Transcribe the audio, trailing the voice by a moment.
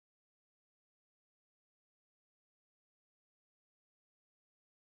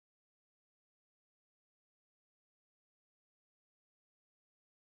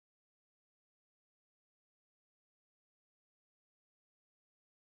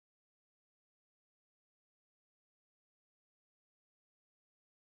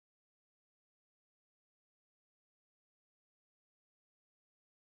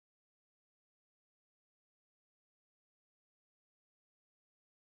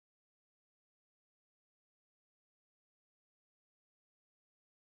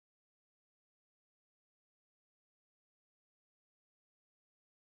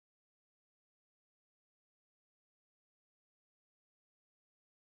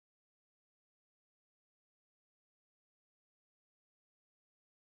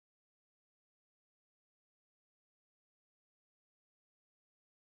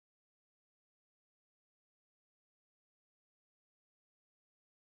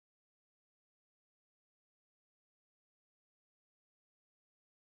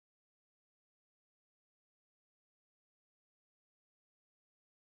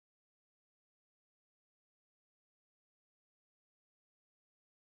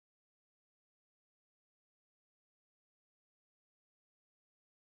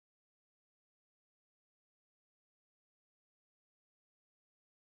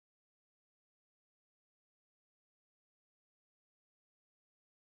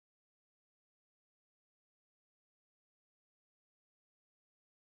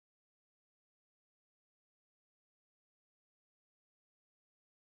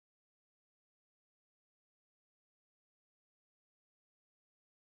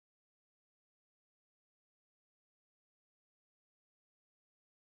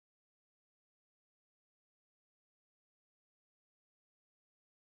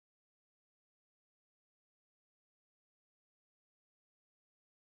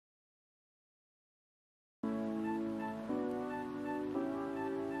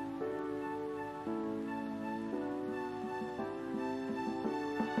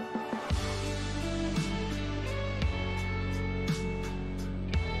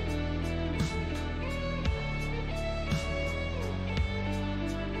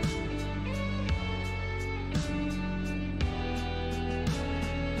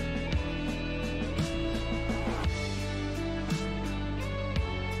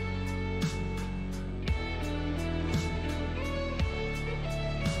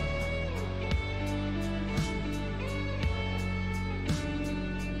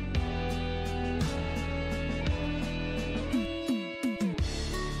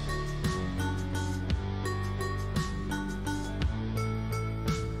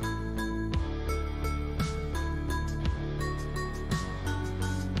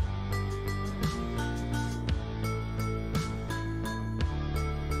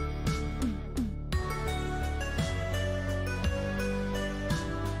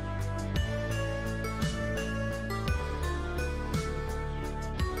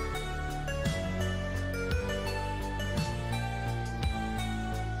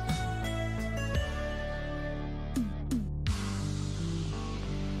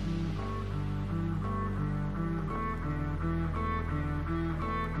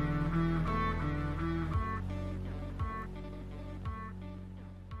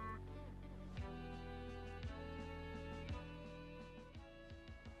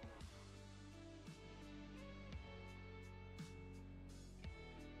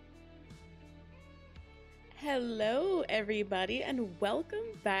Hello everybody and welcome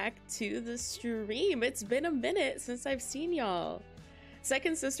back to the stream. It's been a minute since I've seen y'all.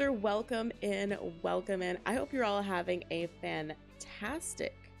 Second sister, welcome in, welcome in. I hope you're all having a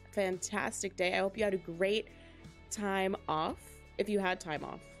fantastic day. I hope you had a great time off, if you had time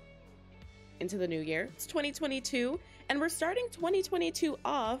off into the new year. It's 2022 and we're starting 2022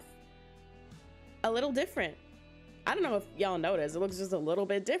 off a little different. I don't know if y'all noticed, it looks just a little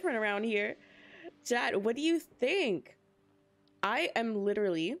bit different around here. Chat, what do you think? I am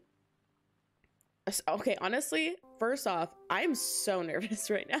literally... Okay, honestly, first off, I am so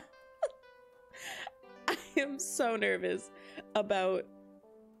nervous right now. I am so nervous about...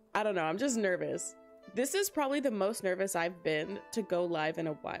 I don't know, I'm just nervous. This is probably the most nervous I've been to go live in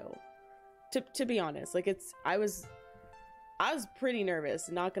a while. To be honest, like I was pretty nervous,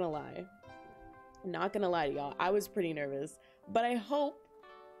 not gonna lie. Not gonna lie to y'all, I was pretty nervous. But I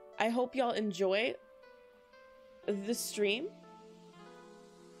hope y'all enjoy the stream.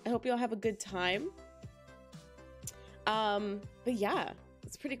 I hope y'all have a good time. But yeah,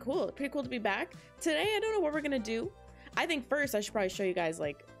 it's pretty cool. Pretty cool to be back. Today, I don't know what we're gonna do. I think first I should probably show you guys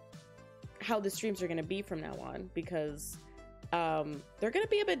like how the streams are gonna be from now on, because they're gonna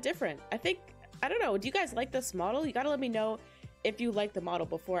be a bit different. I don't know, do you guys like this model? You gotta let me know if you like the model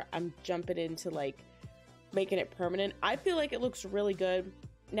before I'm jumping into like making it permanent. I feel like it looks really good.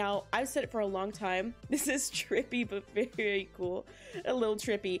 Now, I've said it for a long time. This is trippy, but very cool. A little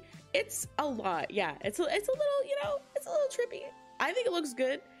trippy. It's a lot. Yeah, it's a little, you know, it's a little trippy. I think it looks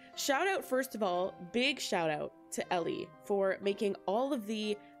good. Shout out, first of all, big shout out to Ellie for making all of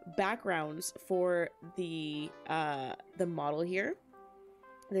the backgrounds for the model here.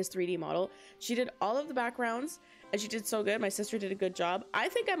 This 3D model. She did all of the backgrounds and she did so good. My sister did a good job. I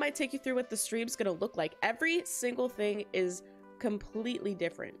think I might take you through what the stream's gonna look like. Every single thing is completely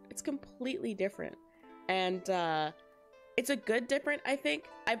different. It's completely different, and it's a good different. I think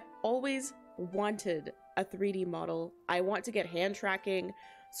I've always wanted a 3D model. I want to get hand tracking,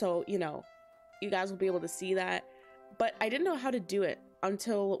 so you know, you guys will be able to see that, but I didn't know how to do it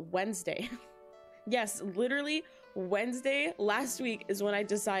until Wednesday. Yes, literally Wednesday last week is when I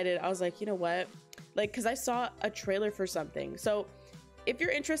decided. I was like, you know what, like, because I saw a trailer for something. So if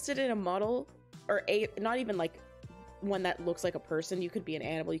you're interested in a model, or not even like one that looks like a person, you could be an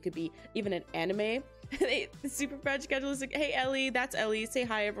animal, you could be even an anime. The super fudge schedule is like, hey Ellie, that's Ellie, say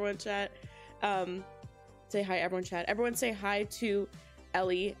hi everyone chat. Say hi everyone chat, everyone say hi to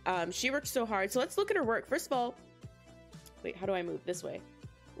Ellie. She worked so hard. So let's look at her work. First of all, wait, how do I move this way?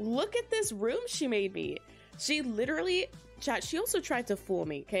 Look at this room she made me. She literally, chat, she also tried to fool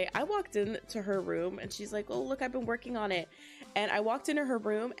me. Okay, I walked into her room and she's like, oh look, I've been working on it. And I walked into her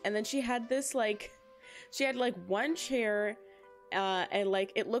room and then she had this like, she had like one chair, and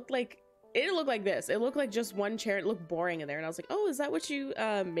like it didn't look like this. It looked like just one chair. It looked boring in there, and I was like, "Oh, is that what you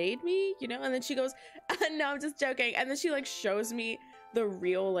made me?" You know. And then she goes, "No, I'm just joking." And then she like shows me the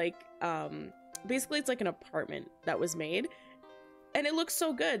real like basically it's like an apartment that was made, and it looks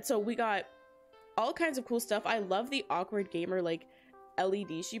so good. So we got all kinds of cool stuff. I love the awkward gamer like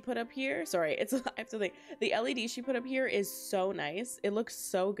LED she put up here. Sorry, I have to think. The LED she put up here is so nice. It looks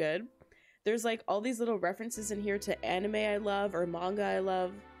so good. There's like all these little references in here to anime I love or manga I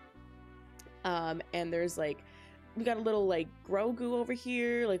love. And there's like, we got a little like Grogu over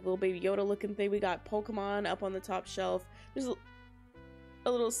here, like little baby Yoda looking thing. We got Pokemon up on the top shelf. There's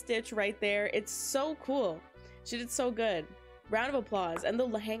a little Stitch right there. It's so cool. She did so good. Round of applause. And the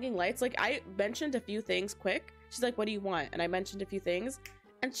hanging lights, like I mentioned a few things quick. She's like, what do you want? And I mentioned a few things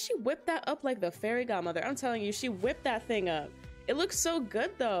and she whipped that up like the fairy godmother. I'm telling you, she whipped that thing up. It looks so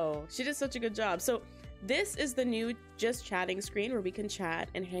good though. She did such a good job. So this is the new just chatting screen where we can chat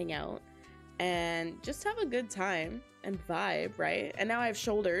and hang out and just have a good time and vibe, right? And now I have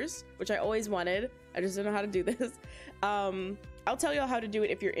shoulders, which I always wanted. I just don't know how to do this. I'll tell y'all how to do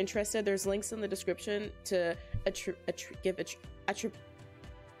it if you're interested. There's links in the description to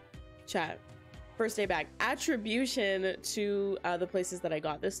chat. First day back. Attribution to the places that I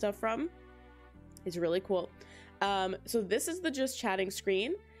got this stuff from. It's really cool. So this is the just chatting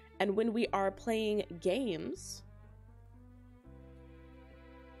screen, and when we are playing games,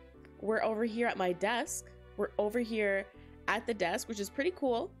 we're over here at my desk. We're over here at the desk, which is pretty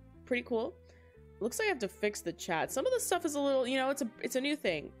cool. Pretty cool. Looks like I have to fix the chat. Some of the stuff is a little, you know, it's a new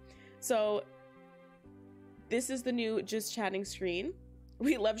thing. So this is the new just chatting screen.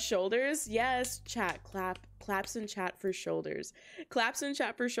 We love shoulders. Yes, chat, claps in chat for shoulders. Claps in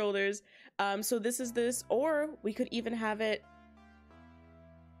chat for shoulders. So this is this, or we could even have it,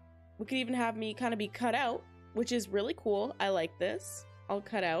 we could even have me kind of be cut out, which is really cool. I like this. All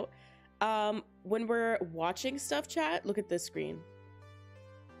cut out. When we're watching stuff, chat, look at this screen.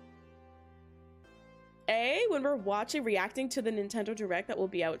 When we're watching, reacting to the Nintendo Direct that will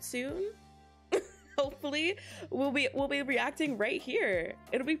be out soon, hopefully, we'll be reacting right here.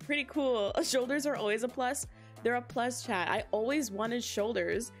 It'll be pretty cool. Shoulders are always a plus. They're a plus, chat. I always wanted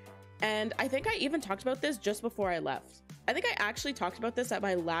shoulders, and I think I even talked about this just before I left. I think I actually talked about this at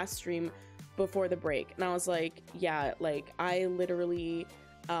my last stream before the break, and I was like, yeah, like I literally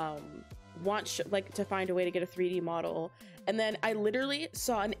want to find a way to get a 3D model. And then I literally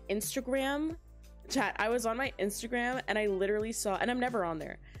saw an Instagram chat. I was on my Instagram and I literally saw, and I'm never on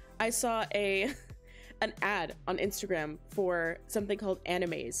there, I saw an ad on Instagram for something called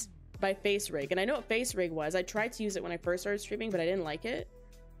Animaze by FaceRig. And I know what FaceRig was. I tried to use it when I first started streaming, but I didn't like it.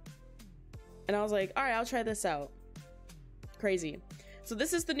 And I was like, all right, I'll try this out. Crazy. So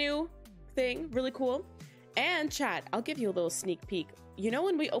this is the new thing, really cool. And chat, I'll give you a little sneak peek. You know,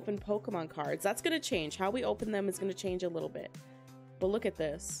 when we open Pokemon cards, that's gonna change. How we open them is gonna change a little bit. But look at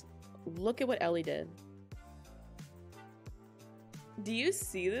this. Look at what Ellie did. Do you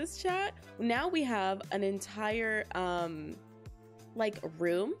see this, chat? Now we have an entire like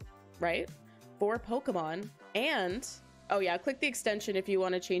room, right, for Pokemon. And oh yeah, click the extension if you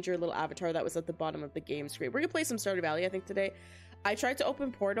want to change your little avatar that was at the bottom of the game screen. We're gonna play some Stardew Valley, I think, today. I tried to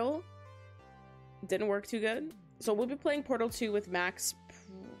open Portal, didn't work too good, so we'll be playing Portal 2 with Max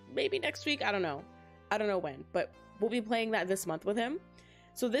maybe next week. I don't know when, but we'll be playing that this month with him.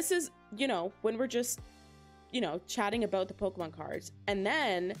 So this is, you know, when we're just, you know, chatting about the Pokemon cards. And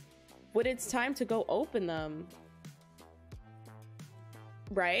then when it's time to go open them,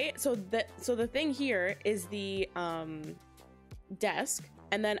 right? So the thing here is the desk,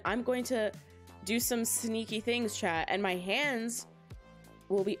 and then I'm going to do some sneaky things, chat, and my hands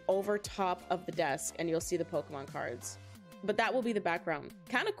will be over top of the desk and you'll see the Pokemon cards. But that will be the background.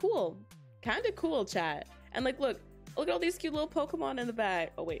 Kind of cool, chat. And like, look at all these cute little Pokemon in the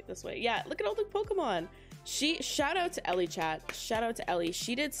back. Oh wait, this way. Yeah, look at all the Pokemon. Shout out to Ellie, chat. Shout out to Ellie.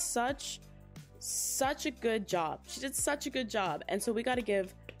 She did such a good job. She did such a good job. And so we got to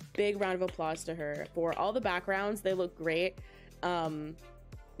give big round of applause to her for all the backgrounds. They look great.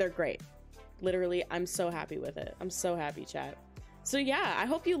 They're great. Literally, I'm so happy with it. I'm so happy, chat. So yeah, I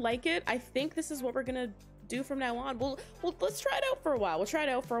hope you like it. I think this is what we're gonna do from now on. Well, let's try it out for a while. We'll try it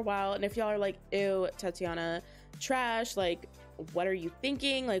out for a while. And if y'all are like, ew, Tatiana, trash, like, what are you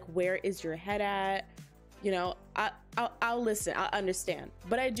thinking? Like, where is your head at? You know, I'll listen. I'll understand.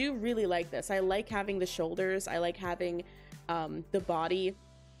 But I do really like this. I like having the shoulders. I like having the body.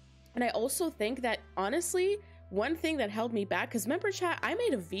 And I also think that, honestly, one thing that held me back, because remember, chat, I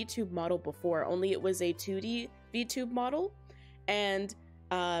made a VTube model before, only it was a 2D VTube model. And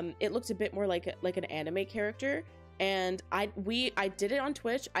it looked a bit more like an anime character. And I did it on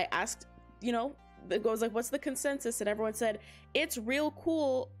Twitch. I asked, you know, it goes like, what's the consensus? And everyone said, it's real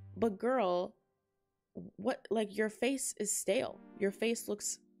cool, but girl, what, like, your face is stale. Your face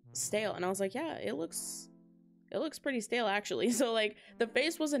looks stale. And I was like, yeah, it looks pretty stale, actually. So like, the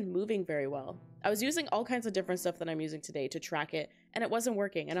face wasn't moving very well. I was using all kinds of different stuff that I'm using today to track it, and it wasn't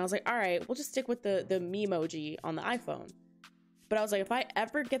working. And I was like, all right, we'll just stick with the memoji on the iPhone. But I was like, if I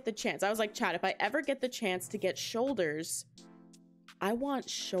ever get the chance, I was like, chat, if I ever get the chance to get shoulders, I want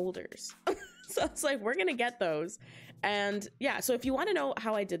shoulders. So I was like, we're gonna get those. And yeah, so if you want to know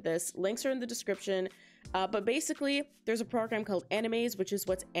how I did this, links are in the description. But basically, there's a program called Animaze, which is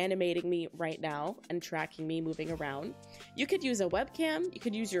what's animating me right now and tracking me moving around. You could use a webcam, you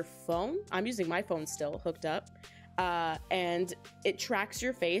could use your phone. I'm using my phone still hooked up. And it tracks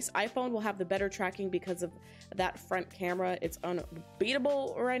your face. iPhone will have the better tracking because of that front camera. It's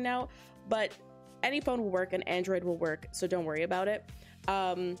unbeatable right now, but any phone will work and Android will work, so don't worry about it.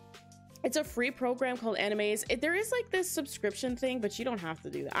 It's a free program called Animaze. There is like this subscription thing, but you don't have to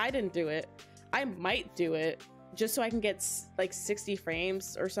do that. I didn't do it. I might do it just so I can get like 60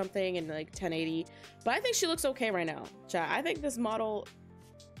 frames or something and like 1080, but I think she looks okay right now, chat. I think this model,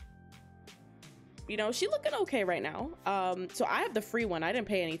 you know, she looking okay right now. So I have the free one. I didn't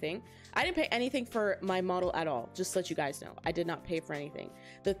pay anything. I didn't pay anything for my model at all, just to let you guys know. I did not pay for anything.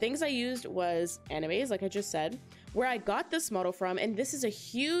 The things I used was Animaze, like I just said, where I got this model from, and this is a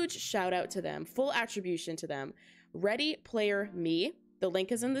huge shout out to them, full attribution to them, readyplayerme. The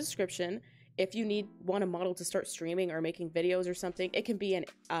link is in the description. If you want a model to start streaming or making videos or something, it can be an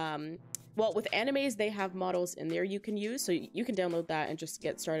well, with Animaze, they have models in there you can use, so you can download that and just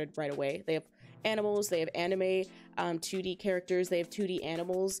get started right away. They have animals, they have anime 2D characters, they have 2D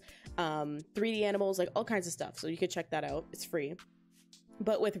animals, 3D animals, like all kinds of stuff, so you can check that out. It's free.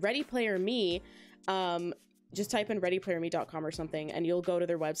 But with readyplayerme, just type in readyplayerme.com or something, and you'll go to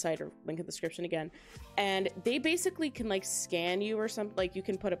their website, or link in the description again. And they basically can like scan you or something, like you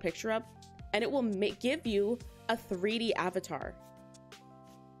can put a picture up and it will give you a 3D avatar.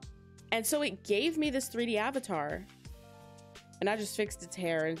 And so it gave me this 3D avatar, and I just fixed its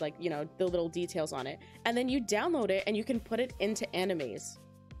hair and like, you know, the little details on it. And then you download it and you can put it into animaze.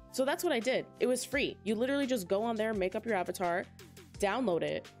 So that's what I did. It was free. You literally just go on there, make up your avatar, download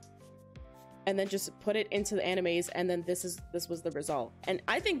it, and then just put it into the animaze, and then this was the result. And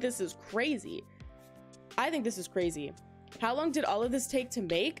I think this is crazy. I think this is crazy. How long did all of this take to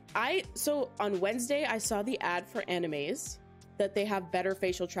make? So on Wednesday, I saw the ad for animaze, that they have better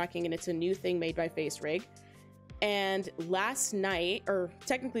facial tracking, and it's a new thing made by FaceRig. And last night, or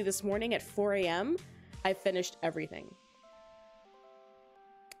technically this morning at 4 a.m., I finished everything.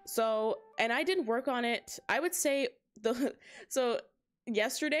 So, and I didn't work on it, I would say, so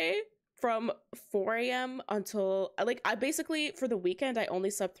yesterday from 4 a.m. until, like, I basically, for the weekend, I only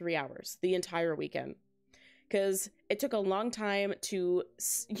slept 3 hours, the entire weekend. Because it took a long time to,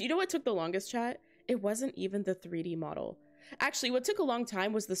 you know what took the longest, chat? It wasn't even the 3D model. Actually, what took a long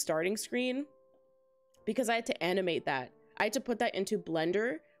time was the starting screen, because I had to animate that. I had to put that into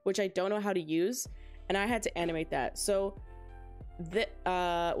Blender, which I don't know how to use, and I had to animate that. So,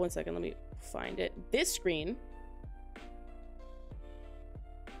 one second, let me find it. This screen,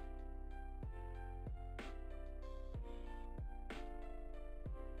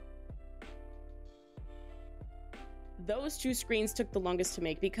 those two screens took the longest to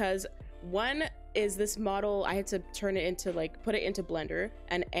make, because one is this model, I had to turn it into, like, put it into Blender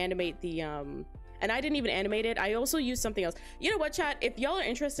and animate the, and I didn't even animate it. I also used something else. You know what, chat? If y'all are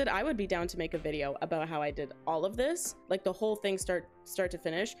interested, I would be down to make a video about how I did all of this, like the whole thing start to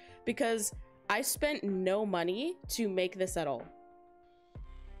finish, because I spent no money to make this at all.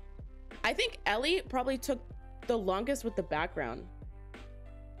 I think Ellie probably took the longest with the background.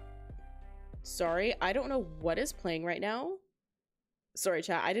 Sorry, I don't know what is playing right now. Sorry,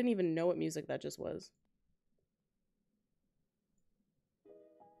 chat, I didn't even know what music that just was.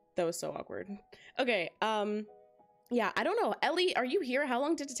 That was so awkward. Okay, yeah, I don't know. Ellie, are you here? How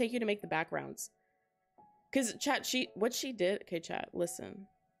long did it take you to make the backgrounds? Because chat, what she did, okay, chat, listen.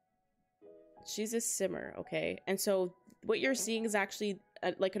 She's a simmer, okay? And so what you're seeing is actually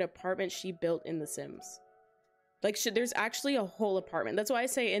like an apartment she built in The Sims. Like, there's actually a whole apartment. That's why I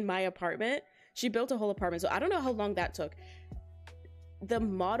say in my apartment, she built a whole apartment. So I don't know how long that took. The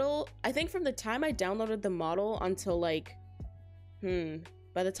model, I think from the time I downloaded the model until like,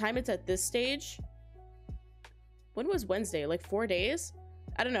 by the time it's at this stage, when was Wednesday? Like 4 days?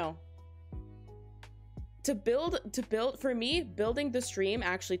 I don't know. To build, for me, building the stream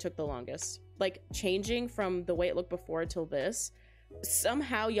actually took the longest. Like, changing from the way it looked before till this.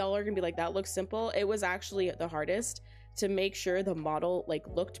 Somehow y'all are gonna be like, that looks simple. It was actually the hardest to make sure the model like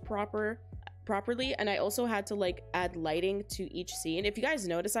looked properly, and I also had to like add lighting to each scene. If you guys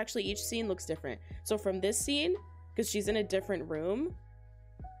notice, actually each scene looks different. So from this scene, because she's in a different room,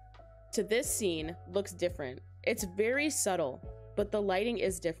 to this scene looks different. It's very subtle, but the lighting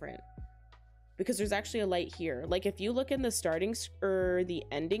is different because there's actually a light here. Like if you look in the starting or the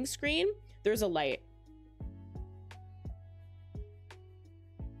ending screen, there's a light.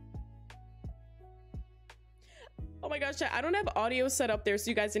 Oh my gosh, I don't have audio set up there so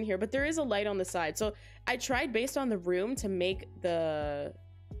you guys can hear, but there is a light on the side. So I tried based on the room to make the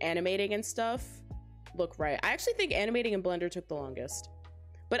animating and stuff look right. I actually think animating in Blender took the longest.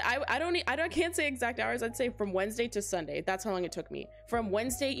 But I can't say exact hours. I'd say from Wednesday to Sunday. That's how long it took me. From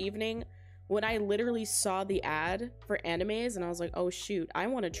Wednesday evening, when I literally saw the ad for animes and I was like, oh shoot, I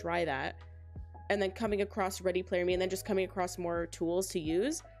want to try that. And then coming across ReadyPlayerMe and then just coming across more tools to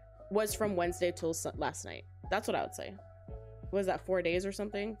use was from Wednesday till last night. That's what I would say. Was that 4 days or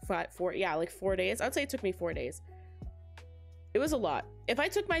something? Yeah, like 4 days. I'd say it took me 4 days. It was a lot. If I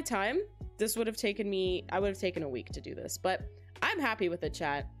took my time, this would have taken me, I would have taken a week to do this, but I'm happy with it,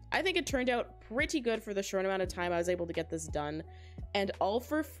 chat. I think it turned out pretty good for the short amount of time I was able to get this done, and all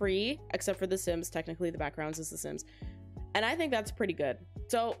for free, except for The Sims. Technically, the backgrounds is The Sims, and I think that's pretty good.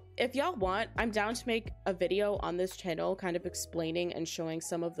 So if y'all want, I'm down to make a video on this channel kind of explaining and showing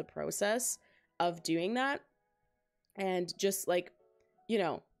some of the process of doing that, and just like, you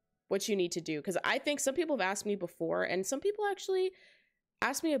know, what you need to do. Because I think some people have asked me before, and some people actually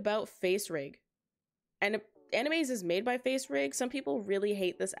asked me about FaceRig. And Animaze is made by FaceRig. Some people really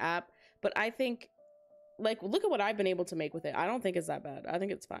hate this app, but I think, like, look at what I've been able to make with it. I don't think it's that bad. I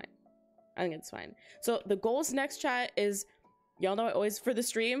think it's fine. I think it's fine. So the goals next, chat, is, y'all know I always, for the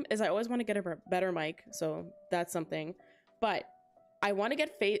stream, is I always want to get a better mic. So that's something. But I want to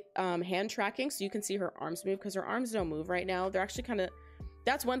get hand tracking so you can see her arms move, because her arms don't move right now. They're actually kind of,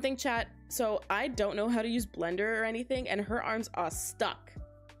 that's one thing, chat. So I don't know how to use Blender or anything, and her arms are stuck.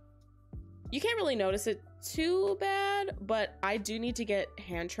 You can't really notice it too bad, but I do need to get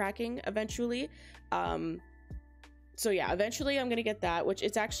hand tracking eventually. So yeah, eventually I'm gonna get that, which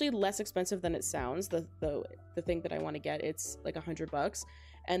it's actually less expensive than it sounds. The thing that I want to get, it's like $100,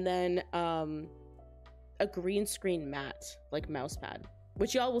 and then a green screen mat, like mouse pad,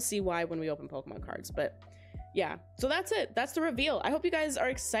 which y'all will see why when we open Pokemon cards. But yeah, so that's it. That's the reveal. I hope you guys are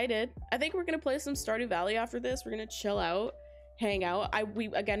excited. I think we're gonna play some Stardew Valley after this. We're gonna chill out, hang out. We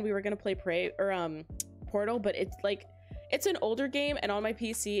were gonna play Portal, but it's like, it's an older game, and on my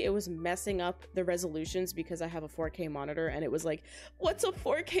PC it was messing up the resolutions because I have a 4K monitor, and it was like, what's a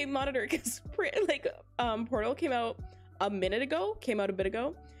 4K monitor? Because like Portal came out a bit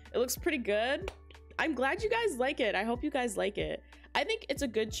ago. It looks pretty good. I'm glad you guys like it. I hope you guys like it. I think it's a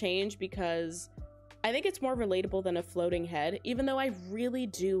good change because I think it's more relatable than a floating head, even though I really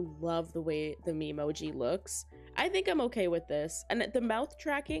do love the way the Memoji looks. I think I'm okay with this, and the mouth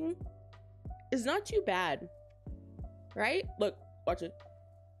tracking is not too bad. Right? Look, watch it.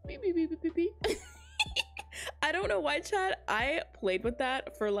 Beep, beep, beep, beep, beep, beep. I don't know why, chat. I played with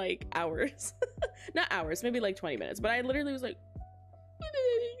that for like hours. Not hours, maybe like 20 minutes. But I literally was like,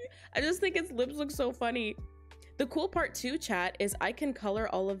 I just think its lips look so funny. The cool part too, chat, is I can color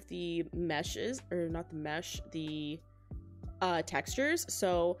all of the meshes, or not the mesh, the textures.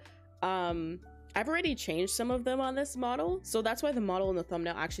 So I've already changed some of them on this model, so that's why the model in the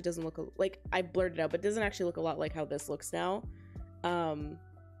thumbnail actually doesn't look like, I blurred it out, but it doesn't actually look a lot like how this looks now.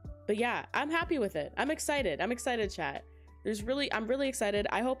 But yeah, I'm happy with it. I'm excited, chat. I'm really excited.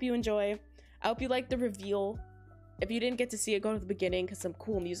 I hope you enjoy. I hope you like the reveal. If you didn't get to see it, go to the beginning because some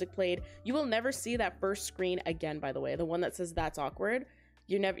cool music played. You will never see that first screen again, by the way, the one that says that's awkward.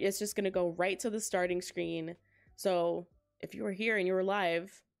 It's just gonna go right to the starting screen. So if you were here and you were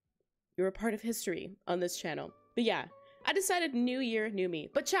live, you're a part of history on this channel. But yeah, I decided new year, new me.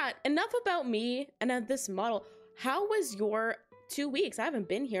 But chat, enough about me and this model. How was your 2 weeks? I haven't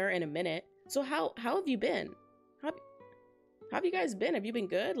been here in a minute. So how have you been? How have you guys been? Have you been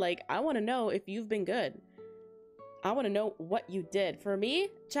good? Like, I want to know if you've been good. I want to know what you did. For me,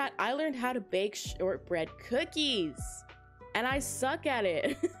 chat, I learned how to bake shortbread cookies, and I suck at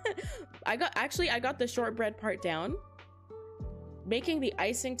it. I got the shortbread part down. Making the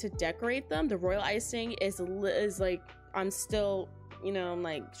icing to decorate them, the royal icing is like, I'm still, I'm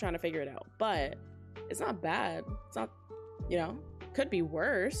like trying to figure it out, but it's not bad. It's not, could be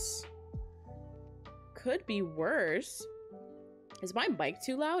worse. Is my mic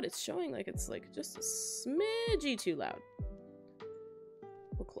too loud? It's showing like it's like just a smidgy too loud.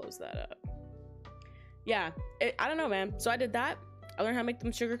 We'll close that up. Yeah, I don't know, man. So I did that. I learned how to make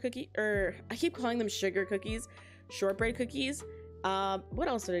them sugar cookie, or I keep calling them sugar cookies, shortbread cookies. What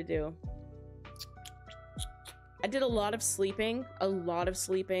else did I do? I did a lot of sleeping,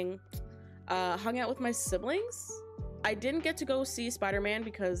 hung out with my siblings. I didn't get to go see Spider-Man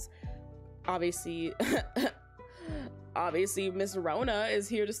because obviously Miss Rona is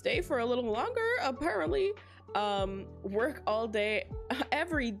here to stay for a little longer, apparently. Work all day,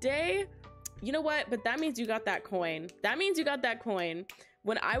 every day. You know what? But that means you got that coin.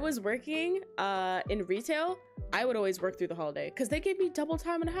 When I was working in retail, I would always work through the holiday because they gave me double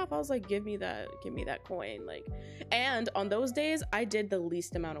time and a half. I was like, give me that coin. Like, and on those days, I did the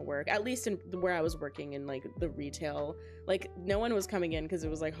least amount of work, at least in where I was working in like the retail. Like, no one was coming in because it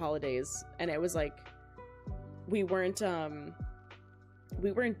was like holidays, and it was like we weren't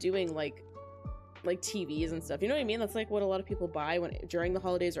doing like TVs and stuff. You know what I mean? That's like what a lot of people buy during the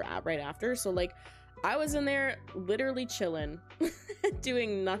holidays or right after. So like, I was in there literally chilling,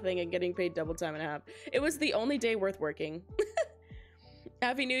 doing nothing and getting paid double time and a half. It was the only day worth working.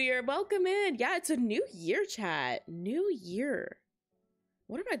 Happy New Year. Welcome in. Yeah, it's a new year, chat. New year.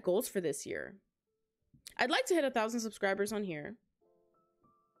 What are my goals for this year? I'd like to hit 1,000 subscribers on here.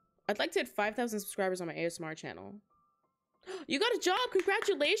 I'd like to hit 5,000 subscribers on my ASMR channel. You got a job.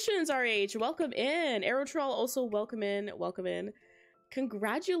 Congratulations, RH. Welcome in. Aerotroll, also welcome in.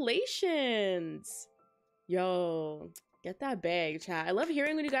 Congratulations. Yo, get that bag, chat. I love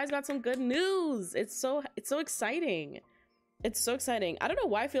hearing when you guys got some good news. It's so exciting. I don't know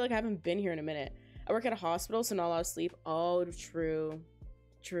why I feel like I haven't been here in a minute. I work at a hospital, so not a lot of sleep. Oh, true.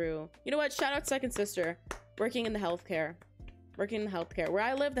 You know what? Shout out second sister. Working in the healthcare. Where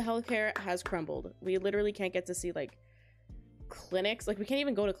I live, the healthcare has crumbled. We literally can't get to see like clinics. Like, we can't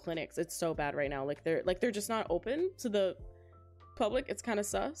even go to clinics. It's so bad right now. Like they're just not open to the public. It's kind of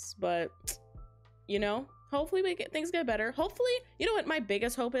sus, but Hopefully things get better. Hopefully, you know what my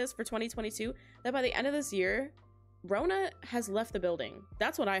biggest hope is for 2022? That by the end of this year, Rona has left the building.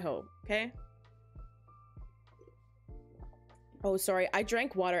 That's what I hope, okay? Oh, sorry, I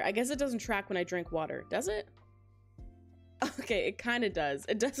drank water. I guess it doesn't track when I drink water, does it? Okay, it kind of does.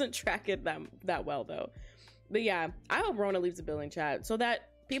 It doesn't track it that well, though. But yeah, I hope Rona leaves the building, chat, so that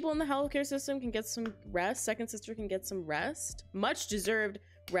people in the healthcare system can get some rest. Second sister can get some rest. Much deserved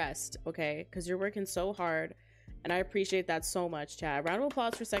rest, okay? Because you're working so hard, and I appreciate that so much, chat. Round of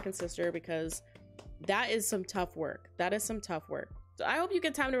applause for second sister, because that is some tough work. That is some tough work. So I hope you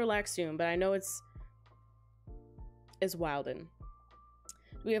get time to relax soon, but I know it's wildin'. Do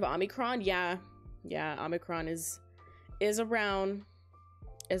we have Omicron? Yeah, Omicron is around.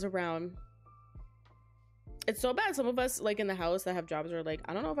 It's so bad. Some of us, like, in the house that have jobs are like,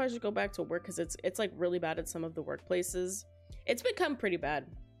 I don't know if I should go back to work, because it's like really bad at some of the workplaces. It's become pretty bad.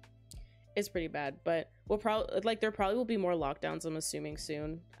 It's pretty bad, but we'll probably, like, there probably will be more lockdowns, I'm assuming,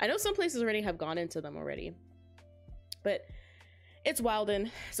 soon. I know some places already have gone into them already, but it's wildin'.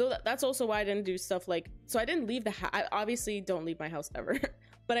 So that's also why I didn't do stuff like, so I didn't leave the house. I obviously don't leave my house ever,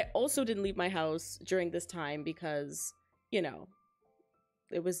 but I also didn't leave my house during this time because, you know,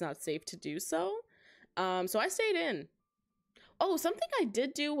 it was not safe to do so. So I stayed in. Oh, something I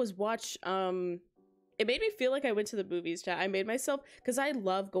did do was watch, it made me feel like I went to the movies, chat. I made myself, because I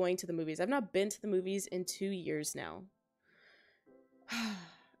love going to the movies. I've not been to the movies in 2 years now.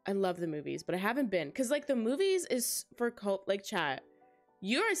 I love the movies, but I haven't been, because, like, the movies is for like, chat,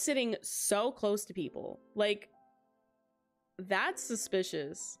 you are sitting so close to people, like, that's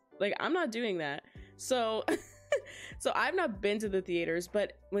suspicious. Like, I'm not doing that. So so I've not been to the theaters,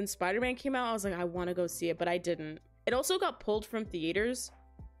 but when Spider-Man came out, I was like, I want to go see it, but I didn't. It also got pulled from theaters.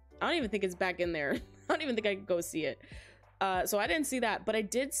 I don't even think it's back in there. I don't even think I could go see it. So I didn't see that, but I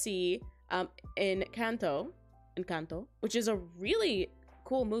did see Encanto, which is a really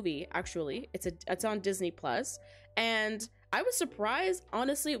cool movie, actually. It's on Disney Plus, and I was surprised,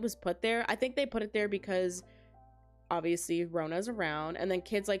 honestly, it was put there. I think they put it there because obviously Rona's around, and then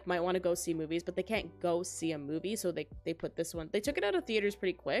kids, like, might want to go see movies, but they can't go see a movie, so they put this one. They took it out of theaters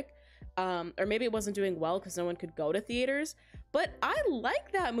pretty quick, or maybe it wasn't doing well because no one could go to theaters. But I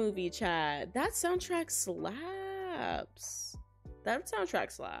like that movie, Chad. That soundtrack slaps. That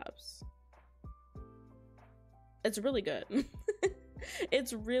soundtrack slaps. It's really good.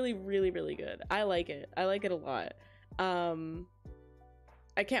 It's really, really, really good. I like it. I like it a lot.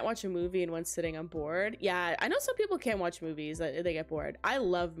 I can't watch a movie in one sitting. I'm bored. Yeah, I know some people can't watch movies. They get bored. I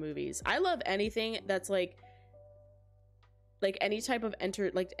love movies. I love anything that's like any type of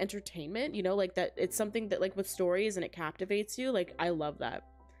entertainment, you know, like that. It's something that, like, with stories and it captivates you. Like, I love that.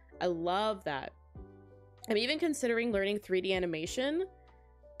 I love that. I'm even considering learning 3D animation,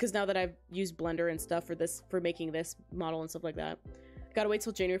 because now that I've used Blender and stuff for making this model and stuff like that. Gotta wait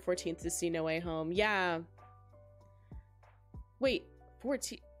till January 14th to see No Way Home. Yeah. Wait,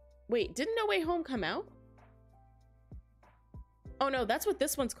 14. Wait, didn't No Way Home come out? Oh no, that's what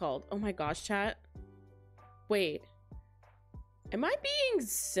this one's called. Oh my gosh, chat. Wait. Am I being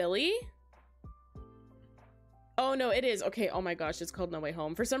silly? Oh no, it is. Okay, oh my gosh, it's called No Way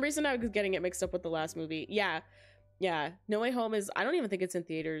Home. For some reason, I was getting it mixed up with the last movie. Yeah, No Way Home is, I don't even think it's in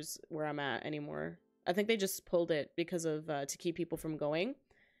theaters where I'm at anymore. I think they just pulled it because of, to keep people from going.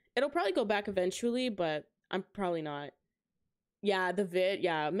 It'll probably go back eventually, but I'm probably not.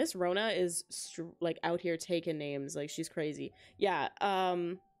 Yeah, Miss Rona is like out here taking names. Like, she's crazy. Yeah,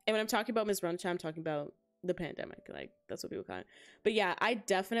 and when I'm talking about Miss Rona, I'm talking about the pandemic. Like, that's what people call it. But yeah,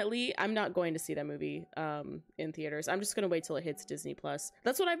 I'm not going to see that movie in theaters. I'm just gonna wait till it hits Disney Plus.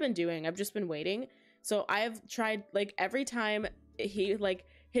 That's what I've been doing. I've just been waiting. So I've tried, like, every time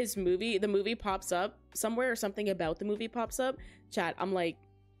the movie pops up somewhere, or something about the movie pops up, chat, I'm like,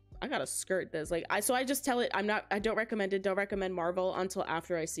 I gotta skirt this. Like, so I just tell it, I don't recommend Marvel until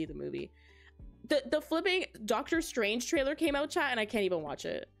after I see the movie. The flipping Doctor Strange trailer came out, chat, and I can't even watch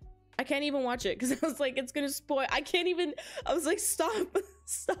it. I can't even watch it because I was like, it's gonna spoil. I was like, stop.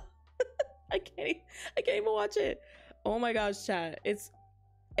 I can't even watch it. Oh my gosh, chat. It's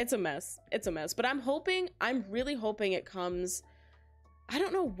a mess. It's a mess. But I'm really hoping it comes. I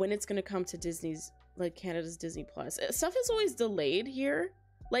don't know when it's gonna come to Disney's, like, Canada's Disney Plus. Stuff is always delayed here.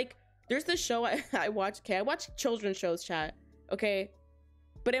 Like, there's this show I watch. Okay, I watch children's shows, chat. Okay,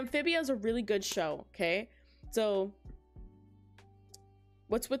 but Amphibia is a really good show. Okay, so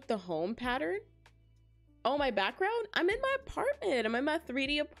what's with the home pattern? Oh, my background? I'm in my apartment. I'm in my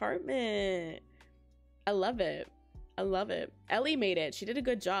 3D apartment. I love it. I love it. Ellie made it. She did a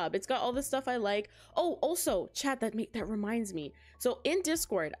good job. It's got all the stuff I like. Oh, also, chat, that reminds me. So in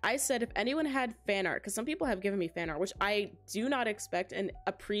Discord, I said if anyone had fan art, because some people have given me fan art, which I do not expect and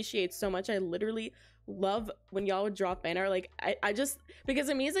appreciate so much. I literally love when y'all would draw fan art. Like, I just, because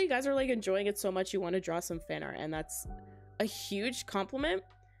it means that you guys are like enjoying it so much, you want to draw some fan art, and that's a huge compliment.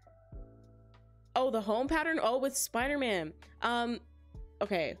 Oh, the home pattern. Oh, with Spider-Man.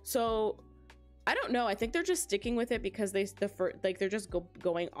 Okay, so I don't know. I think they're just sticking with it because they're just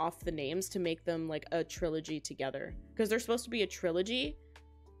going off the names to make them like a trilogy together, because they're supposed to be a trilogy.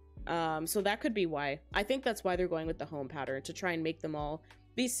 So that could be why. I think that's why they're going with the home pattern, to try and make them all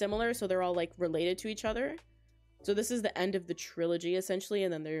be similar, so they're all like related to each other. So this is the end of the trilogy essentially,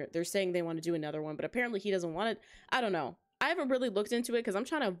 and then they're saying they want to do another one, but apparently he doesn't want it. I don't know. I haven't really looked into it because I'm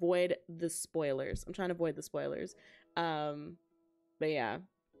trying to avoid the spoilers. But yeah.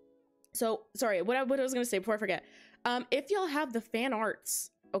 So sorry, what I was gonna say before I forget. If y'all have the fan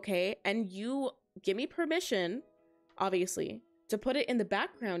arts, okay, and you give me permission, obviously, to put it in the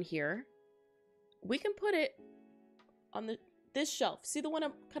background here, we can put it on this shelf. See the one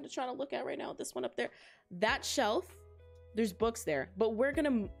I'm kind of trying to look at right now? This one up there. That shelf, there's books there, but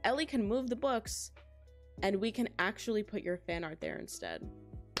Ellie can move the books and we can actually put your fan art there instead.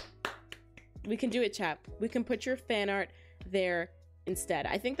 We can do it, chat. We can put your fan art there instead.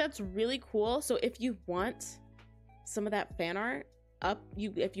 I think that's really cool. So if you want some of that fan art up,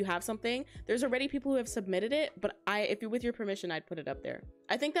 if you have something, there's already people who have submitted it, but if you're with your permission, I'd put it up there.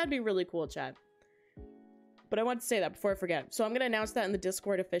 I think that'd be really cool, chat. But I want to say that before I forget. So I'm going to announce that in the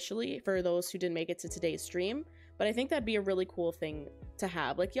Discord officially for those who didn't make it to today's stream. But I think that'd be a really cool thing to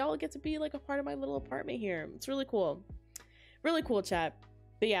have. Like, y'all get to be like a part of my little apartment here. It's really cool. Really cool, chat.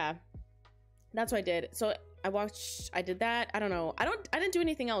 But yeah, that's what I did. So I did that. I don't know. I didn't do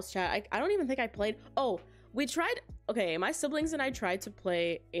anything else, chat. I don't even think I played. Oh, we tried. Okay, my siblings and I tried to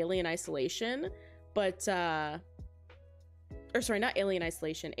play Alien Isolation, but, or sorry, not Alien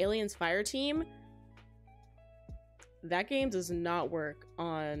Isolation, Aliens Fireteam. That game does not work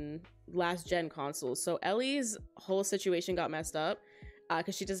on last gen consoles. So Ellie's whole situation got messed up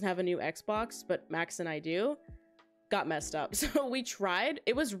because she doesn't have a new Xbox, but Max and I do. Got messed up. So we tried.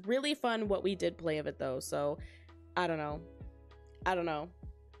 It was really fun what we did play of it though. So I don't know.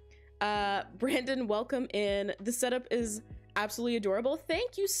 Brandon, welcome in. The setup is absolutely adorable.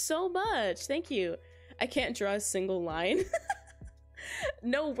 Thank you so much. Thank you. I can't draw a single line.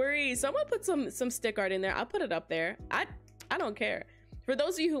 No worries. Someone put some stick art in there. I'll put it up there. I don't care. For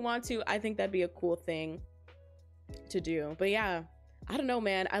those of you who want to, I think that'd be a cool thing to do. But yeah, I don't know,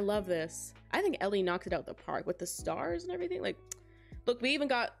 man. I love this. I think Ellie knocked it out the park with the stars and everything. Like, look, we even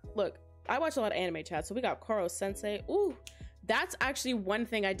got, look, I watch a lot of anime, chat, so we got Koro Sensei. Ooh, that's actually one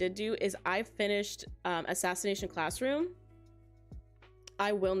thing I did do is I finished Assassination Classroom.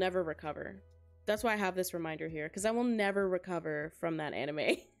 I will never recover. That's why I have this reminder here, because I will never recover from that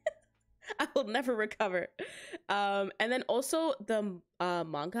anime. I will never recover. And then also the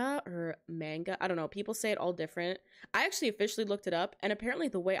manga or manga, I don't know, people say it all different. I actually officially looked it up, and apparently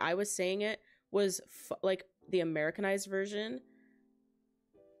the way I was saying it was like the Americanized version.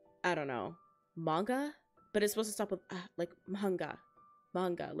 I don't know, manga, but it's supposed to stop with like manga,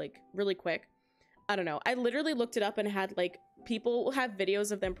 like really quick. I don't know. I literally looked it up and had like people have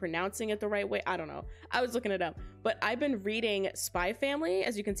videos of them pronouncing it the right way. I don't know. I was looking it up, but I've been reading Spy Family,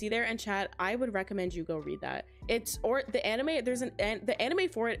 as you can see there in chat. I would recommend you go read that. Or the anime. The anime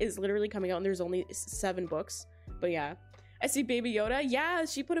for it is literally coming out, and there's only 7 books. But yeah, I see Baby Yoda. Yeah,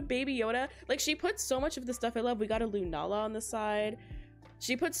 she put a Baby Yoda. Like, she put so much of the stuff I love. We got a Lunala on the side.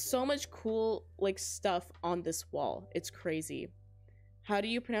 She puts so much cool like stuff on this wall. It's crazy. How do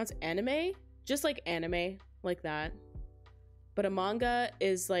you pronounce anime? Just like anime, like that. But a manga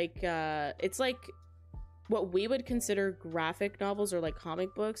is like, it's like what we would consider graphic novels or like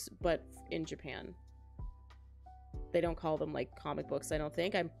comic books, but in Japan. They don't call them like comic books, I don't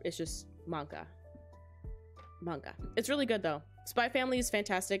think. It's just manga. It's really good though. Spy Family is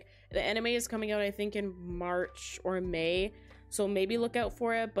fantastic. The anime is coming out, I think, in March or May. So maybe look out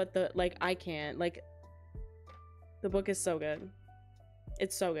for it, but I can't. Like, the book is so good.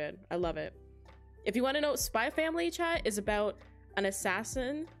 It's so good. I love it. If you want to know, Spy Family, chat, is about an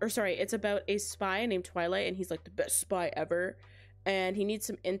assassin, or sorry, it's about a spy named Twilight, and he's like the best spy ever, and he needs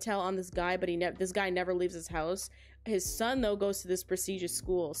some intel on this guy, but this guy never leaves his house. His son though goes to this prestigious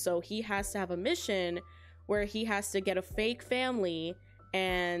school, so he has to have a mission where he has to get a fake family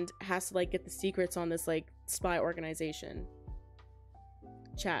and has to like get the secrets on this like spy organization.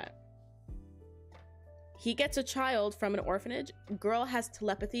 Chat. He gets a child from an orphanage. Girl has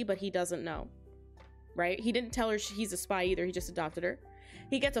telepathy, but he doesn't know. right? He didn't tell her he's a spy either. He just adopted her.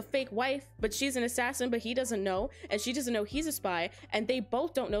 He gets a fake wife, but she's an assassin, but he doesn't know, and she doesn't know he's a spy, and they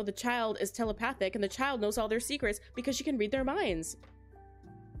both don't know the child is telepathic, and the child knows all their secrets because she can read their minds.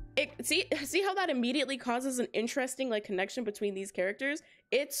 See how that immediately causes an interesting like connection between these characters?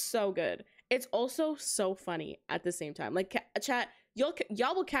 It's so good. It's also so funny at the same time. Like, chat, y'all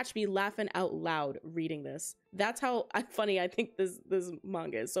will catch me laughing out loud reading this. That's how funny I think this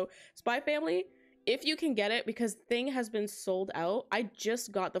manga is. So, Spy Family, if you can get it, because Thing has been sold out. I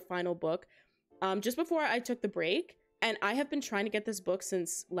just got the final book just before I took the break, and I have been trying to get this book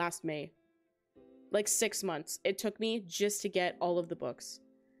since last May. Like 6 months. It took me just to get all of the books.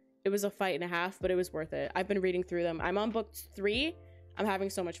 It was a fight and a half, but it was worth it. I've been reading through them. I'm on book 3. I'm having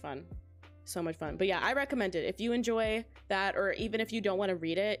so much fun. So much fun. But yeah, I recommend it. If you enjoy that, or even if you don't want to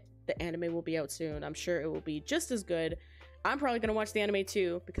read it, the anime will be out soon. I'm sure it will be just as good. I'm probably going to watch the anime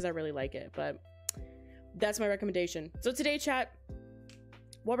too because I really like it, but that's my recommendation. So today, chat,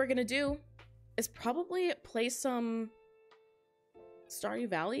 what we're going to do is probably play some Stardew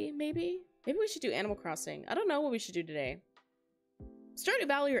Valley, maybe? Maybe we should do Animal Crossing. I don't know what we should do today. Stardew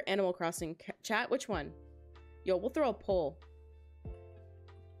Valley or Animal Crossing? Chat, which one? Yo, we'll throw a poll.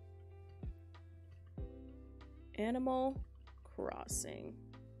 Animal Crossing.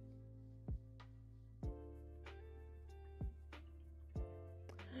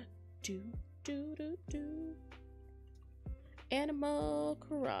 Do. Animal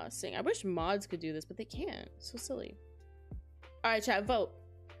Crossing. I wish mods could do this, but they can't. So silly. All right, chat, vote.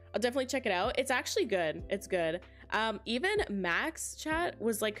 I'll definitely check it out. It's actually good. It's good. Even Max, chat,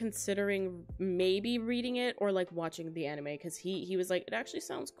 was like considering maybe reading it or like watching the anime because he was like, it actually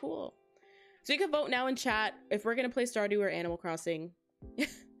sounds cool. So you can vote now in chat if we're gonna play Stardew or Animal Crossing.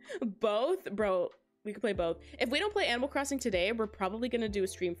 Both? Bro, we could play both. If we don't play Animal Crossing today, we're probably gonna do a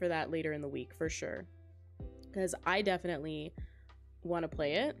stream for that later in the week for sure. Because I definitely want to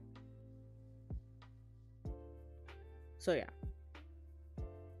play it. So yeah.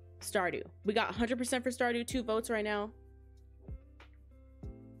 Stardew. We got 100% for Stardew. 2 votes right now.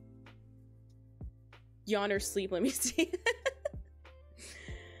 Yawn or sleep. Let me see.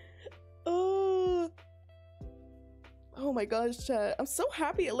 Oh my gosh, chat. I'm so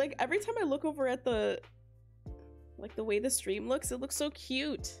happy. Like, every time I look over at the way the stream looks, it looks so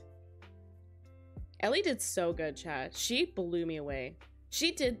cute. Ellie did so good, chat. She blew me away.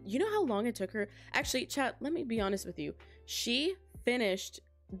 She did. You know how long it took her? Actually, chat, let me be honest with you. She finished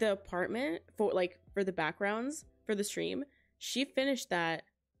the apartment for the backgrounds for the stream. She finished that.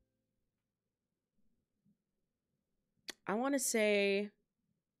 I want to say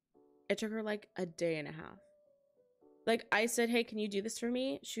it took her like a day and a half. Like, I said, hey, can you do this for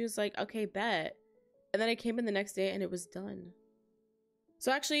me? She was like, okay, bet. And then I came in the next day and it was done.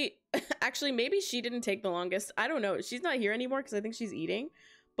 So actually, maybe she didn't take the longest. I don't know. She's not here anymore because I think she's eating.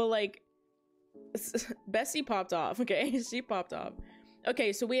 But like, Bessie popped off, okay? She popped off.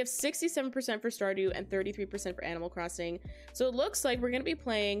 Okay, so we have 67% for Stardew and 33% for Animal Crossing. So it looks like we're going to be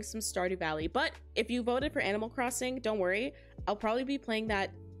playing some Stardew Valley. But if you voted for Animal Crossing, don't worry. I'll probably be playing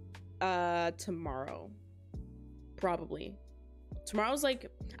that tomorrow. Probably. Tomorrow's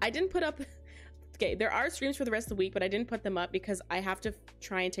like, I didn't put up... Okay, there are streams for the rest of the week, but I didn't put them up because I have to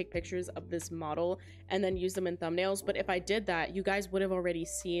try and take pictures of this model and then use them in thumbnails. But if I did that, you guys would have already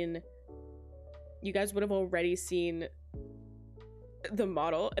seen... You guys would have already seen the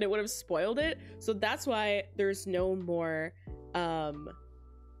model and it would have spoiled it. So that's why there's no more...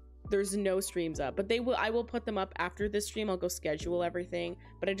 There's no streams up. But I will put them up after this stream. I'll go schedule everything.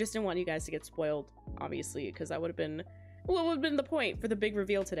 But I just didn't want you guys to get spoiled, obviously, because that would have been... What would have been the point for the big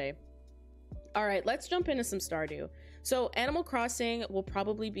reveal today? All right, let's jump into some Stardew. So Animal Crossing will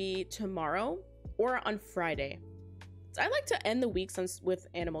probably be tomorrow or on Friday. So I like to end the weeks with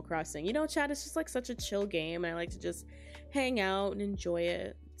Animal Crossing. You know, chat, it's just like such a chill game. And I like to just hang out and enjoy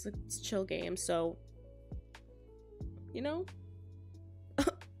it. It's a chill game. So, you know,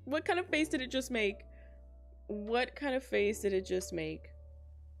 what kind of face did it just make? What kind of face did it just make?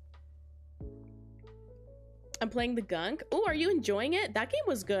 I'm playing the Gunk. Oh, are you enjoying it? That game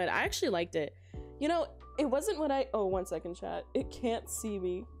was good. I actually liked it. You know, it wasn't what I... Oh, 1 second, chat. It can't see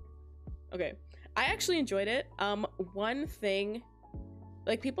me. Okay. I actually enjoyed it. One thing...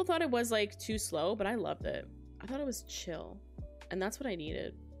 Like, people thought it was, like, too slow, but I loved it. I thought it was chill. And that's what I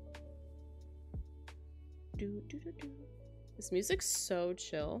needed. This music's so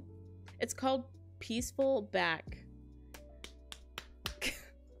chill. It's called Peaceful Back.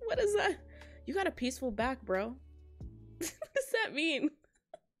 What is that? You got a peaceful back, bro. What does that mean?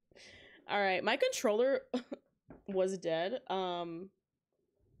 All right, my controller was dead.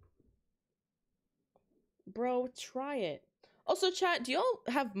 Bro, try it. Also, chat, do y'all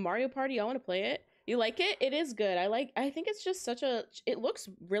have Mario Party? I want to play it. You like it? It is good. I think it's just such a, it looks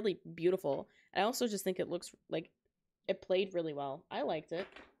really beautiful. I also just think it looks like it played really well. I liked it.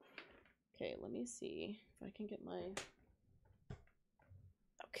 Okay, let me see if I can get my,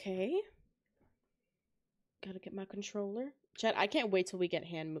 okay. Gotta get my controller. Chat, I can't wait till we get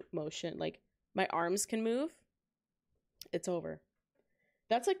hand motion. Like, my arms can move. It's over.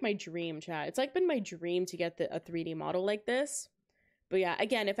 That's like my dream, chat. It's like been my dream to get a 3D model like this. But yeah,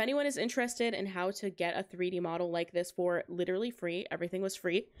 again, if anyone is interested in how to get a 3D model like this for literally free, everything was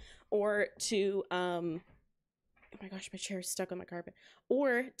free, or to, oh my gosh, my chair is stuck on my carpet,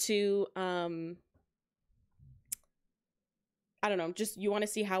 or to, I don't know, just you want to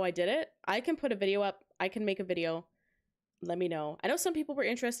see how I did it, I can put a video up, I can make a video, let me know. I know some people were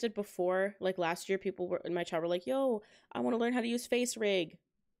interested before, like last year, people were in my chat were like, yo, I want to learn how to use face rig.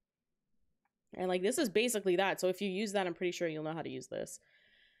 And like, this is basically that. So if you use that, I'm pretty sure you'll know how to use this.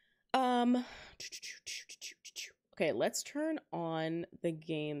 Okay, let's turn on the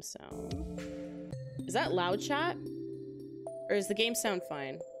game sound. Is that loud, chat? Or is the game sound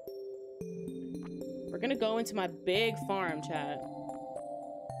fine? We're gonna go into my big farm, chat.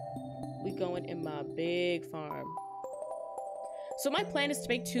 We going in my big farm. So my plan is to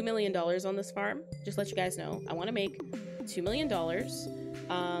make $2 million on this farm. Just let you guys know. I want to make $2 million.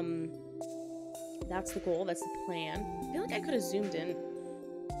 That's the goal. That's the plan. I feel like I could have zoomed in.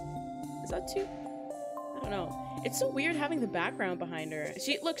 Is that too? I don't know. It's so weird having the background behind her.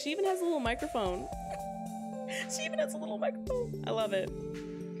 Look, she even has a little microphone. She even has a little microphone. I love it.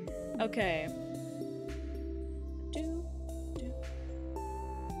 Okay.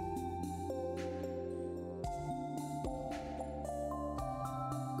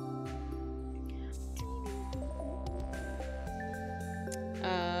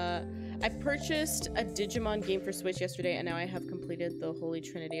 I purchased a Digimon game for Switch yesterday, and now I have completed the holy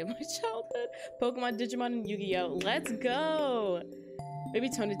trinity of my childhood. Pokemon, Digimon, and Yu-Gi-Oh! Let's go! Maybe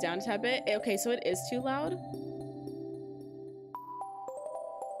tone it down a tad bit. Okay, so it is too loud.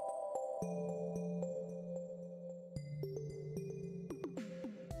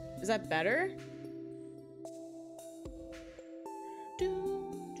 Is that better?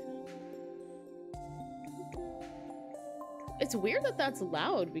 It's weird that that's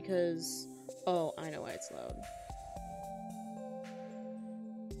loud because... Oh, I know why it's loud.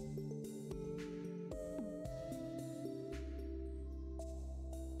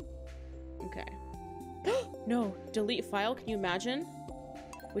 Okay. No, delete file. Can you imagine?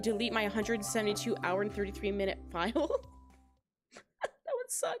 Would delete my 172 hour and 33 minute file? That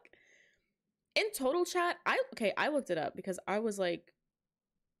would suck. In total, chat, I looked it up because I was like,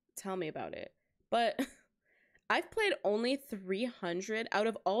 tell me about it. But I've played only 300 out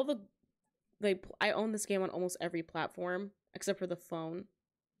of all the, I own this game on almost every platform except for the phone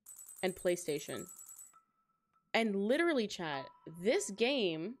and PlayStation. And literally, chat, this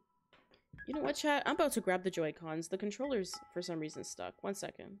game, you know what, chat? I'm about to grab the Joy-Cons. The controller's for some reason stuck. 1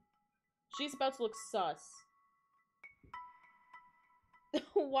 second. She's about to look sus.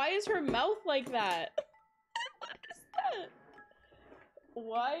 Why is her mouth like that? What is that?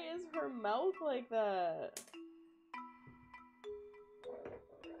 Why is her mouth like that?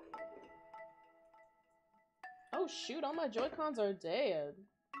 Oh shoot, all my Joy-Cons are dead.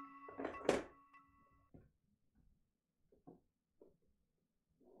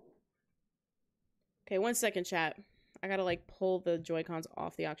 Okay, 1 second, chat. I gotta like pull the Joy-Cons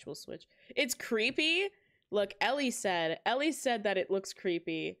off the actual Switch. It's creepy? Look, Ellie said that it looks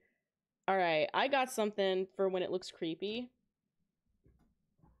creepy. All right, I got something for when it looks creepy.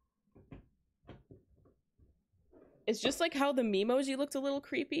 It's just like how the Memoji looked a little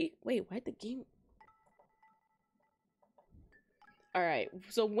creepy. Wait, why'd the game... All right,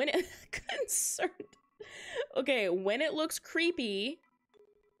 so when it... concerned. Okay, when it looks creepy...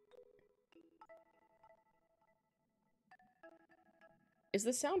 Is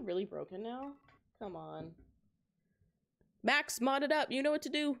the sound really broken now? Come on. Max, mod it up. You know what to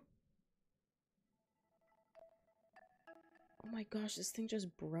do. Oh my gosh, this thing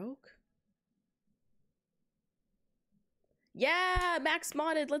just broke. Yeah, Max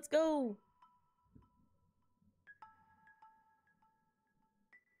modded. Let's go.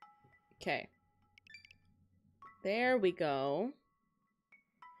 Okay. There we go.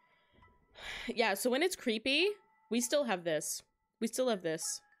 Yeah, so when it's creepy, we still have this. We still have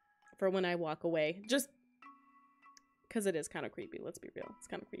this for when I walk away. Just because it is kind of creepy. Let's be real. It's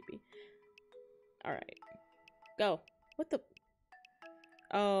kind of creepy. All right. Go. What the?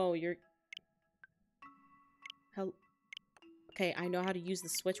 Oh, you're... Hell. Okay, I know how to use the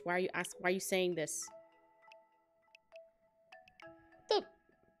Switch. Why are you saying this?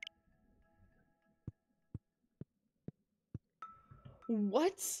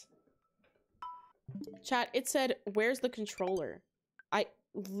 What? Chat, it said, where's the controller? I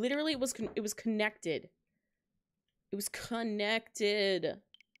literally, it was connected. It was connected.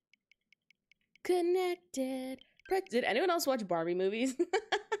 Connected. Did anyone else watch Barbie movies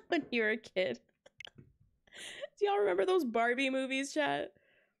when you were a kid? Do y'all remember those Barbie movies, chat?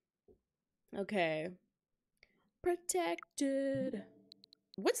 Okay. Protected.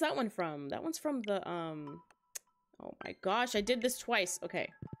 What's that one from? That one's from the, oh my gosh, I did this twice. Okay.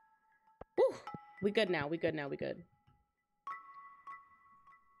 Whew. We good now. We good now. We good.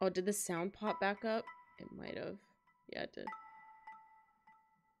 Oh, did the sound pop back up? It might have. Yeah, it did.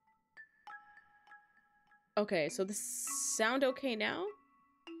 Okay, so the sound okay now?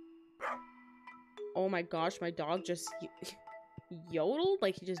 Oh my gosh, my dog just yodeled?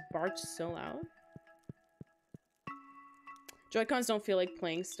 Like, he just barked so loud. Joy-Cons don't feel like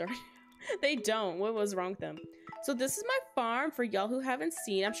playing Stardew. They don't. What was wrong with them? So this is my farm for y'all who haven't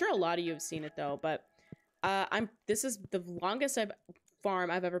seen. I'm sure a lot of you have seen it though, but this is the longest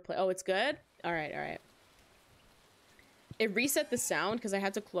farm I've ever played. Oh, it's good? All right, all right. It reset the sound because I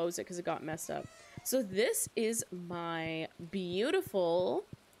had to close it because it got messed up. So this is my beautiful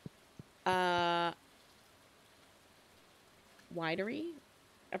winery.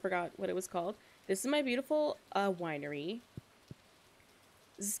 I forgot what it was called. This is my beautiful winery.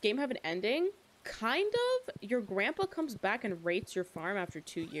 Does this game have an ending? Kind of. Your grandpa comes back and rates your farm after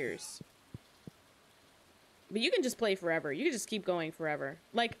 2 years. But you can just play forever. You can just keep going forever.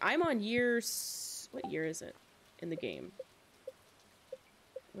 Like, I'm on years... What year is it in the game?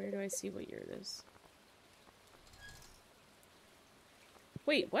 Where do I see what year it is?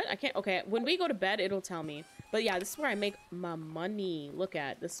 Wait, what? I can't... Okay, when we go to bed, it'll tell me. But yeah, this is where I make my money. Look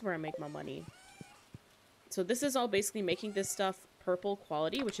at. This is where I make my money. So this is all basically making this stuff purple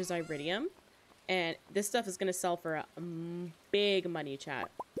quality, which is iridium. And this stuff is going to sell for a big money, chat.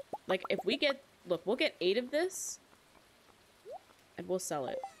 Like, if we get... Look, we'll get 8 of this. And we'll sell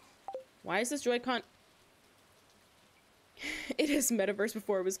it. Why is this Joy-Con... It is metaverse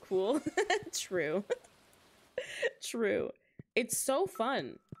before it was cool. True. True. It's so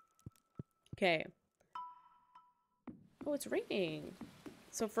fun. Okay. Oh, it's raining.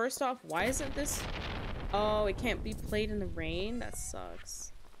 So first off, why isn't this... Oh, it can't be played in the rain? That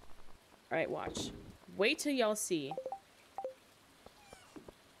sucks. Alright, watch. Wait till y'all see.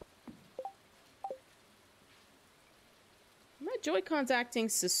 My Joy-Con's acting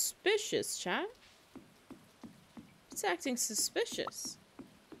suspicious, chat. It's acting suspicious.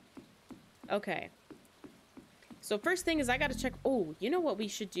 Okay. So first thing is I gotta check... Oh, you know what we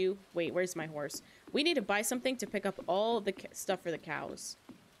should do? Wait, where's my horse? We need to buy something to pick up all the stuff for the cows.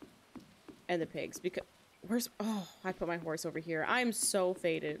 And the pigs. Because... Where's... Oh, I put my horse over here. I'm so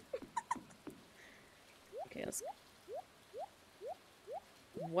faded. Okay, let's...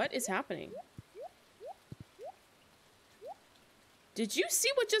 What is happening? Did you see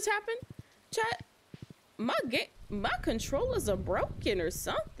what just happened? Chat, my controllers are broken or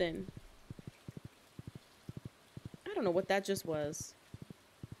something. I don't know what that just was.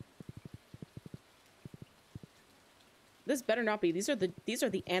 This better not be. These are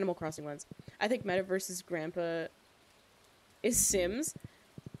the Animal Crossing ones. I think Metaverse's grandpa is Sims.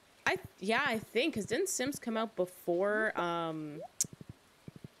 Yeah, I think, because didn't Sims come out before oh,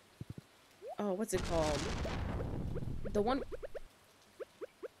 what's it called? The one...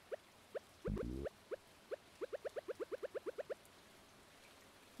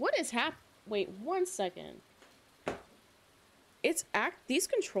 What is Wait, 1 second. These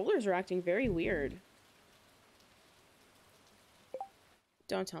controllers are acting very weird.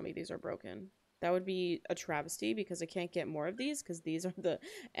 Don't tell me these are broken. That would be a travesty because I can't get more of these because these are the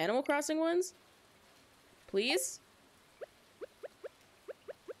Animal Crossing ones. Please?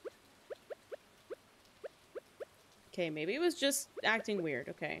 Okay, maybe it was just acting weird.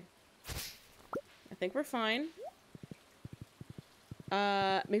 Okay. I think we're fine.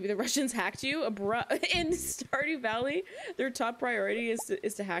 Maybe the Russians hacked you in Stardew Valley. Their top priority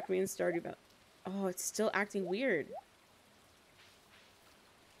is to hack me in Stardew Valley. Oh, it's still acting weird.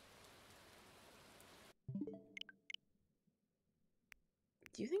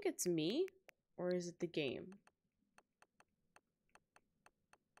 Do you think it's me? Or is it the game?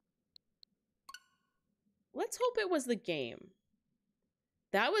 Let's hope it was the game.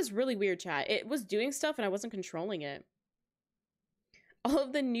 That was really weird, chat. It was doing stuff and I wasn't controlling it. All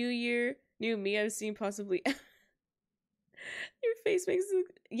of the new me I've seen possibly. Your face makes it...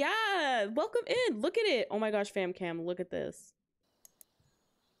 Yeah, welcome in. Look at it. Oh my gosh, fam cam, look at this.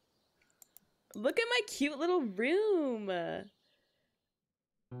 Look at my cute little room.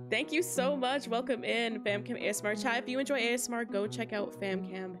 Thank you so much. Welcome in, Famcam ASMR chat. If you enjoy ASMR, go check out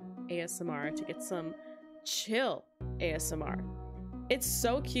Famcam ASMR to get some chill ASMR. It's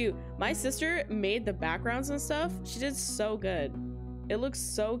so cute. My sister made the backgrounds and stuff. She did so good. It looks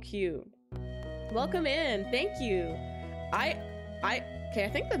so cute. Welcome in. Thank you. Okay, I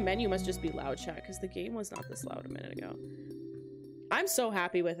think the menu must just be loud chat because the game was not this loud a minute ago. I'm so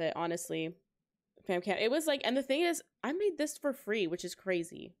happy with it, honestly. Famcam. It was like, and the thing is, I made this for free, which is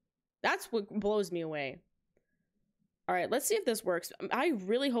crazy. That's what blows me away. All right, let's see if this works. I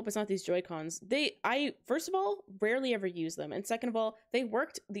really hope it's not these Joy-Cons. I first of all, rarely ever use them. And second of all, they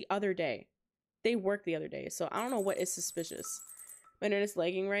worked the other day. They worked the other day. So I don't know what is suspicious. My internet's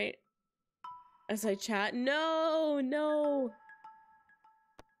lagging, right? As I chat. No, no.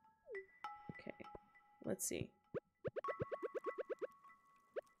 Okay, let's see.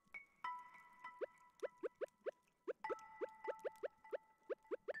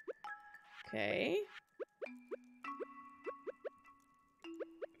 Okay.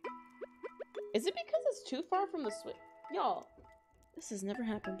 Is it because it's too far from the switch? Y'all, this has never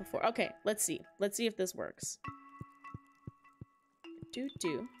happened before. Okay, let's see. Let's see if this works.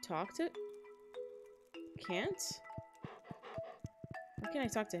 Talk to... Can't? How can I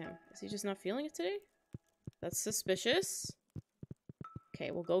talk to him? Is he just not feeling it today? That's suspicious.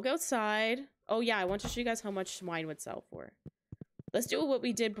 Okay, we'll go outside. Oh yeah, I want to show you guys how much wine would sell for. Let's do what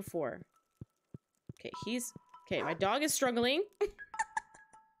we did before. Okay, okay, my dog is struggling.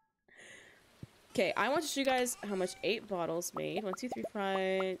 Okay, I want to show you guys how much 8 bottles made. 1, 2, 3, 4,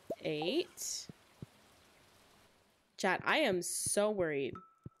 5, 8. Chat, I am so worried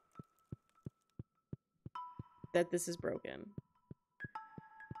that this is broken.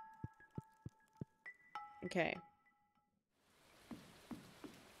 Okay.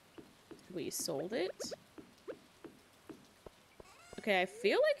 We sold it. Okay, I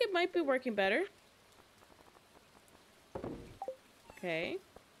feel like it might be working better. Okay.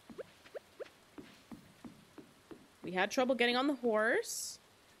 We had trouble getting on the horse.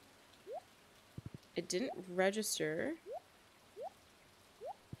 It didn't register.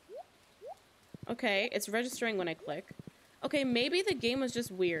 Okay, it's registering when I click. Okay, maybe the game was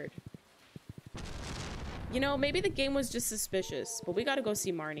just weird. You know, maybe the game was just suspicious. But we gotta go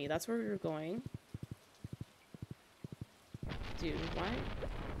see Marnie. That's where we were going. Dude, why?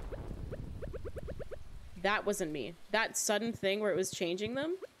 That wasn't me. That sudden thing where it was changing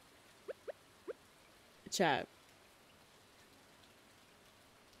them. Chat.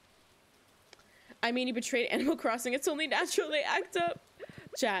 I mean, you betrayed Animal Crossing. It's only natural they act up.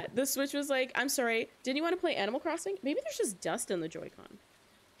 Chat. The Switch was like, I'm sorry. Didn't you want to play Animal Crossing? Maybe there's just dust in the Joy-Con.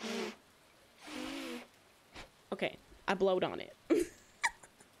 Okay. I blowed on it.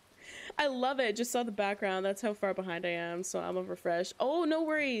 I love it. Just saw the background. That's how far behind I am. So I'm gonna refresh. Oh, no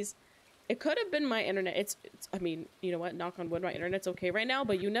worries. It could have been my internet. It's I mean, you know what? Knock on wood, my internet's okay right now,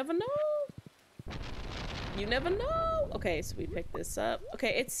 but you never know. You never know. Okay, so we picked this up.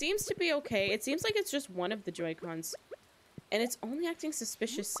 Okay, it seems to be okay. It seems like it's just one of the Joy-Cons. And it's only acting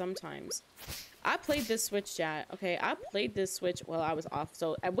suspicious sometimes. I played this Switch, chat. Okay, I played this Switch while I was off.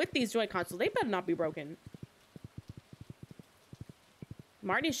 So, with these Joy-Cons, so they better not be broken.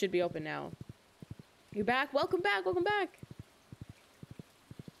 Marty should be open now. You're back? Welcome back. Welcome back.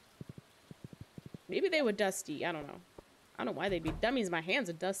 Maybe they were dusty. I don't know. I don't know why they'd be. That means my hands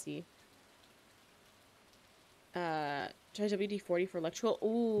are dusty. Try WD-40 for electrical.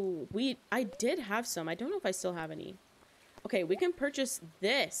 Ooh, I did have some. I don't know if I still have any. Okay, we can purchase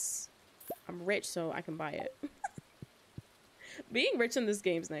this. I'm rich, so I can buy it. Being rich in this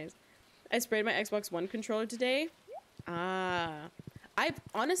game's nice. I sprayed my Xbox One controller today.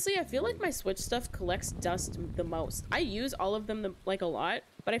 Honestly, I feel like my Switch stuff collects dust the most. I use all of them like a lot,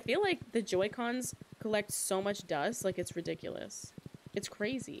 but I feel like the Joy-Cons collect so much dust, like it's ridiculous. It's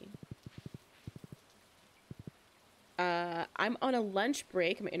crazy. I'm on a lunch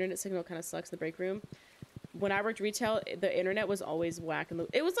break. My internet signal kind of sucks in the break room. When I worked retail, the internet was always whack.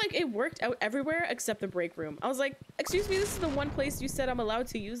 It was like it worked out everywhere except the break room. I was like, excuse me, this is the one place you said I'm allowed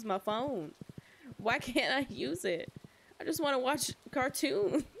to use my phone. Why can't I use it? I just want to watch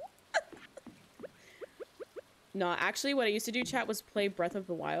cartoons. No, actually what I used to do, chat, was play Breath of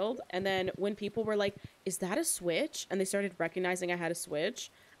the Wild. And then when people were like, is that a Switch? And they started recognizing I had a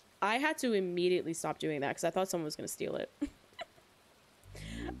Switch. I had to immediately stop doing that because I thought someone was going to steal it.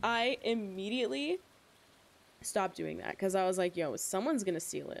 I immediately stopped doing that because I was like, yo, someone's going to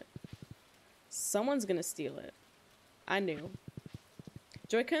steal it. Someone's going to steal it. I knew.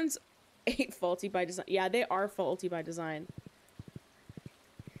 Joy-Cons ain't faulty by design. Yeah, they are faulty by design.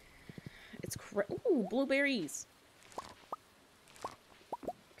 It's ooh, blueberries.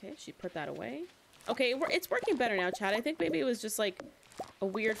 Okay, she put that away. Okay, it's working better now, chat. I think maybe it was just like a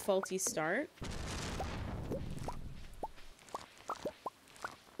weird faulty start.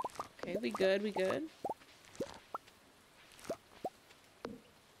 Okay, we good, we good.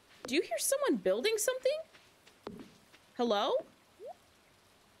 Do you hear someone building something? Hello?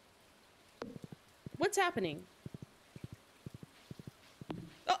 What's happening?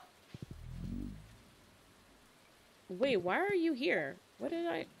 Oh! Wait, why are you here? What did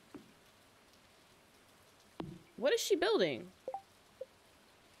I... What is she building?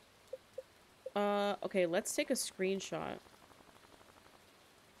 Okay, let's take a screenshot.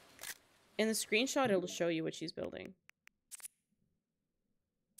 In the screenshot, it'll show you what she's building.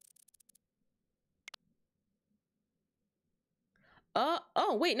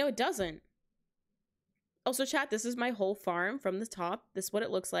 Oh, wait, no, it doesn't. Also, chat, this is my whole farm from the top. This is what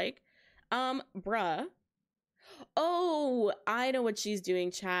it looks like. Bruh. Oh, I know what she's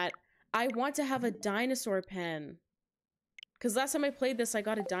doing, chat. I want to have a dinosaur pen. Because last time I played this, I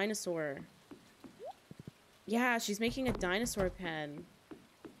got a dinosaur. Yeah, she's making a dinosaur pen.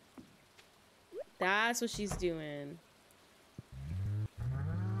 That's what she's doing.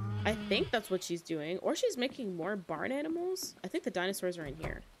 I think that's what she's doing. Or she's making more barn animals. I think the dinosaurs are in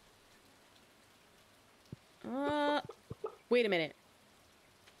here. Wait a minute.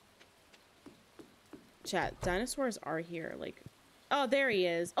 Chat, dinosaurs are here. Like, oh, there he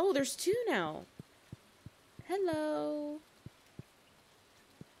is. Oh, there's two now. Hello.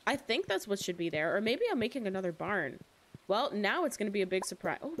 I think that's what should be there. Or maybe I'm making another barn. Well, now it's going to be a big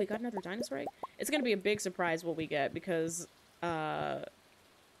surprise. Oh, we got another dinosaur egg. It's going to be a big surprise what we get because, I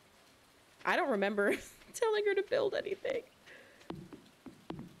don't remember telling her to build anything.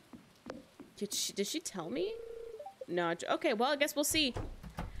 Did she tell me? No. Okay, well, I guess we'll see.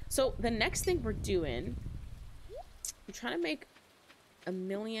 So, the next thing we're doing... I'm trying to make $1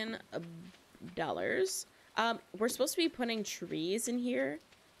 million. We're supposed to be putting trees in here.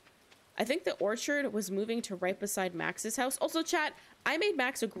 I think the orchard was moving to right beside Max's house. Also, chat, I made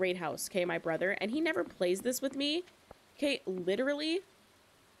Max a great house, okay, my brother, and he never plays this with me. Okay, literally...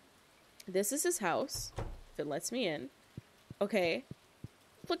 This is his house, if it lets me in. Okay.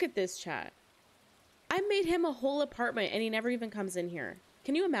 Look at this, chat. I made him a whole apartment and he never even comes in here.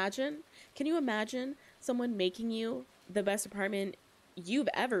 Can you imagine? Can you imagine someone making you the best apartment you've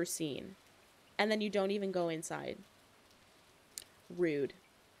ever seen and then you don't even go inside? Rude.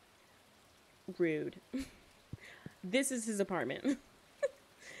 Rude. This is his apartment.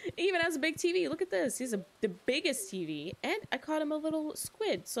 He even has a big TV. Look at this. He's the biggest TV. And I caught him a little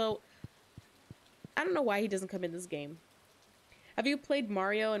squid. So... I don't know why he doesn't come in this game. Have you played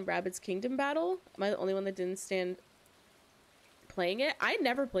Mario and Rabbids Kingdom Battle? Am I the only one that didn't stand playing it? I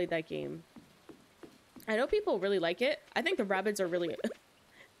never played that game. I know people really like it. I think the Rabbids are really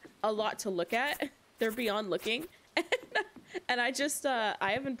a lot to look at. They're beyond looking. And I just, I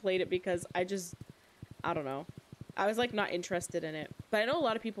haven't played it because I don't know. I was like not interested in it. But I know a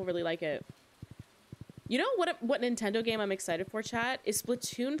lot of people really like it. You know what Nintendo game I'm excited for, chat? Is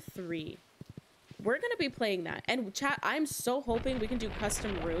Splatoon 3. We're going to be playing that. And chat, I'm so hoping we can do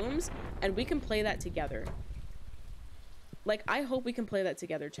custom rooms and we can play that together. Like, I hope we can play that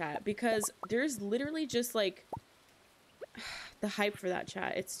together, chat. Because there's literally just, like, the hype for that,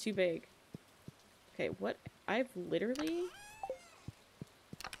 chat. It's too big. Okay, what? I've literally...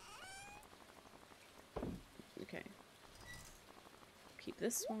 Okay. Keep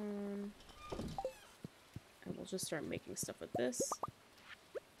this one. And we'll just start making stuff with this.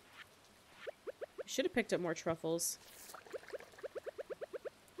 Should have picked up more truffles.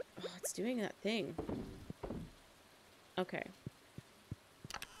 Oh, it's doing that thing. Okay.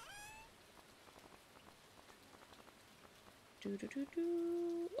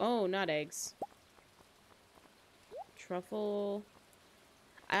 Oh, not eggs. Truffle.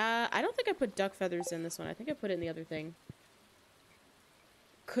 I don't think I put duck feathers in this one. I think I put it in the other thing.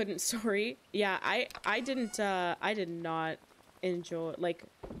 Couldn't, sorry. Yeah, I did not enjoy, like,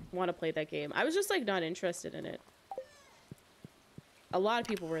 want to play that game. I was just, like, not interested in it. A lot of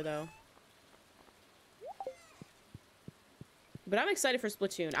people were, though. But I'm excited for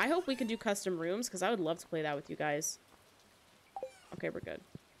Splatoon. I hope we can do custom rooms, because I would love to play that with you guys. Okay, we're good.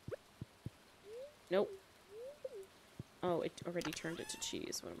 Nope. Oh, it already turned it to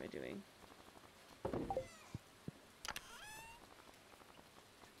cheese. What am I doing?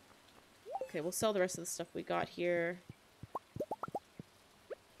 Okay, we'll sell the rest of the stuff we got here.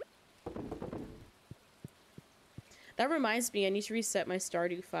 That reminds me, I need to reset my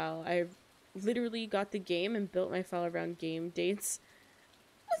Stardew file. I've literally got the game and built my file around game dates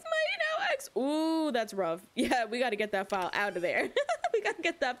with my X. Ooh, that's rough. Yeah, we got to get that file out of there. We We gotta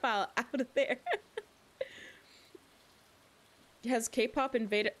get that file out of there. Has K-pop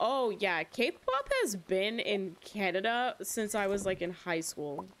invaded? Oh yeah, K-pop has been in Canada since I was like in high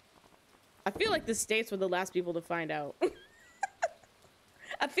school. I feel like the States were the last people to find out.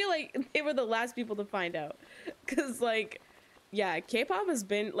 I feel like they were the last people to find out. Cause like, yeah, K-pop has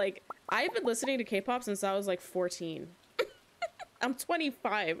been like, I've been listening to K-pop since I was like 14. I'm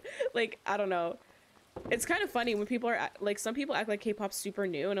 25. Like, I don't know. It's kind of funny when people are like, some people act like K-pop's super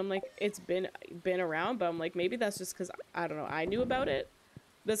new, and I'm like, it's been around, but I'm like, maybe that's just because I don't know, I knew about it.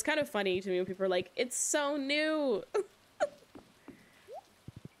 That's kind of funny to me when people are like, it's so new.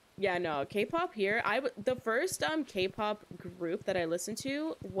 Yeah, no, K-pop here. The first K-pop group that I listened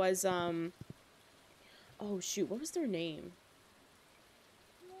to was oh shoot, what was their name?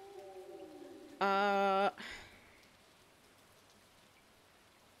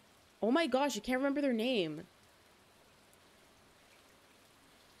 Oh my gosh, I can't remember their name.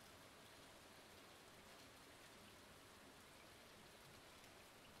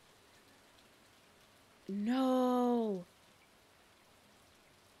 No.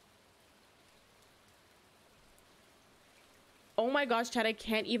 Oh my gosh, Chad, I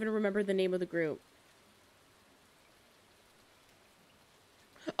can't even remember the name of the group.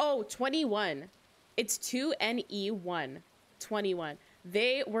 Oh, 21. It's 2NE1. 21.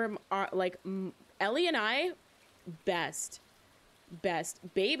 They were like Ellie and I, best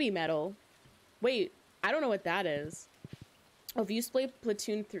baby metal. Wait, I don't know what that is. Oh, if you play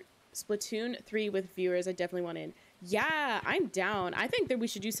Splatoon 3 with viewers, I definitely want in. Yeah, I'm down. I think that we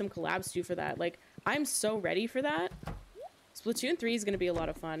should do some collabs too for that. Like, I'm so ready for that. Splatoon 3 is gonna be a lot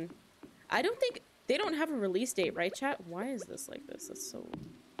of fun. I don't think they don't have a release date, right, chat? Why is this like this? That's so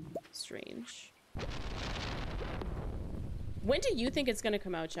strange. When do you think it's gonna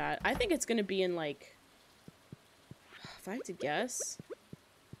come out, chat? I think it's gonna be in like, if I had to guess,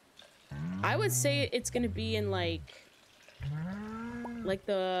 I would say it's gonna be in like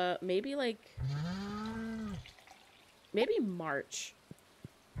the maybe March,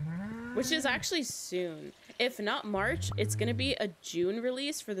 which is actually soon. If not March, it's gonna be a June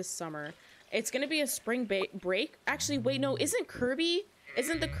release for the summer. It's gonna be a spring break. Actually, wait, no, isn't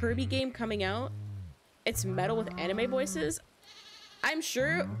the Kirby game coming out? It's metal with anime voices. I'm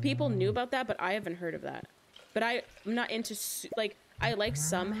sure people knew about that, but I haven't heard of that. But I'm not into, like, I like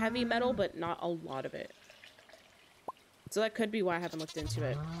some heavy metal, but not a lot of it. So that could be why I haven't looked into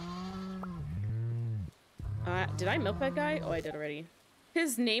it. Did I milk that guy? Oh, I did already.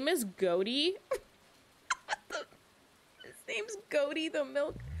 His name is Goaty. His name's Goaty the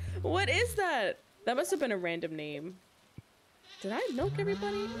milk. What is that? That must have been a random name. Did I milk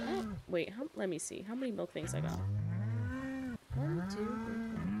everybody? Oh, wait, let me see. How many milk things I got? 1, 2, 3,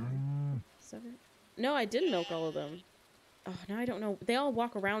 4, 7. No, I didn't milk all of them. Oh, now I don't know. They all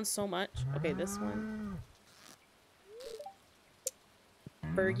walk around so much. Okay, this one.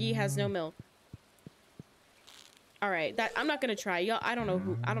 Fergie has no milk. All right, I'm not gonna try, y'all. I don't know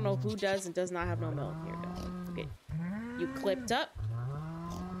who does and does not have no milk. Here we go. Okay, you clipped up.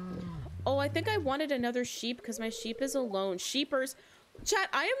 Oh, I think I wanted another sheep because my sheep is alone. Sheepers, chat.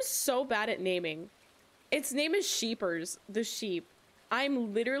 I am so bad at naming. Its name is Sheepers, the sheep.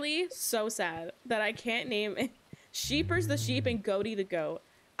 I'm literally so sad that I can't name it. Sheepers the sheep and Goaty the goat.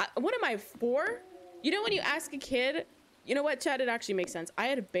 What am I, 4? You know when you ask a kid, you know what, chat? It actually makes sense. I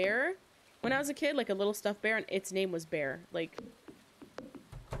had a bear when I was a kid, like a little stuffed bear, and its name was Bear. Like,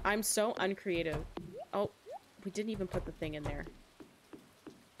 I'm so uncreative. Oh, we didn't even put the thing in there.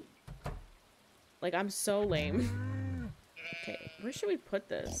 Like, I'm so lame. Okay, where should we put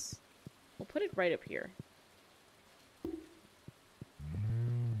this? We'll put it right up here.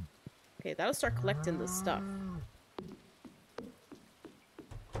 Okay, that'll start collecting the stuff.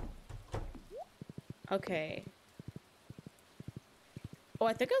 Okay. Oh,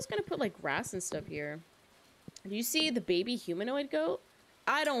 I think I was gonna put like grass and stuff here. Do you see the baby humanoid goat?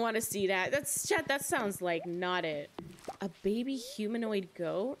 I don't want to see that. Chat, that sounds like not it. A baby humanoid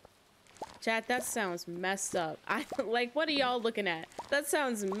goat? Chat, that sounds messed up. Like, what are y'all looking at? That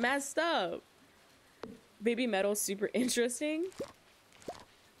sounds messed up. Baby metal, super interesting.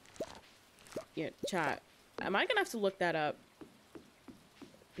 Yeah, chat. Am I gonna have to look that up?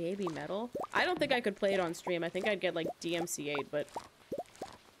 Baby metal? I don't think I could play it on stream. I think I'd get like DMCA'd, but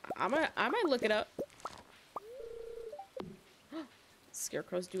I might look it up.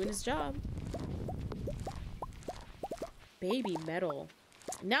 Scarecrow's doing his job. Baby metal.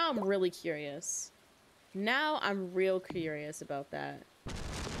 Now I'm really curious. Now I'm real curious about that.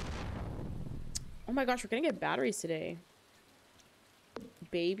 Oh my gosh, we're gonna get batteries today.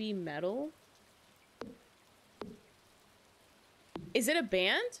 Baby metal? Is it a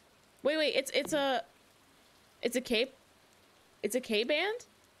band? Wait, it's a K band?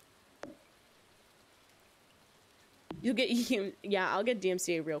 You'll get yeah, I'll get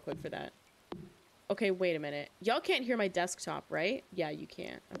DMCA real quick for that. Okay, wait a minute. Y'all can't hear my desktop, right? Yeah, you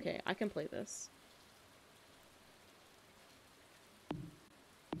can't. Okay, I can play this.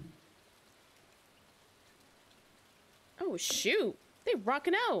 Oh shoot, they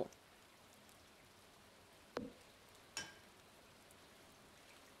rocking out.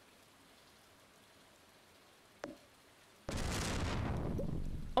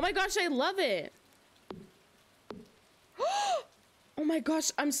 Oh my gosh, I love it. Oh my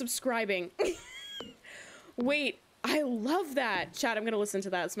gosh, I'm subscribing. Wait, I love that. Chat, I'm gonna listen to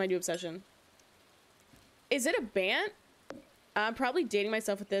that. It's my new obsession. Is it a band? I'm probably dating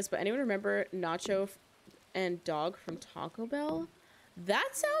myself with this, but anyone remember Nacho and Dog from Taco Bell? That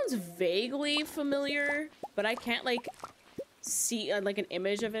sounds vaguely familiar, but I can't like see like an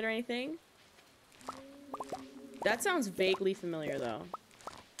image of it or anything. That sounds vaguely familiar though.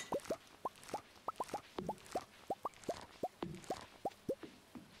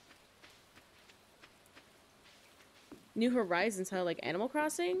 New Horizons, how like Animal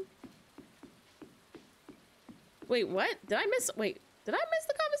Crossing? Wait, what? Did I miss the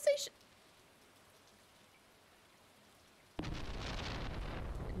conversation?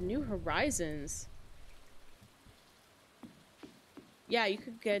 New Horizons. Yeah, you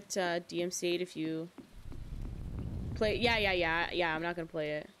could get DMCA'd if you play. Yeah, I'm not gonna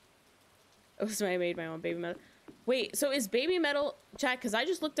play it. Oh, so I made my own Baby Metal. Wait, so is Baby Metal, chat, because I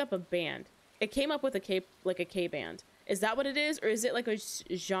just looked up a band. It came up with a K, like a K band. Is that what it is? Or is it like a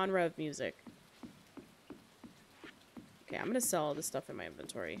genre of music? Okay, I'm gonna sell all this stuff in my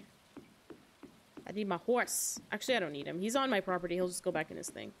inventory. I need my horse. Actually, I don't need him. He's on my property. He'll just go back in his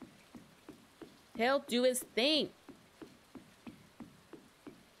thing. He'll do his thing.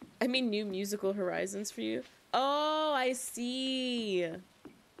 I mean, new musical horizons for you. Oh, I see.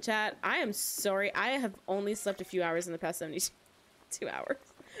 Chat, I am sorry. I have only slept a few hours in the past 72 hours.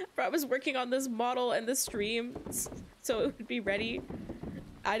 I was working on this model and the stream so it would be ready.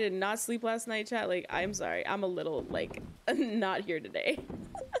 I did not sleep last night, chat. Like, I'm sorry. I'm a little, like, not here today.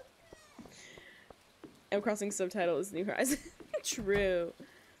 Animal Crossing subtitle is New Horizon. True.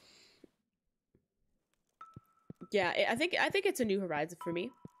 Yeah, I think it's a New Horizon for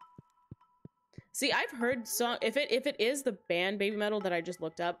me. See, I've heard song if it is the band Baby Metal that I just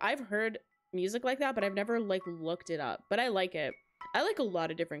looked up, I've heard music like that, but I've never like looked it up. But I like it. I like a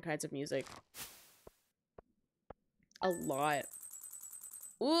lot of different kinds of music. A lot.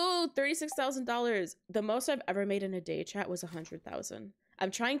 Ooh, $36,000. The most I've ever made in a day, chat, was 100,000.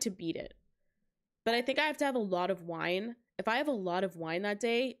 I'm trying to beat it. But I think I have to have a lot of wine. If I have a lot of wine that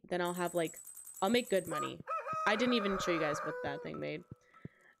day, then I'll have like, I'll make good money. I didn't even show you guys what that thing made.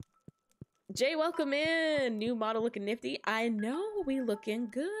 Jay, welcome in. New model looking nifty. I know, we looking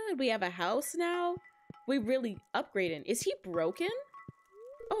good. We have a house now. We really upgrading. Is he broken?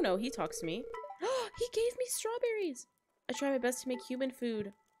 Oh no, he talks to me. He gave me strawberries. I try my best to make human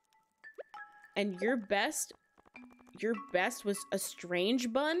food. And your best was a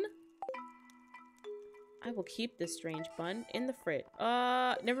strange bun? I will keep this strange bun in the fridge.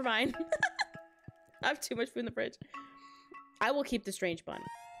 Never mind. I have too much food in the fridge. I will keep the strange bun.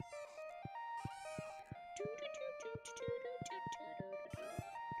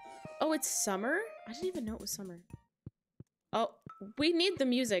 Oh, it's summer? I didn't even know it was summer. Oh, we need the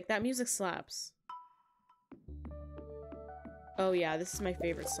music. That music slaps. Oh yeah, this is my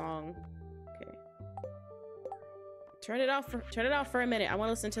favorite song. Okay. Turn it off for a minute. I want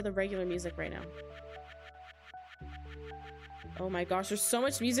to listen to the regular music right now. Oh my gosh, there's so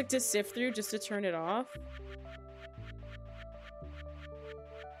much music to sift through just to turn it off.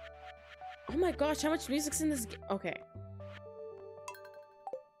 Oh my gosh, how much music's in this game? Okay.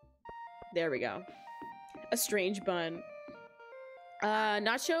 There we go. A strange bun.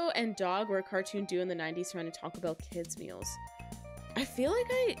 Nacho and Dog were a cartoon duo in the 90s surrounding Taco Bell kids meals. I feel like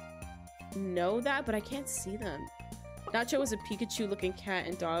I know that, but I can't see them. Nacho was a Pikachu looking cat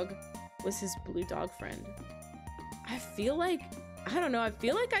and Dog was his blue dog friend. I feel like, I don't know, I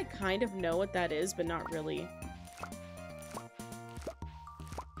feel like I kind of know what that is, but not really.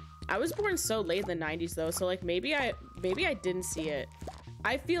 I was born so late in the 90s though, so like maybe I didn't see it.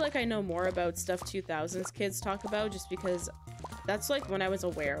 I feel like I know more about stuff 2000s kids talk about just because that's like when I was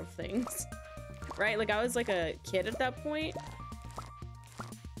aware of things, right? Like I was like a kid at that point.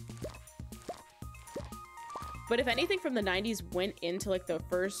 But if anything from the 90s went into like the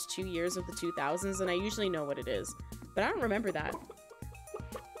first 2 years of the 2000s, then I usually know what it is. But I don't remember that.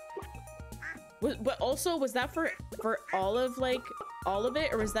 But also, was that for all of like all of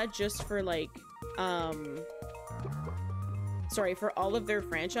it, or was that just for like sorry, for all of their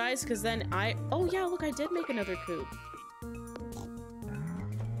franchise? Because then oh yeah, look, I did make another coop.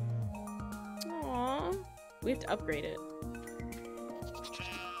 Aww, we have to upgrade it.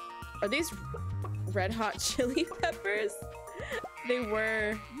 Are these red hot chili peppers? They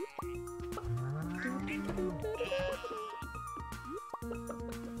were.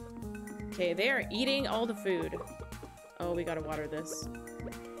 Okay, they are eating all the food. Oh, we gotta water this.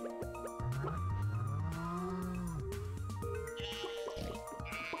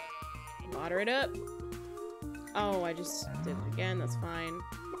 Water it up. Oh, I just did it again. That's fine.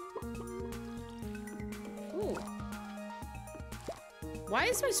 Ooh. Why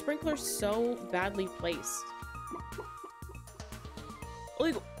is my sprinkler so badly placed?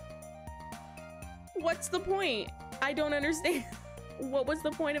 Like, what's the point? I don't understand. What was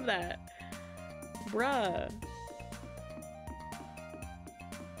the point of that? Bruh.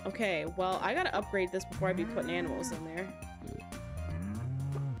 Okay, well, I gotta upgrade this before I be putting animals in there.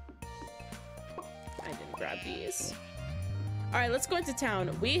 I didn't grab these. Alright, let's go into town.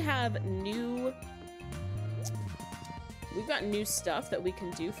 We've got new stuff that we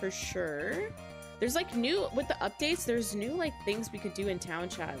can do for sure. There's like new, with the updates, there's new like things we could do in town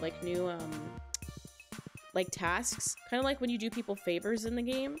chat. Like new, like tasks. Kind of like when you do people favors in the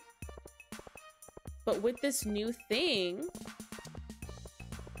game. But with this new thing,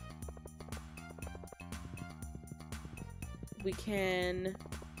 we can,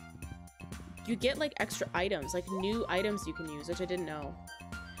 you get like extra items, like new items you can use, which I didn't know.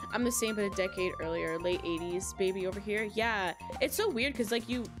 I'm the same, but a decade earlier, late 80s baby over here. Yeah, it's so weird because like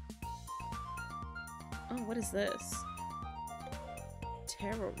you, oh, what is this?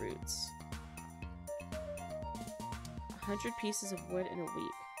 Taro roots. 100 pieces of wood in a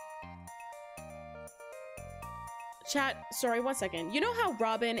week. Chat, sorry, 1 second. You know how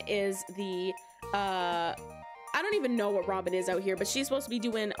Robin is the, I don't even know what Robin is out here, but she's supposed to be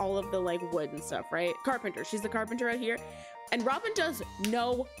doing all of the like wood and stuff, right? Carpenter, she's the carpenter out here. And Robin does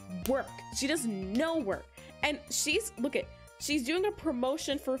no work. She does no work. And she's, look at, she's doing a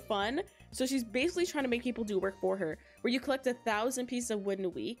promotion for fun. So she's basically trying to make people do work for her, where you collect 1,000 pieces of wood in a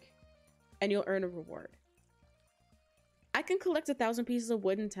week and you'll earn a reward. I can collect 1,000 pieces of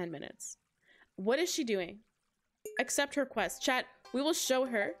wood in 10 minutes. What is she doing? Accept her quest. Chat, we will show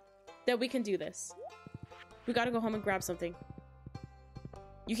her that we can do this. We gotta go home and grab something.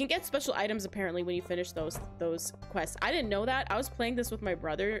 You can get special items apparently when you finish those quests. I didn't know that. I was playing this with my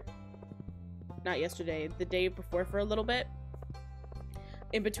brother, not yesterday, the day before for a little bit,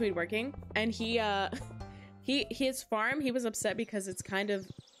 in between working, and his farm, he was upset because it's kind of,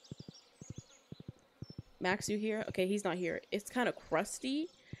 Max, you here? Okay, he's not here. It's kind of crusty,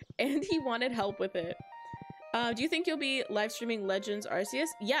 and he wanted help with it. Do you think you'll be live streaming Legends Arceus?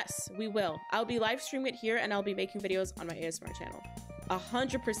 Yes, we will. I'll be live streaming it here, and I'll be making videos on my ASMR channel.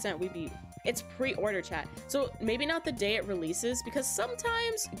 100% it's pre-order, chat. So maybe not the day it releases, because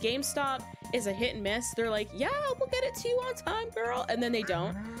sometimes GameStop is a hit and miss. They're like, yeah, we'll get it to you on time, girl. And then they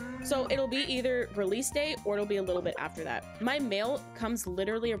don't. So it'll be either release date or it'll be a little bit after that. My mail comes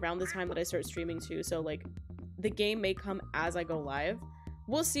literally around the time that I start streaming too. So like the game may come as I go live.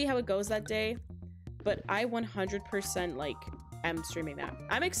 We'll see how it goes that day. But I 100% like am streaming that.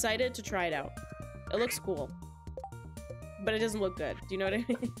 I'm excited to try it out. It looks cool. But it doesn't look good. Do you know what I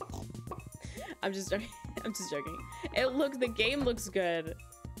mean? I'm just joking. I'm just joking. The game looks good.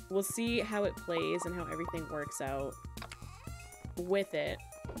 We'll see how it plays and how everything works out with it.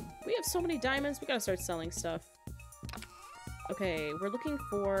 We have so many diamonds. We gotta start selling stuff. Okay, we're looking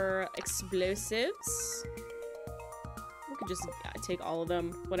for explosives. We could just take all of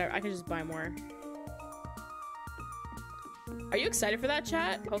them. Whatever. I can just buy more. Are you excited for that,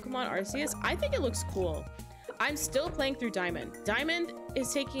 chat? Pokemon Arceus? I think it looks cool. I'm still playing through Diamond. Diamond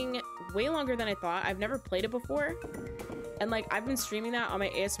is taking way longer than I thought. I've never played it before. And like, I've been streaming that on my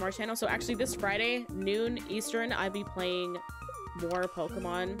ASMR channel. So actually this Friday, noon Eastern, I'll be playing more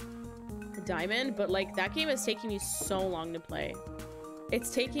Pokemon Diamond. But like, that game is taking me so long to play. It's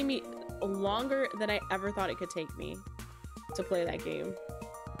taking me longer than I ever thought it could take me to play that game.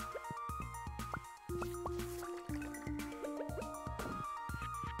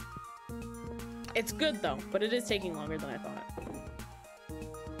 It's good though, but it is taking longer than I thought.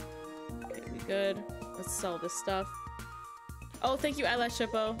 Okay, we good. Let's sell this stuff. Oh, thank you, Eyelash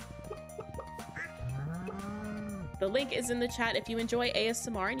Shippo. The link is in the chat if you enjoy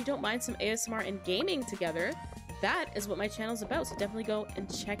ASMR and you don't mind some ASMR and gaming together. That is what my channel's about, so definitely go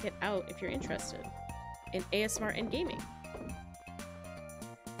and check it out if you're interested in ASMR and gaming.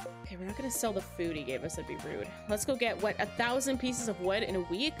 Okay, we're not gonna sell the food he gave us. That'd be rude. Let's go get, what, 1,000 pieces of wood in a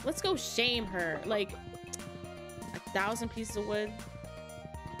week? Let's go shame her. Like, 1,000 pieces of wood.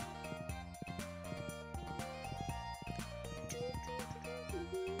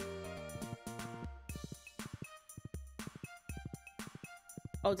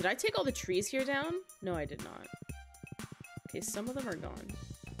 Oh, did I take all the trees here down? No, I did not. Okay, some of them are gone.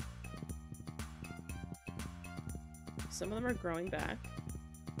 Some of them are growing back.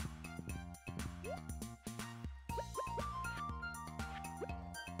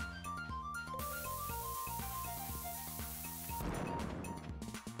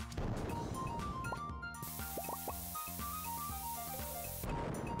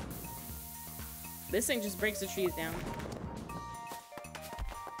 This thing just breaks the trees down.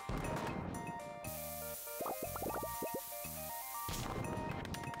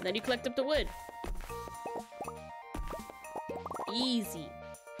 And then you collect up the wood. Easy.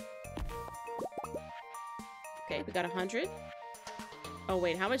 Okay, we got 100. Oh,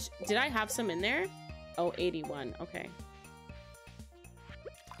 wait, how much? Did I have some in there? Oh, 81. Okay.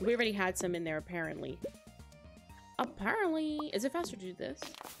 We already had some in there, apparently. Apparently. Is it faster to do this?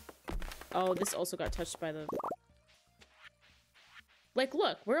 Oh, this also got touched by the... Like,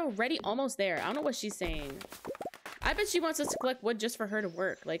 look, we're already almost there. I don't know what she's saying. I bet she wants us to collect wood just for her to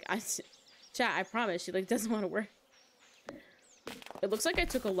work. Like, chat, I promise, she, like, doesn't want to work. It looks like I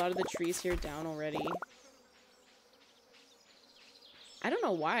took a lot of the trees here down already. I don't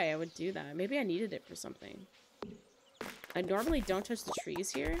know why I would do that. Maybe I needed it for something. I normally don't touch the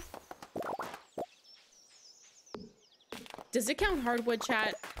trees here. Does it count hardwood,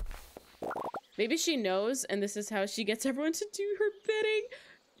 chat? Maybe she knows, and this is how she gets everyone to do her bidding.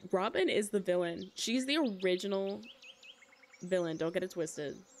 Robin is the villain. She's the original villain. Don't get it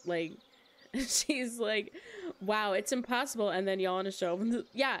twisted. Like, she's like, wow, it's impossible. And then y'all on a show.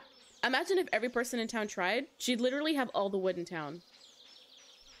 Yeah. Imagine if every person in town tried. She'd literally have all the wood in town.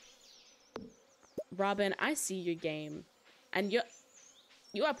 Robin, I see your game. And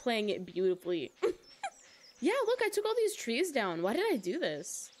you are playing it beautifully. Yeah, look, I took all these trees down. Why did I do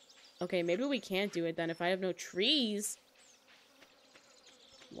this? Okay, maybe we can't do it then if I have no trees.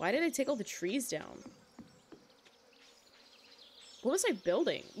 Why did I take all the trees down? What was I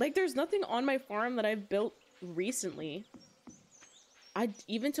building? Like, there's nothing on my farm that I've built recently. I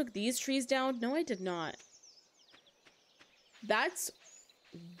even took these trees down? No, I did not. That's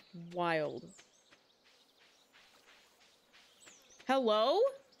wild. Hello?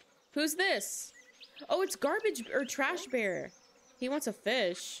 Who's this? Oh, it's Garbage or Trash Bear. He wants a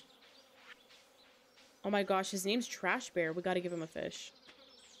fish. Oh my gosh, his name's Trash Bear. We gotta give him a fish.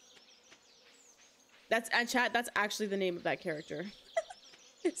 That's, and chat, that's actually the name of that character.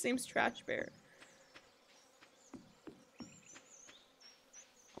 His name's Trash Bear.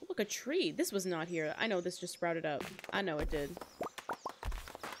 Oh, look, a tree. This was not here. I know this just sprouted up. I know it did.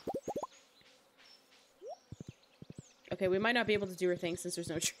 Okay, we might not be able to do her thing since there's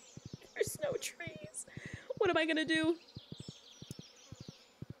no tree. There's no trees. What am I gonna do?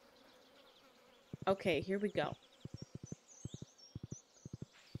 Okay, here we go.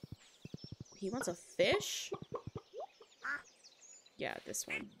 He wants a fish? Yeah, this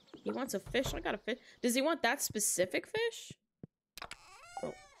one. He wants a fish. I got a fish. Does he want that specific fish?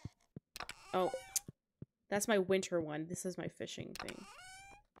 Oh. Oh. That's my winter one. This is my fishing thing.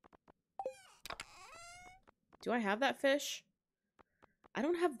 Do I have that fish? I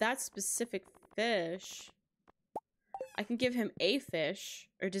don't have that specific fish. I can give him a fish.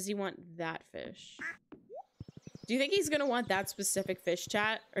 Or does he want that fish? Do you think he's gonna want that specific fish,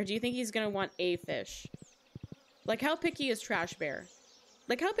 chat? Or do you think he's gonna want a fish? Like, how picky is Trash Bear?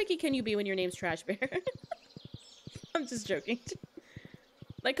 Like, how picky can you be when your name's Trash Bear? I'm just joking.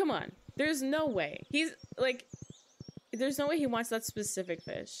 Like, come on. There's no way. He's, like... There's no way he wants that specific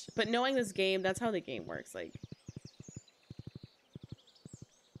fish. But knowing this game, that's how the game works. Like...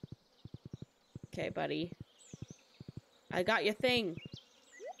 Okay, buddy. I got your thing.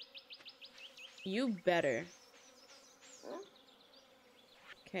 You better.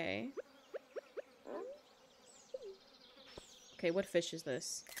 Okay. Okay, what fish is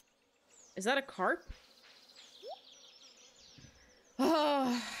this? Is that a carp?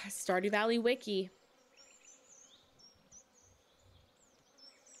 Oh, Stardew Valley Wiki.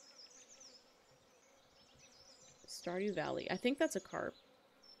 Stardew Valley. I think that's a carp.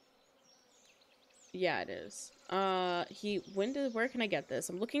 Yeah, it is. Where can I get this?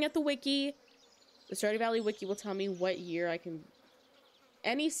 I'm looking at the wiki. The Stardew Valley Wiki will tell me what year I can...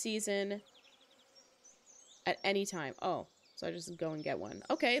 Any season. At any time. Oh, so I just go and get one.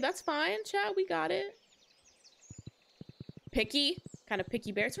 Okay, that's fine, chat. We got it. Picky, kind of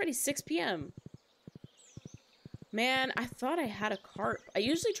picky bear. It's already 6 p.m. Man, I thought I had a carp. I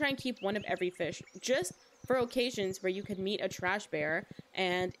usually try and keep one of every fish, just for occasions where you could meet a trash bear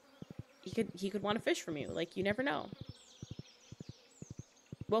and he could want to fish from you. Like, you never know.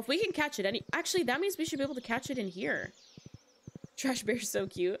 Well, if we can catch it actually, that means we should be able to catch it in here. Trash bear's so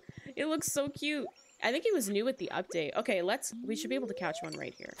cute. It looks so cute. I think he was new with the update. Okay, we should be able to catch one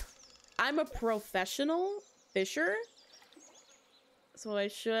right here. I'm a professional fisher, so I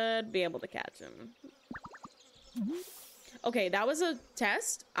should be able to catch him. Okay, that was a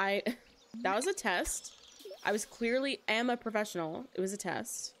test. That was a test. I am a professional. It was a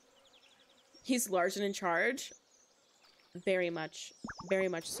test. He's large and in charge. Very much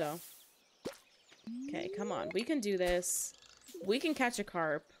so. Okay, come on. We can do this. We can catch a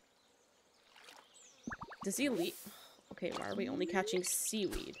carp. Does he leave? Okay, why are we only catching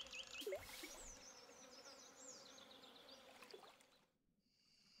seaweed?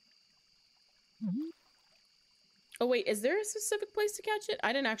 Oh wait, is there a specific place to catch it?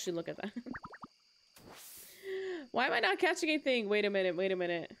 I didn't actually look at that. Why am I not catching anything? Wait a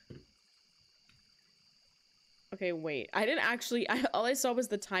minute. Okay, wait. I didn't actually... all I saw was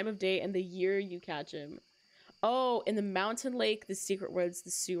the time of day and the year you catch him. Oh, in the mountain lake, the secret woods,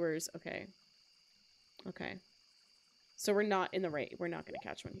 the sewers. Okay. Okay. So we're not in the right... We're not going to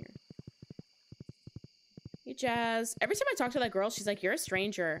catch one here. Hey, Jazz. Every time I talk to that girl, she's like, you're a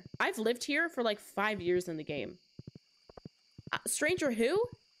stranger. I've lived here for like 5 years in the game. Stranger who?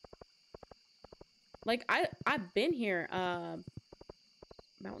 Like, I've been here. Mountain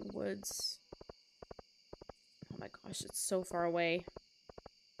woods. Oh my gosh, it's so far away.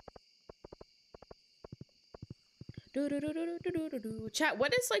 Chat,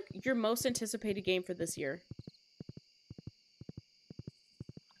 what is like your most anticipated game for this year?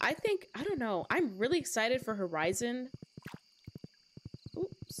 I don't know. I'm really excited for Horizon.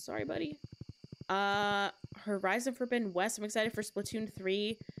 Oops, sorry, buddy. Horizon Forbidden West. I'm excited for Splatoon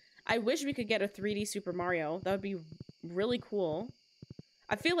 3. I wish we could get a 3D Super Mario. That would be really cool.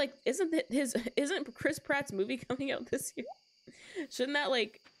 I feel like isn't Chris Pratt's movie coming out this year? Shouldn't there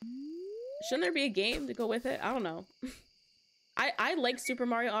be a game to go with it? I don't know. I like Super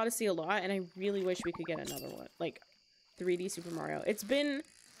Mario Odyssey a lot, and I really wish we could get another one, like 3D Super Mario. It's been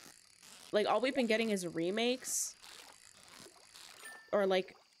like all we've been getting is remakes, or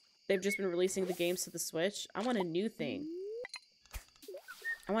like they've just been releasing the games to the Switch. I want a new thing.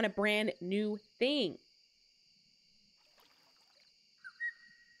 I want a brand new thing.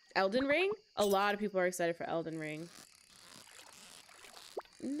 Elden Ring? A lot of people are excited for Elden Ring.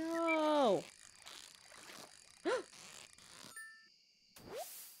 No.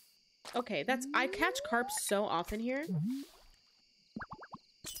 Okay, I catch carp so often here.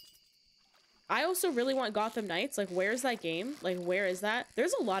 I also really want Gotham Knights. Like, where's that game? Like, where is that?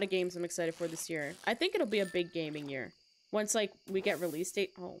 There's a lot of games I'm excited for this year. I think it'll be a big gaming year. Once, like, we get release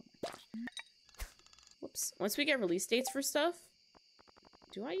date. Oh my gosh. Whoops. Once we get release dates for stuff.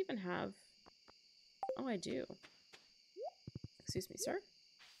 Do I even have... Oh, I do. Excuse me, sir.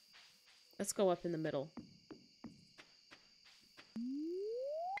 Let's go up in the middle.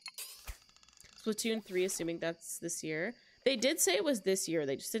 Splatoon 3, assuming that's this year. They did say it was this year.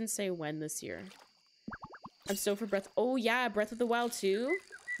 They just didn't say when this year. I'm so for Breath... Oh, yeah, Breath of the Wild 2.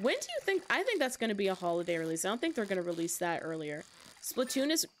 When do you think... I think that's going to be a holiday release. I don't think they're going to release that earlier.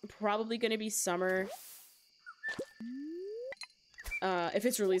 Splatoon is probably going to be summer. If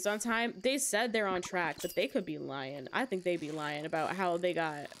it's released on time. They said they're on track, but they could be lying. I think they'd be lying about how they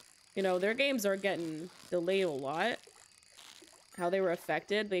got... You know, their games are getting delayed a lot. How they were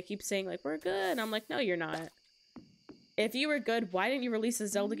affected. They keep saying, like, we're good. I'm like, no, you're not. If you were good, why didn't you release a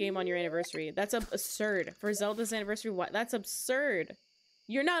Zelda game on your anniversary? That's absurd. For Zelda's anniversary, what? That's absurd.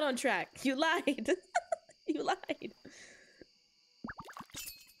 You're not on track. You lied. You lied.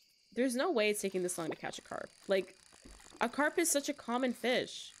 There's no way it's taking this long to catch a carp. Like, a carp is such a common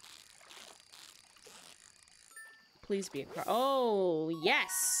fish. Please be a carp. Oh,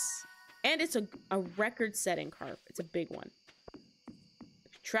 yes. And it's a record-setting carp. It's a big one.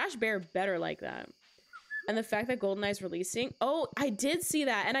 Trash bear better like that. And the fact that GoldenEye's releasing. Oh, I did see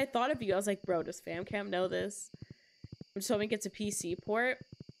that. And I thought of you. I was like, bro, does FamCam know this? I'm just hoping it gets a PC port.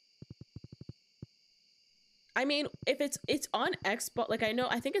 I mean, if it's on Xbox, like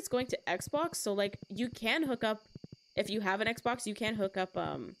I think it's going to Xbox. So like you can hook up, if you have an Xbox, you can hook up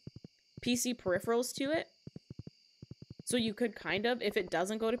PC peripherals to it. So you could kind of, if it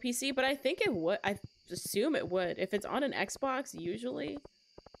doesn't go to PC, but I think it would. I assume it would. If it's on an Xbox, usually.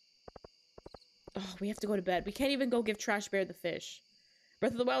 Oh, we have to go to bed. We can't even go give Trash Bear the fish.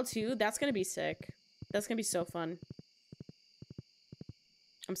 Breath of the Wild 2, that's gonna be sick. That's gonna be so fun.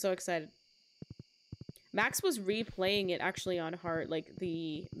 I'm so excited. Max was replaying it actually on hard, like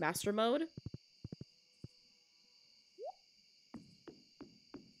the master mode.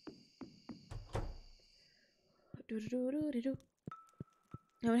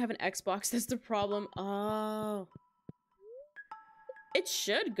 I would have an Xbox, that's the problem. Oh. It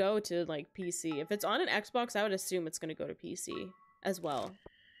should go to, like, PC. If it's on an Xbox, I would assume it's gonna go to PC as well.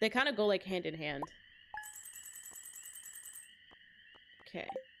 They kind of go, like, hand in hand. Okay.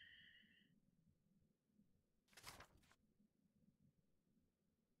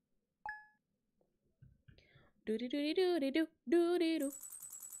 Doody-doody-doody-doo-doody-doo.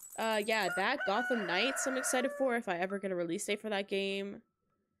 Yeah, that Gotham Knights I'm excited for if I ever get a release date for that game.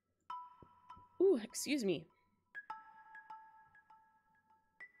 Ooh, excuse me.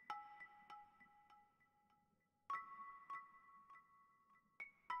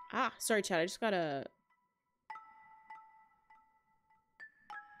 Ah, sorry, chat. I just got a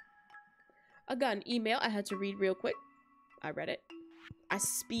email I had to read real quick. I read it. I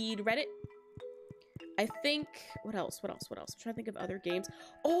speed read it. I think... What else? I'm trying to think of other games.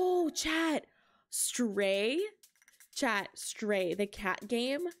 Oh, chat! Stray? Chat, Stray. The cat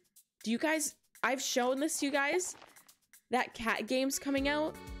game. Do you guys... I've shown this to you guys. That cat game's coming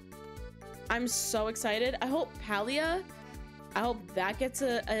out. I'm so excited. I hope Palia... I hope that gets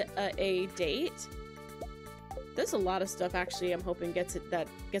a date. There's a lot of stuff actually I'm hoping gets a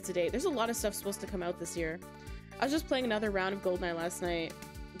date. There's a lot of stuff supposed to come out this year. I was just playing another round of GoldenEye last night.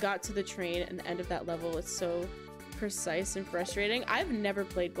 Got to the train and the end of that level. It's so precise and frustrating. I've never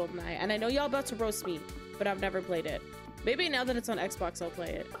played GoldenEye, and I know y'all about to roast me, but I've never played it. Maybe now that it's on Xbox, I'll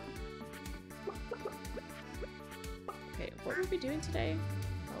play it. Okay, what were we doing today?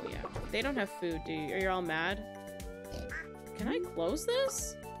 Oh yeah, they don't have food, do you? Are you all mad? Can I close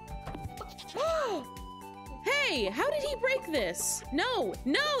this? Hey, how did he break this? No,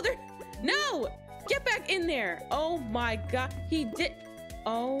 no, get back in there. Oh my god, he did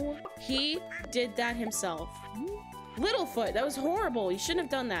that himself. Littlefoot, that was horrible. You shouldn't have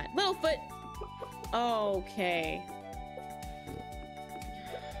done that. Littlefoot. Okay.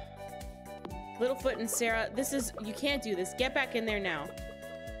 Littlefoot and Sarah, you can't do this. Get back in there now.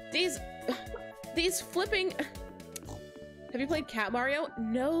 These flipping... Have you played Cat Mario?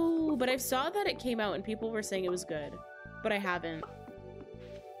 No, but I saw that it came out and people were saying it was good, but I haven't.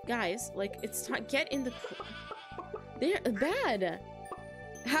 Guys, like, it's time. Get in the... They're bad.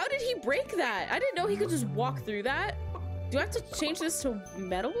 How did he break that? I didn't know he could just walk through that. Do I have to change this to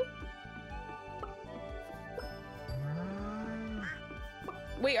metal?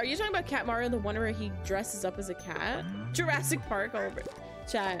 Wait, are you talking about Cat Mario, the one where he dresses up as a cat? Jurassic Park all over.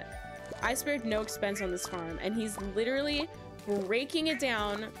 Chat. I spared no expense on this farm, and he's literally breaking it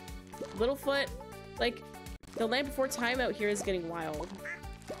down. Littlefoot, like, the Land Before Time out here is getting wild.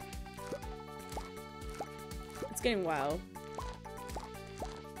 It's getting wild.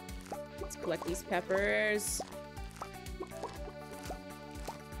 Let's collect these peppers.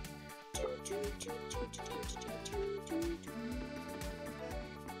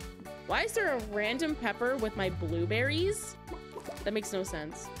 Why is there a random pepper with my blueberries? That makes no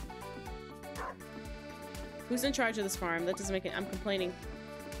sense. Who's in charge of this farm? That doesn't make it. I'm complaining.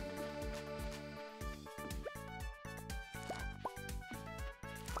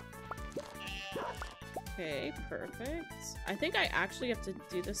 Okay, perfect. I think I actually have to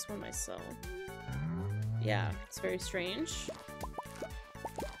do this one myself. Yeah, it's very strange.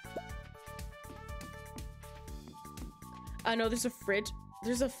 No, there's a fridge.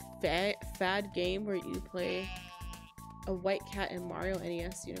 There's a fad game where you play a white cat in Mario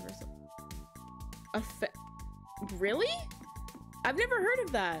NES Universal. Really? I've never heard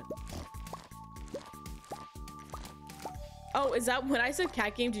of that. Oh, is that when I said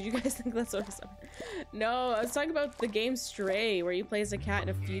cat game? Did you guys think that's what I was talking about? No, I was talking about the game Stray, where you play as a cat in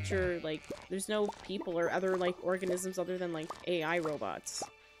a future, like, there's no people or other, like, organisms other than, like, AI robots.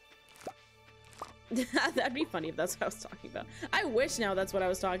 That'd be funny if that's what I was talking about. I wish now that's what I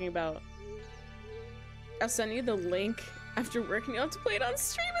was talking about. I'll send you the link after working out to play it on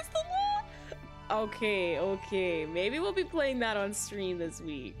stream. It's the law. Okay, okay. Maybe we'll be playing that on stream this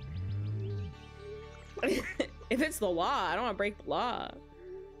week. If it's the law, I don't want to break the law.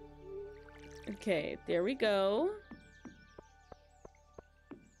 Okay, there we go.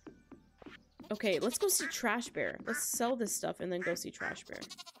 Okay, let's go see Trash Bear. Let's sell this stuff and then go see Trash Bear.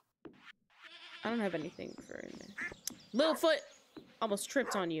 I don't have anything for in there. Littlefoot! Almost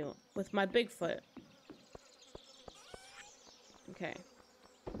tripped on you with my big foot. Okay.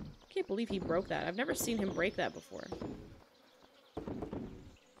 Can't believe he broke that. I've never seen him break that before.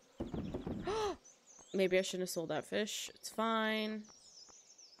 Maybe I shouldn't have sold that fish. It's fine.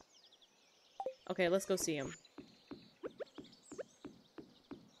 Okay, let's go see him.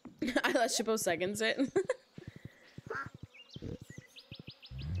 I let Shippo seconds it.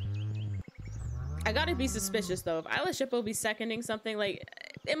 I gotta be suspicious though. If I let Shippo be seconding something, like,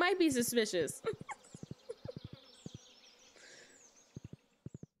 it might be suspicious.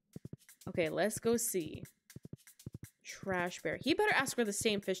 Okay, let's go see. Trash bear. He better ask for the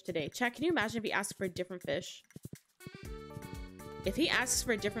same fish today. Chat, can you imagine if he asked for a different fish? If he asks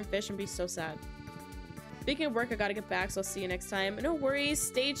for a different fish, I'm gonna be so sad. Speaking of work, I gotta get back, so I'll see you next time. No worries,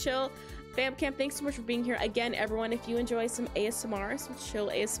 stay chill. Famcam, thanks so much for being here. Again, everyone, if you enjoy some ASMR, some chill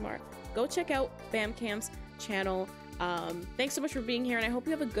ASMR, go check out Famcam's channel. Thanks so much for being here, and I hope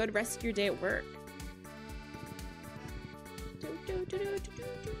you have a good rest of your day at work.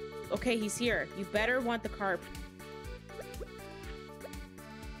 Okay, he's here. You better want the carp.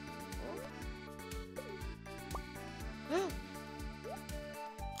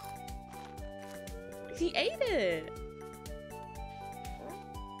 He ate it.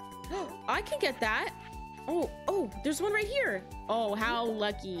 I can get that. Oh, there's one right here. Oh, how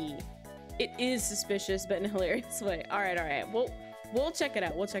lucky. It is suspicious, but in a hilarious way. All right. We'll check it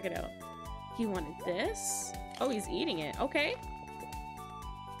out. We'll check it out. He wanted this. Oh, he's eating it. Okay.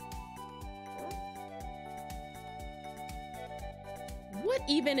 What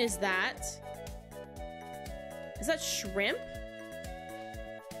even is that? Is that shrimp?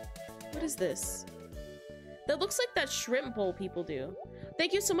 What is this? That looks like that shrimp bowl people do.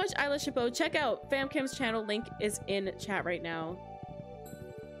 Thank you so much, Isla Shippo. Check out Famcam's channel. Link is in chat right now.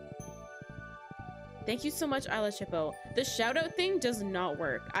 Thank you so much, Isla Shippo. The shout out thing does not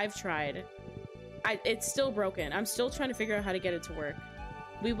work. I've tried. It's still broken. I'm still trying to figure out how to get it to work.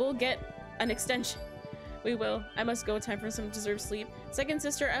 We will get an extension. We will. I must go. Time for some deserved sleep. Second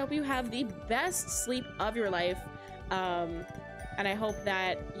sister, I hope you have the best sleep of your life. And I hope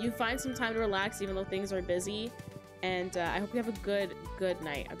that you find some time to relax even though things are busy. And I hope you have a good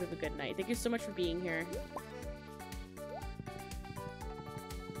night. I hope you have a good night. Thank you so much for being here.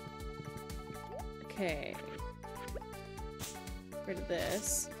 Okay. Get rid of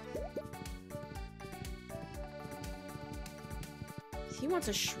this. He wants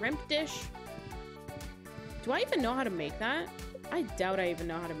a shrimp dish. Do I even know how to make that? I doubt I even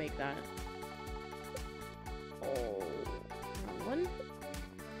know how to make that. Oh, wrong one.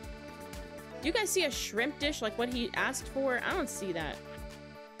 You guys see a shrimp dish like what he asked for? I don't see that.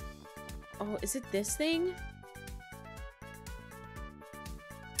 Oh, is it this thing?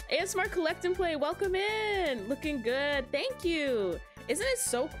 ASMR Collect and Play, welcome in. Looking good. Thank you. Isn't it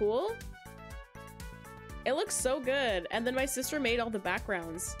so cool? It looks so good. And then my sister made all the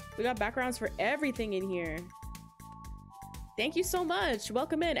backgrounds. We got backgrounds for everything in here. Thank you so much.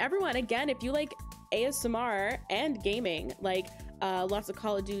 Welcome in. Everyone, again, if you like ASMR and gaming, like lots of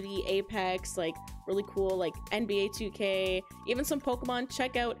Call of Duty, Apex, like really cool, like NBA 2K, even some Pokemon,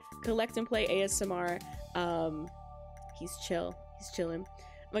 check out Collect and Play ASMR. He's chill. He's chilling.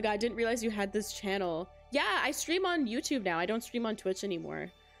 Oh my god, I didn't realize you had this channel. Yeah, I stream on YouTube now. I don't stream on Twitch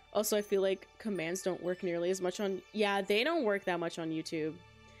anymore. Also, I feel like commands don't work nearly as much on... Yeah, they don't work that much on YouTube.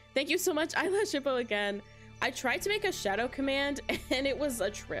 Thank you so much, Isla Shippo again. I tried to make a shadow command, and it was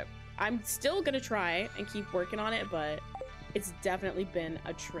a trip. I'm still gonna try and keep working on it, but it's definitely been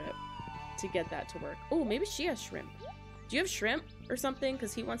a trip to get that to work. Oh, maybe she has shrimp. Do you have shrimp or something?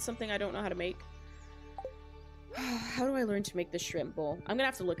 Because he wants something I don't know how to make. How do I learn to make the shrimp bowl? I'm gonna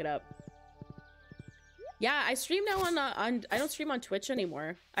have to look it up. Yeah, I stream now on I don't stream on Twitch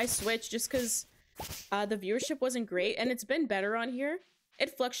anymore. I switched just because the viewership wasn't great, and it's been better on here.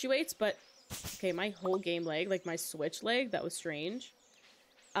 It fluctuates, but okay, my whole game lag, like my Switch lag, that was strange.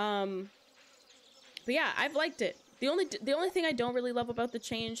 But yeah, I've liked it. The only thing I don't really love about the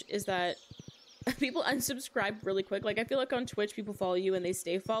change is that people unsubscribe really quick. Like I feel like on Twitch people follow you and they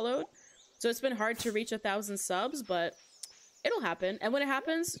stay followed. So it's been hard to reach 1,000 subs, but it'll happen. And when it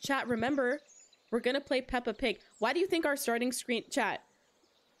happens, chat, remember, we're gonna play Peppa Pig. Why do you think our starting screen... Chat,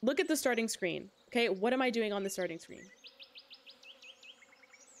 look at the starting screen. Okay, what am I doing on the starting screen?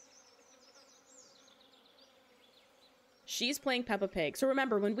 She's playing Peppa Pig. So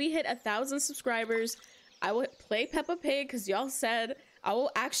remember, when we hit 1,000 subscribers, I will play Peppa Pig because y'all said I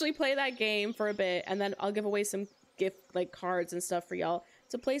will actually play that game for a bit, and then I'll give away some gift like cards and stuff for y'all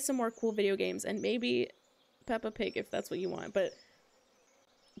to play some more cool video games, and maybe Peppa Pig if that's what you want. But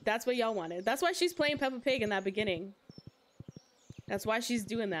that's what y'all wanted. That's why she's playing Peppa Pig in that beginning. That's why she's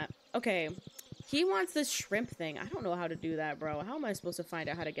doing that. Okay, he wants this shrimp thing. I don't know how to do that, bro. How am I supposed to find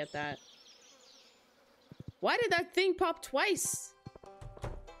out how to get that? Why did that thing pop twice?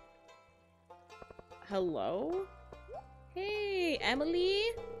 Hello? Hey, Emily.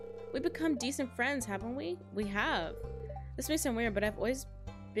 We've become decent friends, haven't we? We have. This may sound weird, but I've always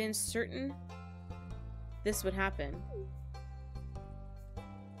been certain this would happen.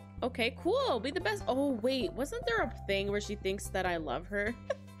 Okay, cool. Be the best. Oh, wait. Wasn't there a thing where she thinks that I love her?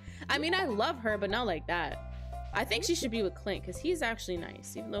 I mean, I love her, but not like that. I think she should be with Clint, because he's actually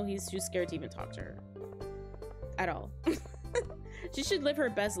nice, even though he's too scared to even talk to her. At all. She should live her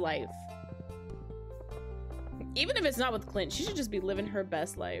best life. Even if it's not with Clint, she should just be living her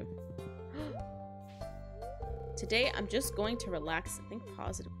best life. Today, I'm just going to relax and think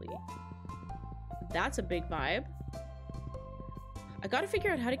positively. That's a big vibe. I gotta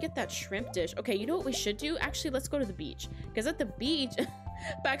figure out how to get that shrimp dish. Okay, you know what we should do? Actually, let's go to the beach. Because at the beach,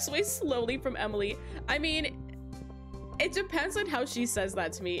 backs away slowly from Emily. I mean, it depends on how she says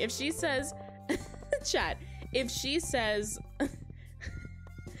that to me. If she says, chat, if she says, I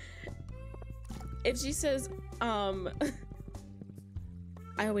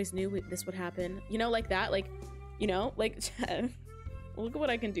always knew this would happen. You know, like that, like, you know, like, chat, look at what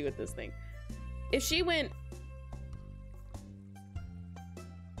I can do with this thing. If she went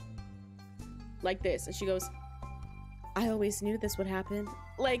like this and she goes, I always knew this would happen.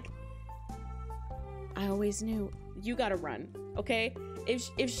 Like, I always knew. You gotta run, okay?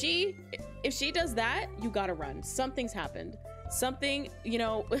 If she does that, you gotta run. Something's happened. Something, you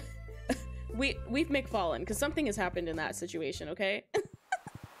know, we've McFallen, because something has happened in that situation, okay?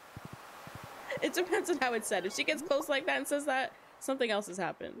 It depends on how it's said. If she gets close like that and says that, something else has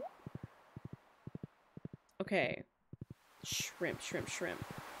happened. Okay. Shrimp, shrimp, shrimp.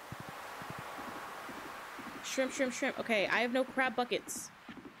 Shrimp, shrimp, shrimp. Okay, I have no crab buckets.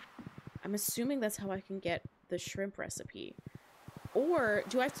 I'm assuming that's how I can get the shrimp recipe. Or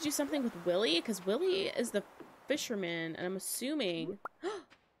do I have to do something with Willy? Because Willy is the fisherman, and I'm assuming...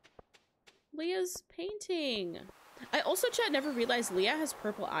 Leah's painting. I also, chat, never realized Leah has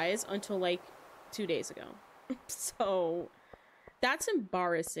purple eyes until, like, 2 days ago. So, that's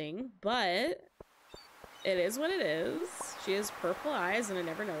embarrassing, but it is what it is. She has purple eyes, and I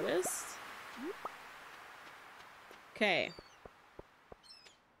never noticed. Okay.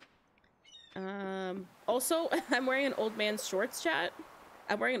 Also, I'm wearing an old man's shorts, chat.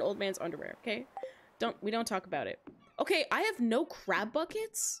 I'm wearing an old man's underwear, okay? We don't talk about it. Okay, I have no crab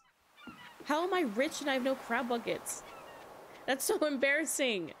buckets? How am I rich and I have no crab buckets? That's so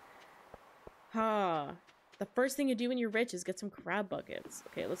embarrassing. Huh. The first thing you do when you're rich is get some crab buckets.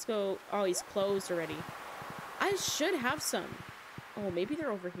 Okay, let's go. Oh, he's closed already. I should have some. Oh, maybe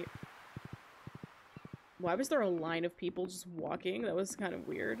they're over here. Why was there a line of people just walking? That was kind of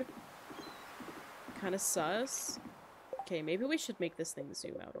weird. Kind of sus. Okay, maybe we should make this thing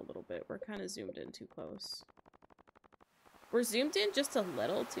zoom out a little bit. We're kind of zoomed in too close. We're zoomed in just a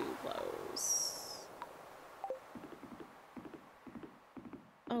little too close.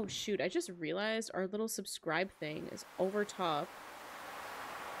 Oh shoot, I just realized our little subscribe thing is over top.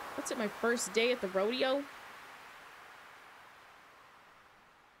 What's it, my first day at the rodeo?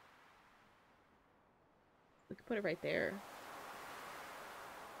 We could put it right there.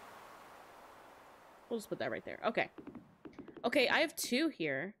 We'll just put that right there. Okay. Okay, I have 2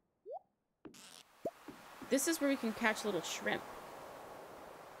 here. This is where we can catch little shrimp.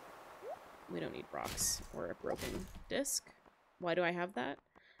 We don't need rocks or a broken disc. Why do I have that?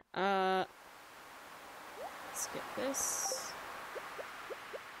 Skip this.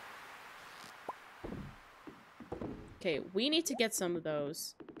 Okay, we need to get some of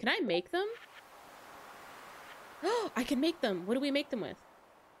those. Can I make them? Oh, I can make them. What do we make them with?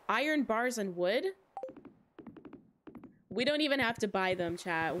 Iron bars and wood? We don't even have to buy them,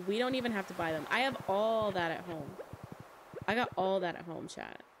 chat. We don't even have to buy them. I have all that at home. I got all that at home,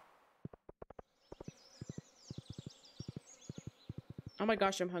 chat. Oh my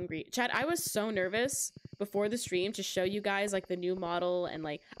gosh, I'm hungry. Chat, I was so nervous before the stream to show you guys, like, the new model. And,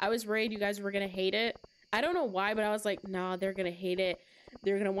 like, I was worried you guys were gonna hate it. I don't know why, but I was like, nah, they're gonna hate it.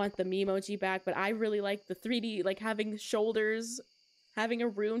 They're gonna want the Memoji back. But I really like the 3D, like, having shoulders, having a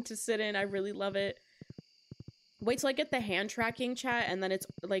room to sit in. I really love it. Wait till I get the hand tracking, chat, and then it's,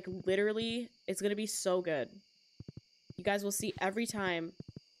 like, literally, it's gonna be so good. You guys will see every time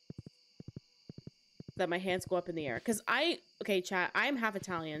that my hands go up in the air. Because okay, chat, I'm half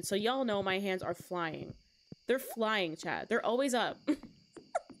Italian, so y'all know my hands are flying. They're flying, chat. They're always up.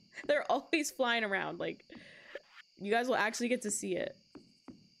 They're always flying around. Like, you guys will actually get to see it.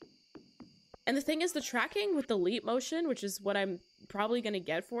 And the thing is, the tracking with the leap motion, which is what I'm probably gonna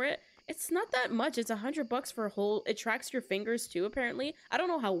get for it, it's not that much. It's $100 for a whole... It tracks your fingers too, apparently. I don't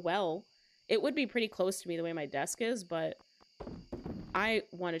know how well. It would be pretty close to me the way my desk is, but... I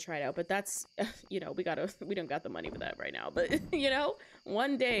want to try it out, but that's, you know, we don't got the money for that right now. But, you know,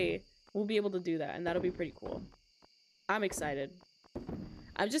 one day we'll be able to do that, and that'll be pretty cool. I'm excited.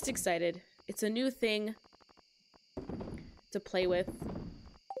 I'm just excited. It's a new thing to play with.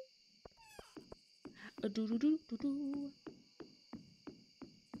 But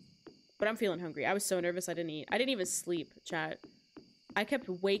I'm feeling hungry. I was so nervous I didn't eat. I didn't even sleep, chat. I kept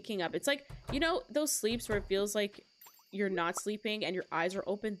waking up. It's like, you know, those sleeps where it feels like you're not sleeping and your eyes are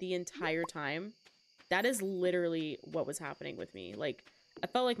open the entire time? That is literally what was happening with me. Like, I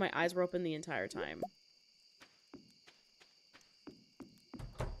felt like my eyes were open the entire time.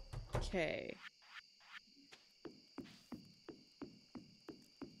 Okay.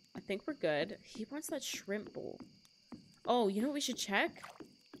 I think we're good. He wants that shrimp bowl. Oh, you know what we should check?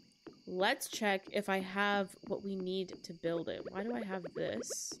 Let's check if I have what we need to build it. Why do I have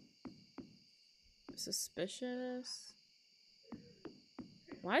this? Suspicious.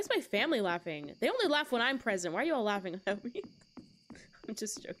 Why is my family laughing? They only laugh when I'm present. Why are you all laughing at me? I'm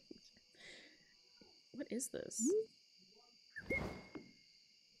just joking. What is this?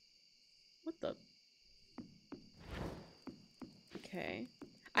 What the? Okay.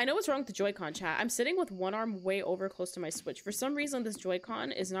 I know what's wrong with the Joy-Con, chat. I'm sitting with one arm way over close to my Switch. For some reason, this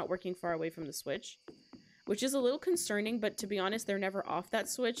Joy-Con is not working far away from the Switch, which is a little concerning, but to be honest, they're never off that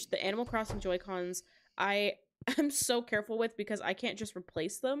Switch. The Animal Crossing Joy-Cons, I am so careful with because I can't just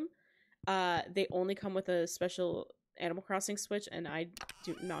replace them. They only come with a special Animal Crossing Switch, and I'm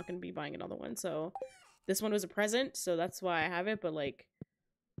not going to be buying another one, so this one was a present, so that's why I have it, but, like,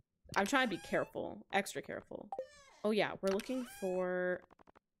 I'm trying to be careful, extra careful. Oh, yeah, we're looking for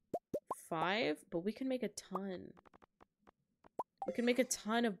 5, but we can make a ton. We can make a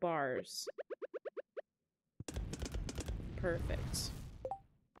ton of bars. Perfect.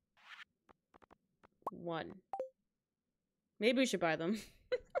 1. Maybe we should buy them.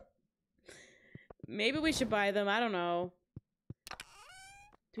 Maybe we should buy them. I don't know.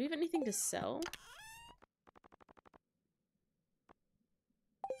 Do we have anything to sell?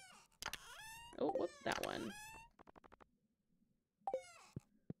 Oh, whoop, that one.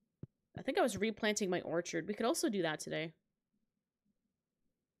 I think I was replanting my orchard. We could also do that today.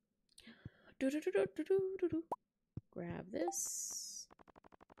 Grab this.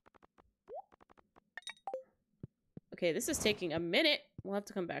 Okay, this is taking a minute. We'll have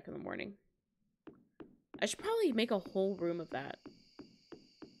to come back in the morning. I should probably make a whole room of that.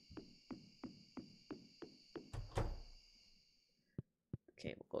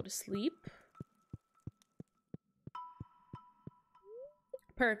 Okay, we'll go to sleep.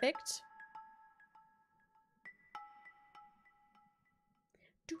 Perfect.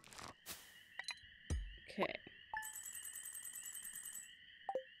 Okay.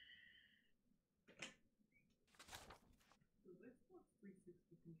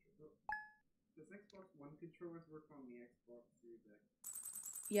 Does Xbox One controllers work on the Xbox Series X?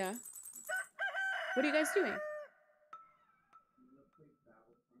 Yeah. What are you guys doing?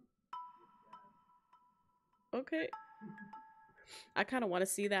 Okay. I kind of want to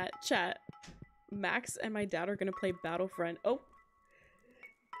see that. Chat. Max and my dad are going to play Battlefront. Oh.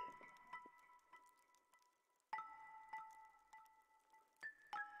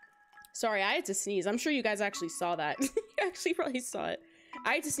 Sorry, I had to sneeze. I'm sure you guys actually saw that. You actually probably saw it.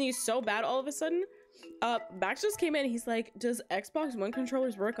 I had to sneeze so bad all of a sudden. Max just came in. He's like, does Xbox One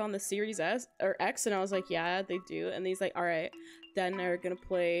controllers work on the Series S or X? And I was like, yeah, they do. And he's like, all right, Dad and I are going to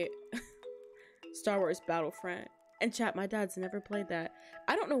play Star Wars Battlefront. And chat, my dad's never played that.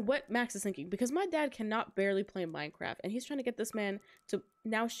 I don't know what Max is thinking because my dad cannot barely play Minecraft. And he's trying to get this man to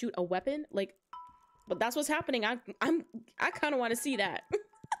now shoot a weapon. Like, but that's what's happening. I kind of want to see that.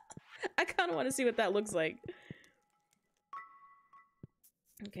 I kind of want to see what that looks like.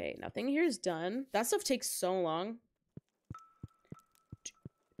 Okay, nothing here is done. That stuff takes so long.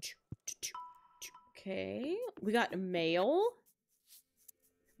 Okay, we got mail.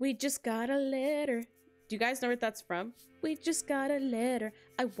 We just got a letter. Do you guys know what that's from? We just got a letter.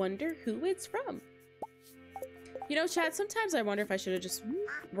 I wonder who it's from. You know, Chad, sometimes I wonder if I should have just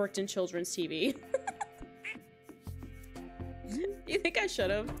worked in children's TV. You think I should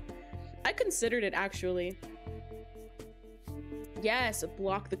have? I considered it, actually. Yes,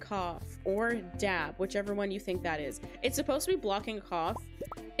 block the cough. Or dab, whichever one you think that is. It's supposed to be blocking a cough.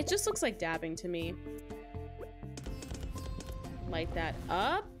 It just looks like dabbing to me. Light that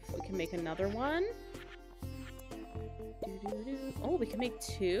up. We can make another one. Oh, we can make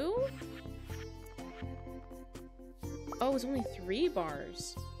 2? Oh, it's only 3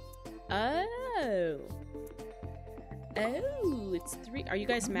 bars. Oh. Oh, it's 3. Are you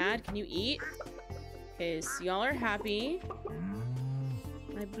guys mad? Can you eat? Okay, so y'all are happy.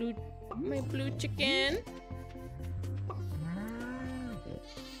 My blue chicken.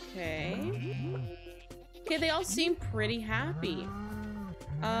 Okay. Okay, they all seem pretty happy.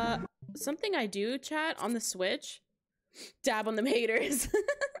 Something I do, chat, on the Switch. Dab on them haters.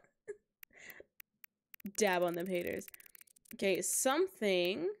 Dab on them haters. Okay,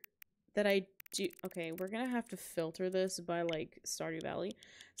 something that I do. Okay, we're gonna have to filter this by like Stardew Valley.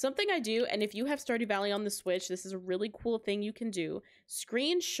 Something I do, and if you have Stardew Valley on the Switch, this is a really cool thing you can do.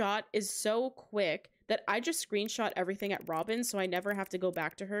 Screenshot is so quick that I just screenshot everything at Robin, so I never have to go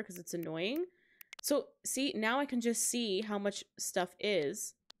back to her because it's annoying. So see, now I can just see how much stuff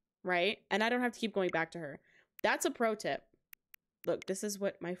is, right? And I don't have to keep going back to her. That's a pro tip. Look, this is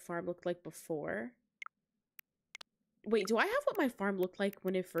what my farm looked like before. Wait, do I have what my farm looked like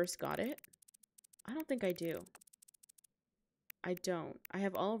when I first got it? I don't think I do. I don't. I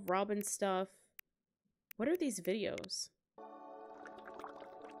have all of Robin's stuff. What are these videos?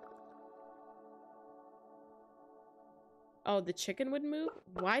 Oh, the chicken would move?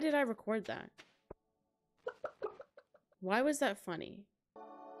 Why did I record that? Why was that funny?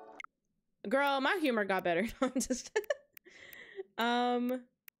 Girl, my humor got better. I'm just...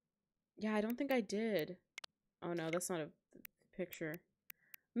 Yeah, I don't think I did. Oh no, that's not a picture.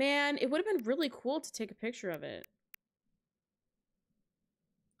 Man, it would have been really cool to take a picture of it.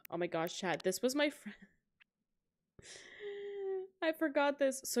 Oh my gosh, chat. This was my friend. I forgot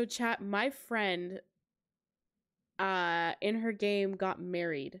this. So chat, my friend in her game got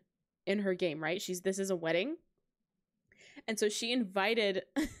married. In her game, right? This is a wedding. And so she invited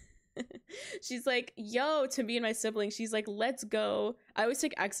she's like, yo, to me and my siblings. She's like, let's go. I always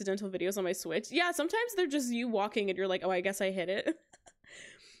take accidental videos on my Switch. Yeah, sometimes they're just you walking and you're like, oh, I guess I hit it.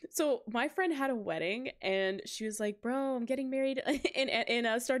 So my friend had a wedding and she was like, bro, I'm getting married in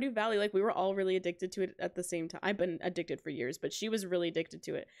Stardew Valley. Like, we were all really addicted to it at the same time. I've been addicted for years, but she was really addicted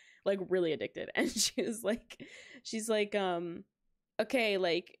to it. Like, really addicted. And she's like, okay,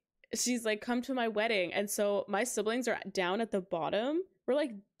 like, she's like, come to my wedding. And so my siblings are down at the bottom. We're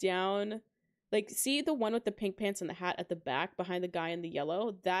like down, like, see the one with the pink pants and the hat at the back behind the guy in the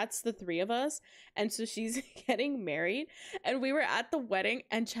yellow? That's the three of us. And so she's getting married and we were at the wedding,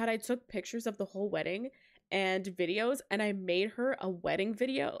 and Chad, I took pictures of the whole wedding and videos, and I made her a wedding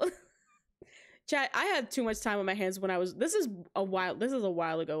video. Chad, I had too much time on my hands when this is a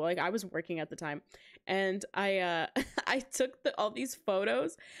while ago. Like, I was working at the time, and I I took all these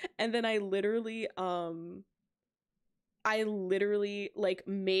photos, and then I literally like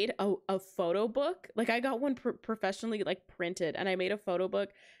made a photo book. Like, I got one professionally like printed, and I made a photo book,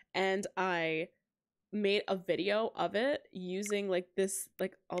 and I made a video of it using like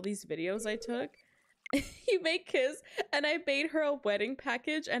all these videos I took. You make kiss, and I made her a wedding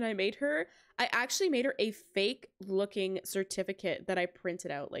package, and I actually made her a fake looking certificate that I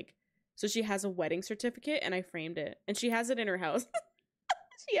printed out, like, so she has a wedding certificate, and I framed it, and she has it in her house.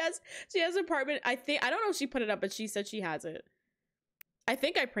 She has an apartment. I don't know if she put it up, but she said she has it. I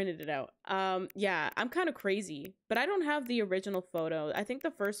think I printed it out. Yeah, I'm kind of crazy, but I don't have the original photo. I think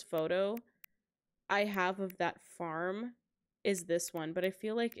the first photo I have of that farm is this one, but I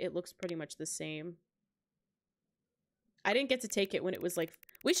feel like it looks pretty much the same. I didn't get to take it when it was like,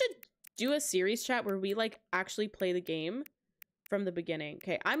 we should do a series, chat, where we like actually play the game from the beginning.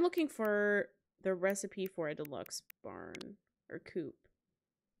 Okay, I'm looking for the recipe for a deluxe barn or coop.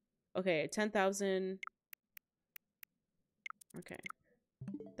 Okay, 10,000. Okay,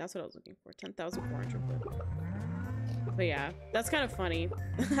 that's what I was looking for. 10,400 wood. But yeah, that's kind of funny.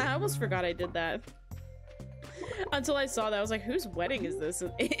 I almost forgot I did that until I saw that. I was like, whose wedding is this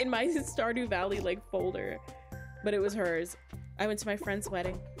in my Stardew Valley like folder? But it was hers. I went to my friend's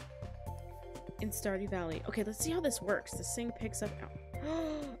wedding in Stardew Valley. Okay, let's see how this works. This thing picks up now.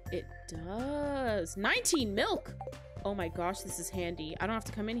 It does. 19 milk. Oh my gosh, this is handy. I don't have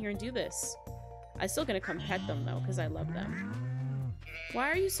to come in here and do this. I'm still gonna come pet them though, because I love them.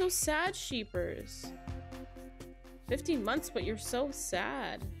 Why are you so sad, sheepers? 15 months, but you're so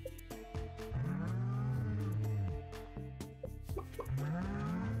sad.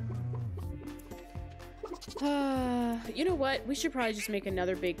 You know what? We should probably just make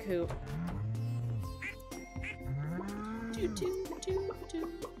another big coop.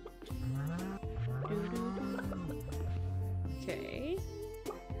 Okay.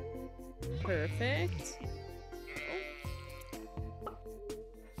 Perfect.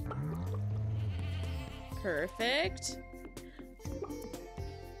 Perfect.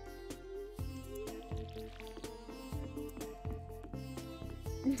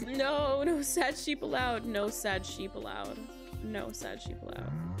 No, no sad sheep allowed. No sad sheep allowed. No sad sheep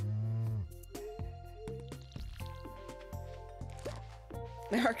allowed.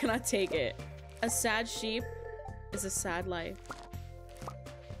 My heart cannot take it. A sad sheep is a sad life.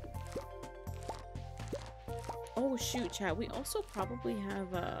 Oh shoot, chat. We also probably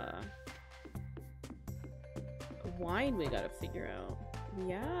have a wine we gotta figure out.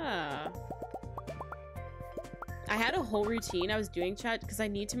 Yeah. I had a whole routine I was doing, chat, because I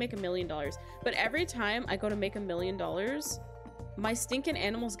need to make $1 million. But every time I go to make $1 million, my stinking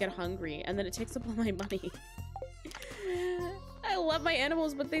animals get hungry, and then it takes up all my money. I love my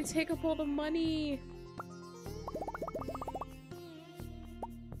animals, but they take up all the money.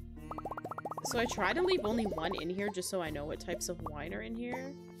 So I try to leave only one in here just so I know what types of wine are in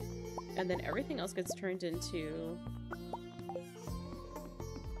here. And then everything else gets turned into...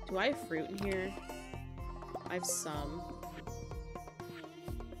 Do I have fruit in here? I have some.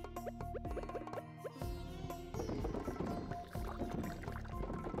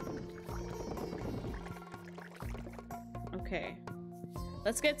 Okay.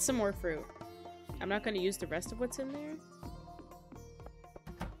 Let's get some more fruit. I'm not going to use the rest of what's in there.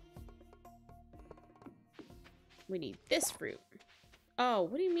 We need this fruit. Oh,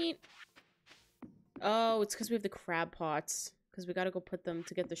 what do you mean? Oh, it's because we have the crab pots. Because we got to go put them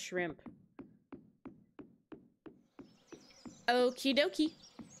to get the shrimp. Okie dokie.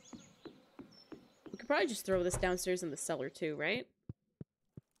 We could probably just throw this downstairs in the cellar too, right?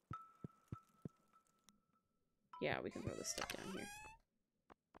 Yeah, we can throw this stuff down here.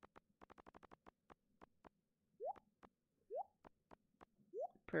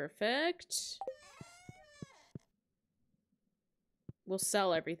 Perfect. We'll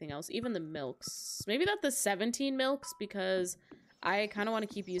sell everything else, even the milks. Maybe not the 17 milks, because I kind of want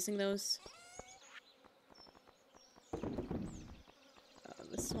to keep using those.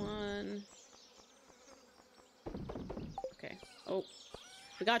 This one. Okay. Oh.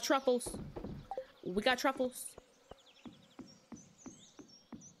 We got truffles. We got truffles.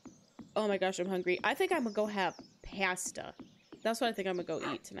 Oh my gosh, I'm hungry. I think I'm gonna go have pasta. That's what I think I'm gonna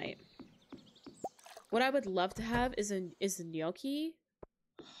go eat tonight. What I would love to have is a gnocchi.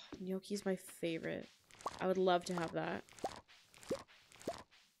 Gnocchi is my favorite. I would love to have that.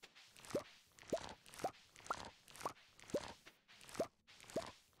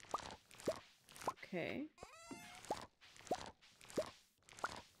 Okay.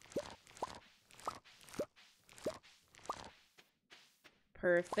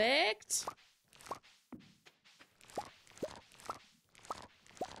 Perfect.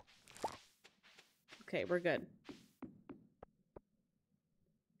 Okay, we're good.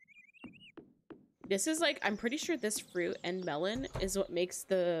 This is like, I'm pretty sure this fruit and melon is what makes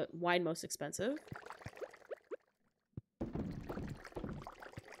the wine most expensive.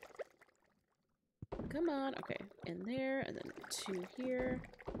 Come on. Okay, in there, and then 2 here.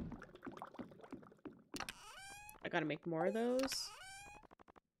 I gotta make more of those.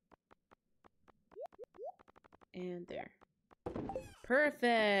 And there.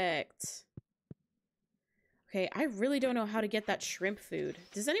 Perfect. Okay, I really don't know how to get that shrimp food.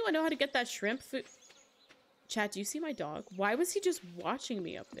 Does anyone know how to get that shrimp food? Chat, do you see my dog? Why was he just watching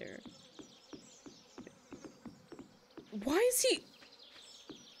me up there? Why is he...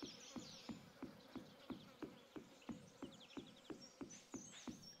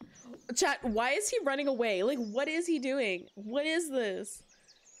 Chat, why is he running away? Like, what is he doing? What is this?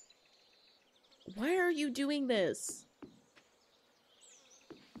 Why are you doing this?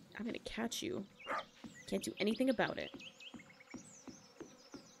 I'm gonna catch you. Can't do anything about it.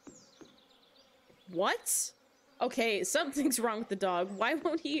 What? Okay, something's wrong with the dog. Why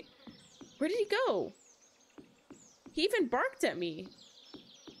won't he... Where did he go? He even barked at me.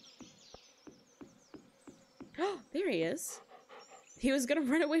 Oh, there he is. He was gonna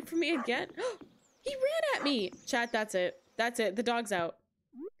run away from me again. He ran at me. Chat, that's it. That's it. The dog's out.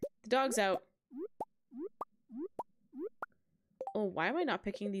 The dog's out. Oh, why am I not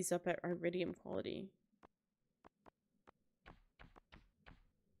picking these up at iridium quality?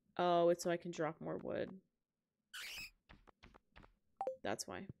 Oh, it's so I can drop more wood. That's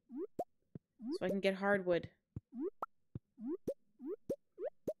why. So I can get hardwood.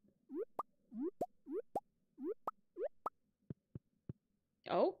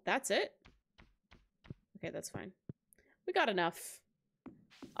 Oh, that's it? Okay, that's fine. We got enough.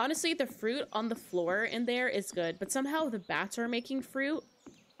 Honestly, the fruit on the floor in there is good, but somehow the bats are making fruit.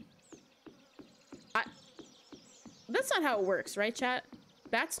 That's not how it works, right, chat?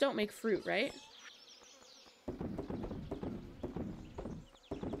 Bats don't make fruit, right?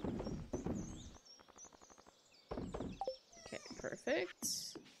 Okay,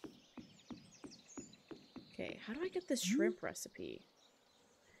 perfect. Okay, how do I get this shrimp recipe?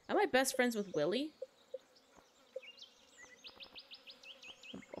 Am I best friends with Willy?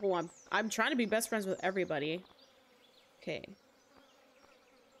 Oh, I'm trying to be best friends with everybody. Okay.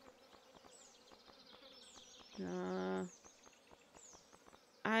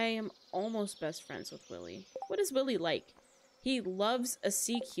 I am almost best friends with Willy. What is Willy like? He loves a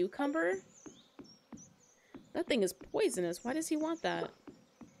sea cucumber? That thing is poisonous. Why does he want that?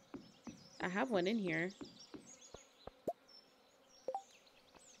 I have one in here.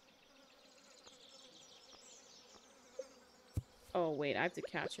 Oh, wait. I have to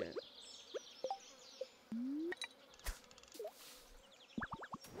catch it.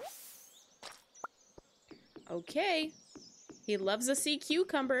 Okay. He loves a sea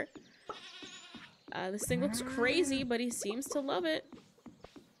cucumber. This thing looks crazy, but he seems to love it.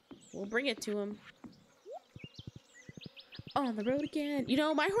 We'll bring it to him. On the road again. You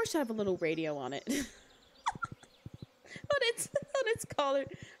know, my horse should have a little radio on it. on its collar.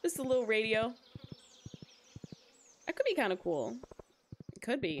 Just a little radio. That could be kind of cool. It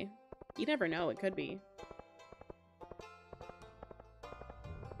could be. You never know. It could be.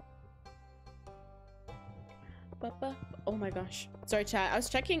 Oh my gosh. Sorry, chat. I was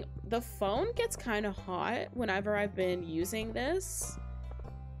checking. The phone gets kind of hot whenever I've been using this.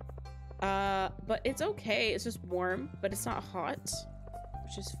 But it's okay. It's just warm, but it's not hot,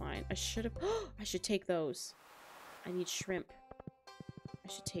 which is fine. I should have. I should take those. I need shrimp.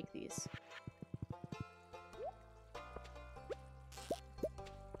 I should take these.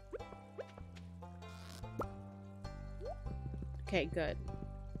 Okay, good.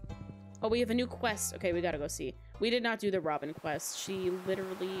 Oh, we have a new quest. Okay, we gotta go see. We did not do the Robin quest. She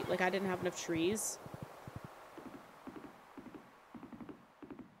literally, like, I didn't have enough trees.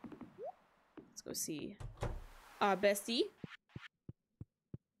 Let's go see. Bestie.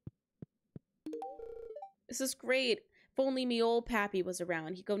 This is great. If only me old pappy was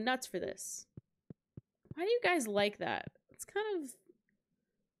around. He'd go nuts for this. Why do you guys like that? It's kind of...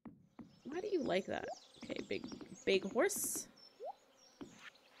 Why do you like that? Okay, big horse.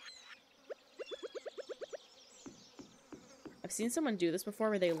 I've seen someone do this before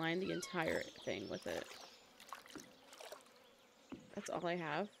where they line the entire thing with it. That's all I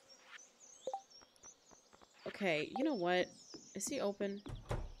have. Okay, you know what? Is he open?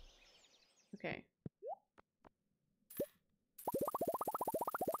 Okay.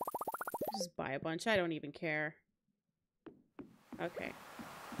 Just buy a bunch. I don't even care. Okay.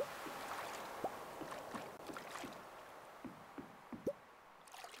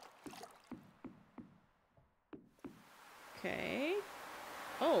 Okay.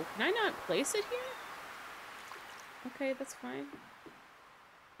 Oh, can I not place it here? Okay, that's fine.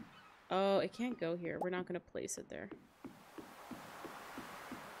 Oh, it can't go here. We're not going to place it there.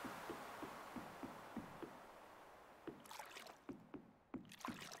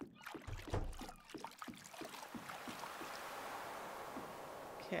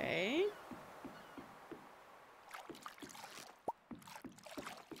 Okay.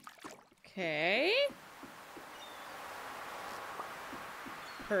 Okay.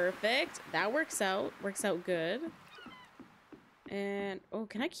 Perfect. That works out. Works out good. And, oh,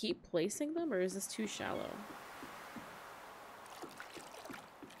 can I keep placing them, or is this too shallow?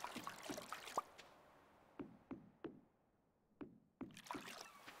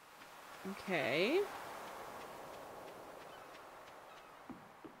 Okay.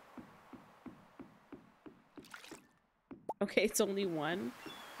 Okay, it's only one.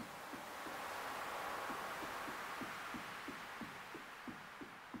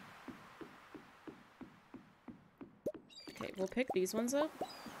 Okay, we'll pick these ones up.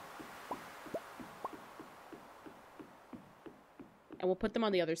 And we'll put them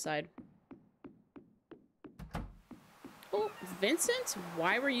on the other side. Oh, Vincent?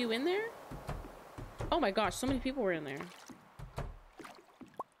 Why were you in there? Oh my gosh, so many people were in there.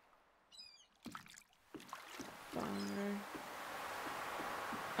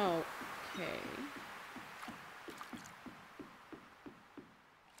 Oh, okay.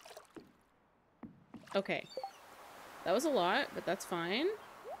 Okay. That was a lot, but that's fine.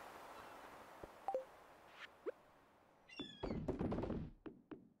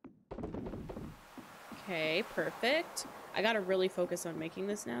 Okay, perfect. I gotta really focus on making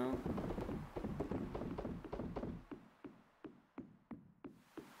this now.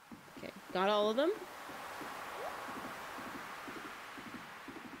 Okay, got all of them.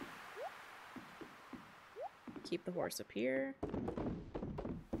 Keep the horse up here.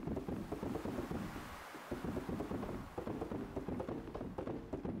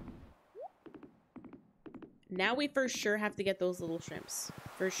 Now we for sure have to get those little shrimps.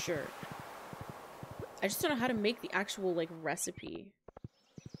 For sure. I just don't know how to make the actual, like, recipe.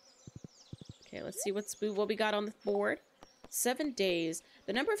 Okay, let's see what we got on the board. 7 days.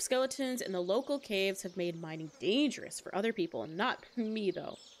 The number of skeletons in the local caves have made mining dangerous for other people. Not me,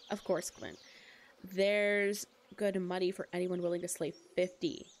 though. Of course, Clint. There's good money for anyone willing to slay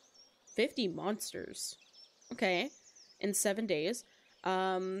 50. 50 monsters. Okay. In 7 days.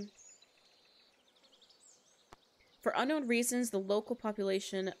 For unknown reasons, the local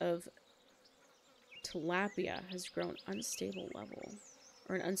population of tilapia has grown unstable level.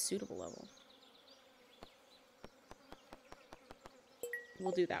 Or an unsuitable level.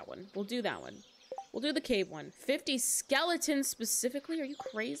 We'll do that one. We'll do that one. We'll do the cave one. 50 skeletons specifically? Are you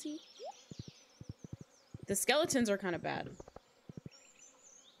crazy? The skeletons are kind of bad.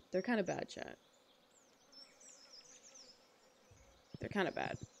 They're kind of bad, chat. They're kind of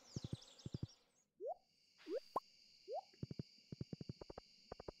bad.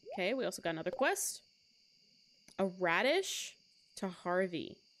 Okay, we also got another quest. A radish to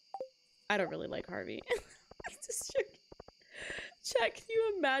Harvey. I don't really like Harvey. Just joking. Chat, can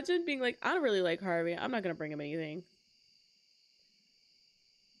you imagine being like, I don't really like Harvey. I'm not gonna bring him anything.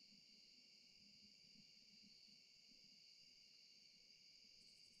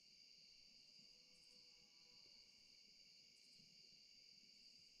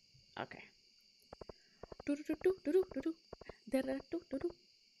 Okay.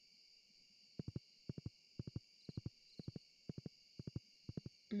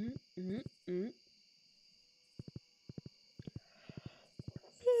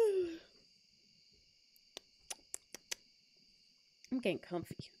 I'm getting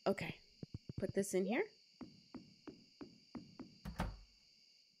comfy. Okay. Put this in here.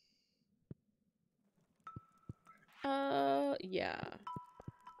 Yeah.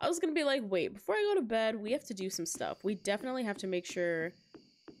 I was gonna be like, wait, before I go to bed, we have to do some stuff. We definitely have to make sure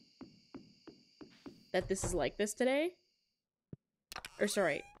that this is like this today. Or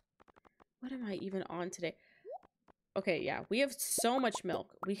sorry. What am I even on today? Okay, yeah. We have so much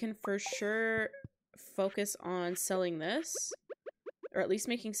milk. We can for sure focus on selling this. Or at least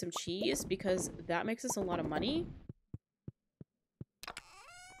making some cheese, because that makes us a lot of money.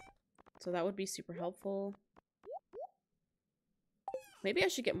 So that would be super helpful. Maybe I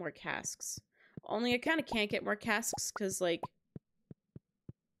should get more casks. Only I kind of can't get more casks because, like,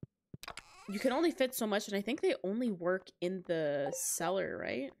 you can only fit so much, and I think they only work in the cellar,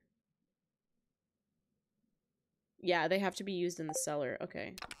 right? Yeah, they have to be used in the cellar.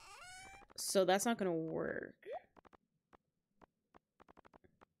 Okay. So that's not gonna work.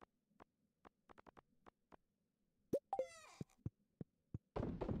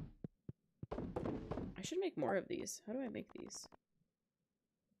 I should make more of these. How do I make these?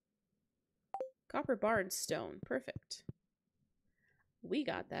 Copper bar and stone. Perfect. We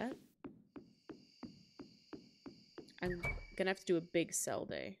got that. I'm gonna have to do a big sell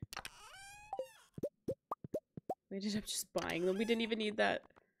day. We ended up just buying them. We didn't even need that.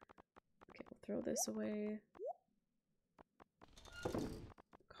 Okay, we'll throw this away.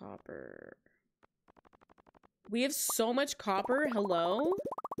 Copper. We have so much copper. Hello?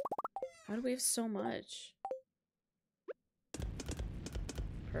 How do we have so much?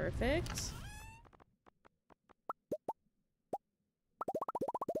 Perfect.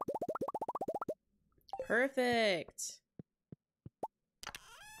 Perfect.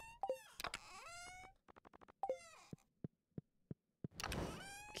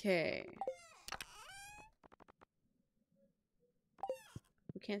 Okay.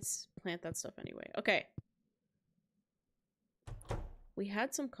 We can't plant that stuff anyway. Okay. We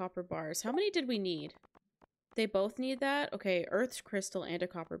had some copper bars. How many did we need? They both need that? Okay, earth crystal and a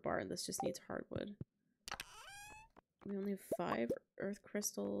copper bar, and this just needs hardwood. We only have 5 earth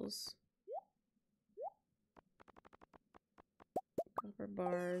crystals. Copper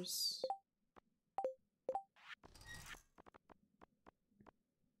bars.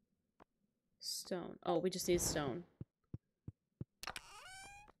 Stone. Oh, we just need stone.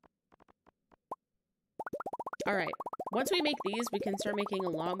 Alright. Once we make these, we can start making a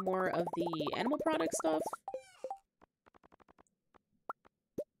lot more of the animal product stuff.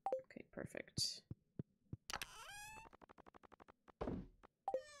 Okay, perfect.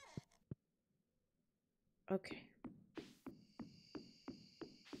 Okay.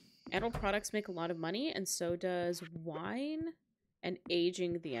 Animal products make a lot of money, and so does wine, and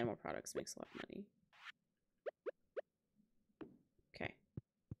aging the animal products makes a lot of money. Okay.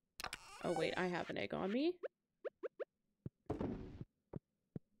 Oh wait, I have an egg on me.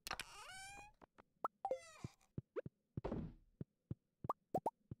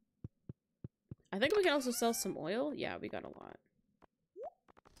 I think we can also sell some oil. Yeah, we got a lot.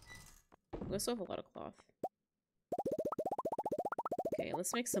 We also have a lot of cloth. Okay,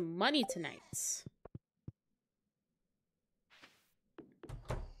 let's make some money tonight.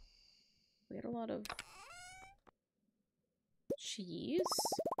 We had a lot of cheese.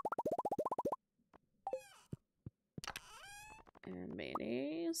 And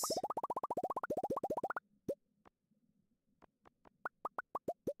mayonnaise.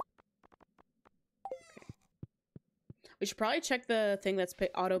 Okay. We should probably check the thing that's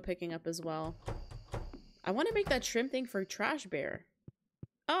auto picking up as well. I want to make that shrimp thing for Trash Bear.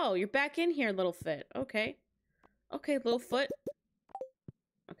 Oh, you're back in here, little foot. Okay. Okay, little foot.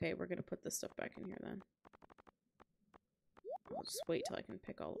 Okay, we're gonna put this stuff back in here then. I'll just wait till I can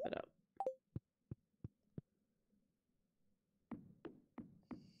pick all of it up.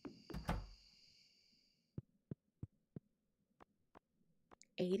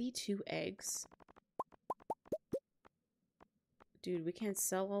 $82 eggs. Dude, we can't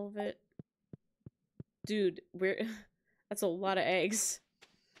sell all of it. Dude, that's a lot of eggs.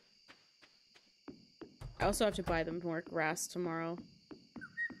 I also have to buy them more grass tomorrow.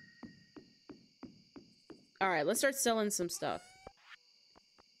 Alright, let's start selling some stuff.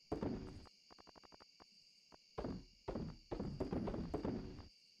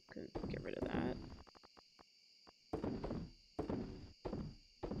 Get rid of that.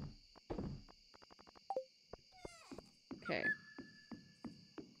 Okay.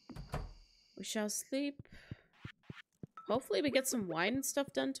 We shall sleep. Hopefully we get some wine and stuff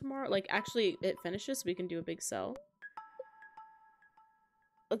done tomorrow. Like, actually, it finishes so we can do a big sell.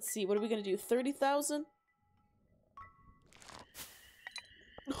 Let's see, what are we gonna do? 30,000?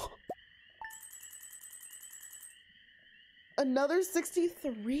 Another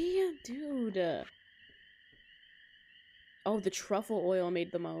 63? Dude. Oh, the truffle oil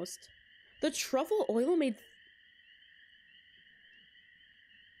made the most. The truffle oil made...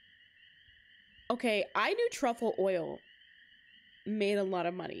 Okay, I knew truffle oil made a lot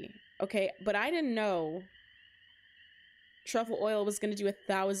of money. Okay, but I didn't know truffle oil was gonna do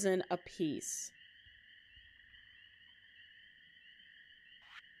 1,000 a piece.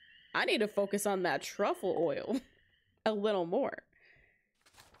 I need to focus on that truffle oil a little more.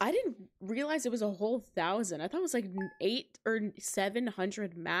 I didn't realize it was a whole 1,000. I thought it was like 800 or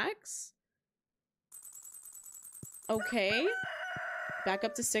 700 max. Okay. Back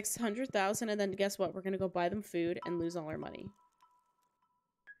up to 600,000, and then guess what? We're gonna go buy them food and lose all our money.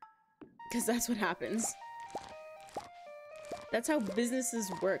 Because that's what happens. That's how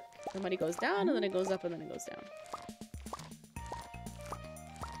businesses work. The money goes down, and then it goes up, and then it goes down.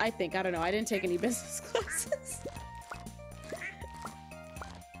 I think. I don't know. I didn't take any business classes.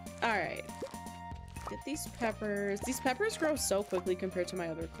 Alright. Get these peppers. These peppers grow so quickly compared to my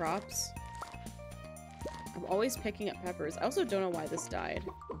other crops. I'm always picking up peppers. I also don't know why this died.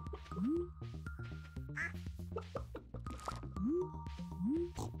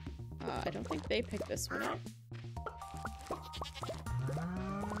 I don't think they picked this one up.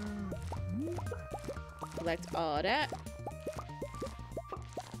 Collect all that.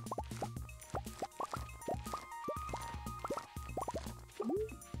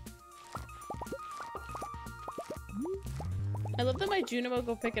 I love that my Juno will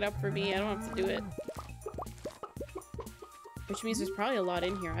go pick it up for me. I don't have to do it. Which means there's probably a lot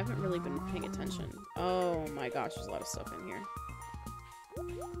in here. I haven't really been paying attention. Oh my gosh, there's a lot of stuff in here.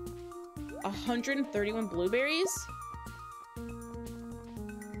 131 blueberries?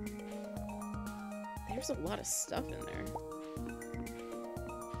 There's a lot of stuff in there.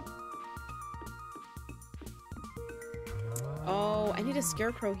 Oh, I need a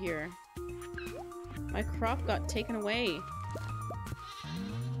scarecrow here. My crop got taken away.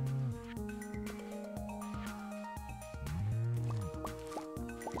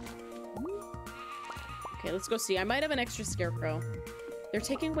 Okay, let's go see. I might have an extra scarecrow. They're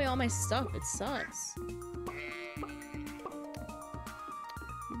taking away all my stuff. It sucks.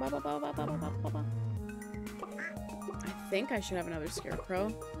 I think I should have another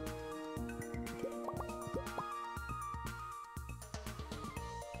scarecrow.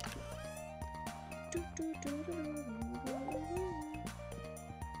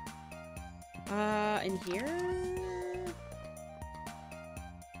 In here?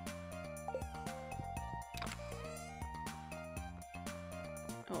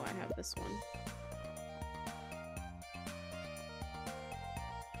 Oh, I have this one.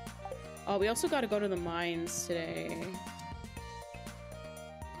 Oh, we also gotta go to the mines today.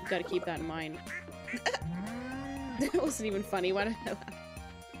 Gotta keep that in mind. That wasn't even funny. Why did I laugh?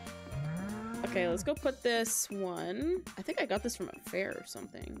 Okay, let's go put this one. I think I got this from a fair or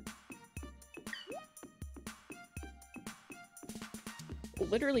something.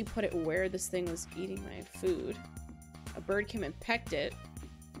 Literally put it where this thing was eating my food. A bird came and pecked it.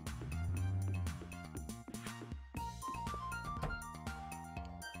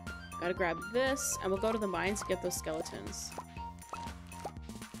 Gotta grab this, and we'll go to the mines to get those skeletons.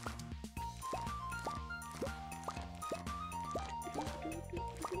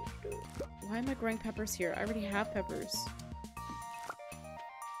 Why am I growing peppers here? I already have peppers.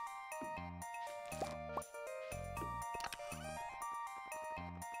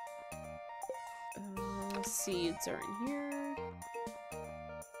 Seeds are in here.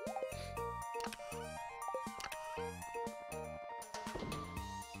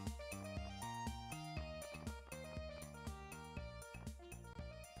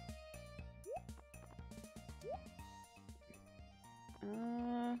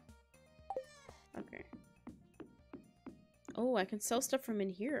 Okay. Oh, I can sell stuff from in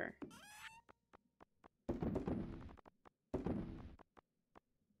here.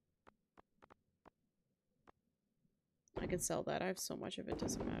 I can sell that. I have so much of it,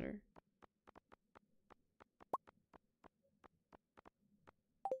 doesn't matter.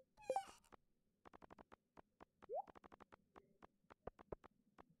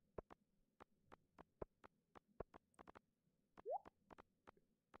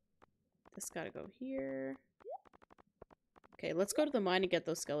 This gotta go here. Okay, let's go to the mine and get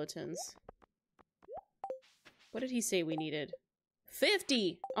those skeletons. What did he say we needed?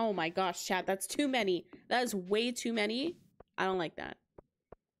 50! Oh my gosh, chat, that's too many. That is way too many. I don't like that.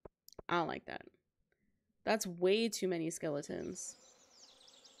 I don't like that. That's way too many skeletons.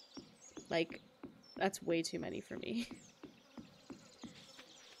 Like, that's way too many for me.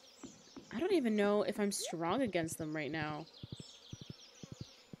 I don't even know if I'm strong against them right now.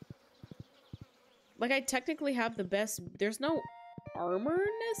 Like, I technically have the best... There's no armor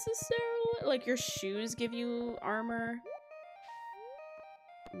necessarily. Like, your shoes give you armor.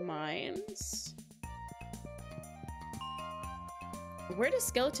 Mines. Where do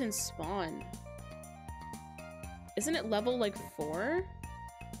skeletons spawn? Isn't it level, like, 4?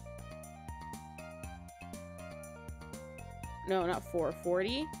 No, not 4.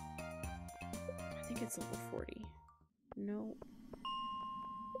 40? I think it's level 40. No.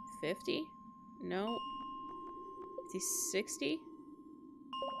 50? No. 50, 60?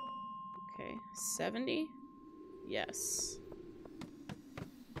 Okay. 70? Yes.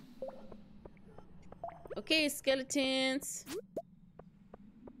 Okay, skeletons.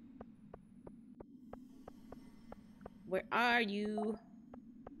 Where are you?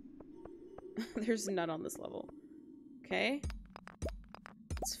 There's none on this level. Okay.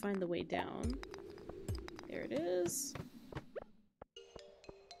 Let's find the way down. There it is.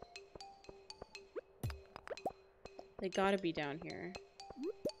 They gotta be down here.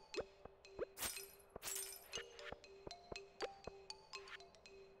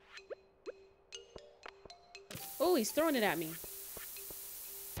 Oh, he's throwing it at me.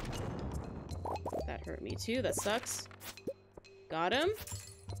 That hurt me too. That sucks. Got him.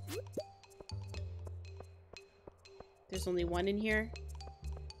 There's only one in here.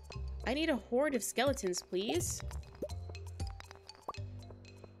 I need a horde of skeletons, please.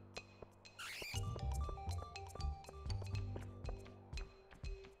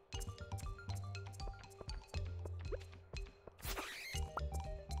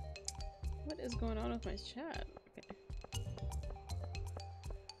 What is going on with my chat? Okay.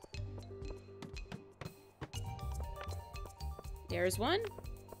 There's one.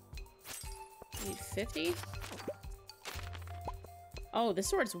 I need 50. Oh, this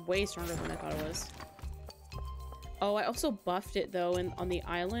sword's way stronger than I thought it was. Oh, I also buffed it though on the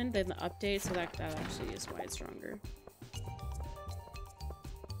island in the update, so that actually is why it's stronger.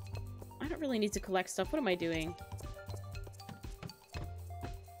 I don't really need to collect stuff. What am I doing?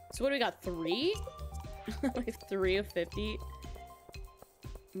 So what do we got? 3? Like 3 of 50.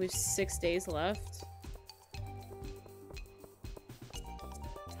 We have 6 days left.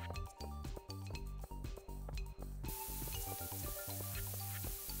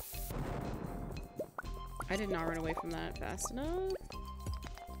 I did not run away from that fast enough.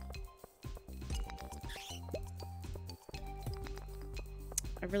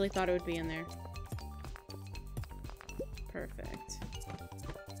 I really thought it would be in there. Perfect.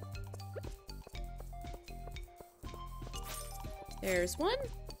 There's one.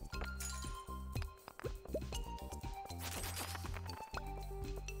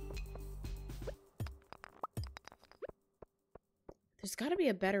 There's got to be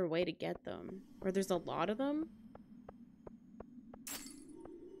a better way to get them. Or there's a lot of them.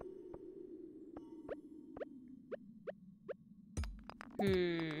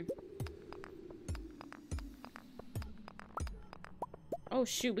 Oh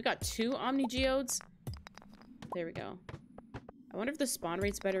shoot, we got 2 Omni Geodes. There we go. I wonder if the spawn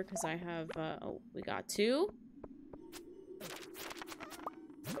rate's better because I have, oh, we got 2.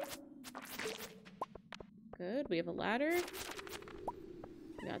 Good. We have a ladder.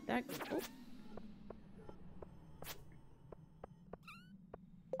 We got that. Oh.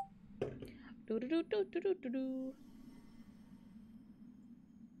 Do do do do do do do do.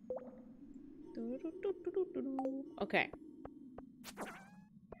 Do do do do do do do. Okay.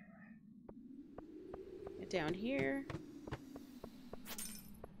 Get down here.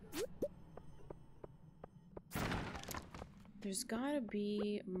 There's gotta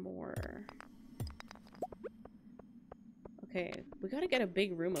be more. Okay, we gotta get a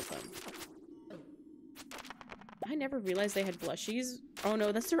big room of them. I never realized they had blushies. Oh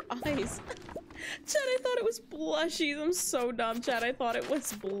no, that's their eyes. Chad, I thought it was blushies. I'm so dumb, Chad. I thought it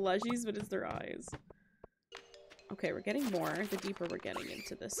was blushies, but it's their eyes. Okay, we're getting more the deeper we're getting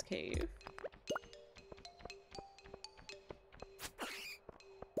into this cave.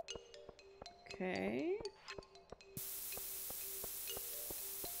 Okay.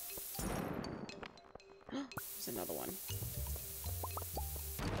 There's another one.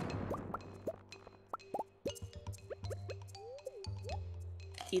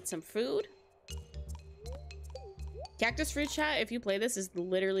 Eat some food. Cactus fruit, chat, if you play this, is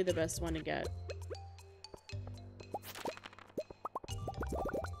literally the best one to get.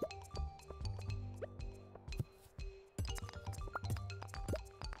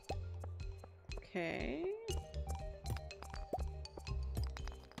 Okay.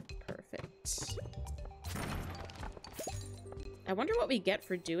 Perfect. I wonder what we get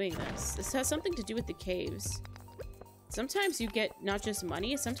for doing this. This has something to do with the caves. Sometimes you get not just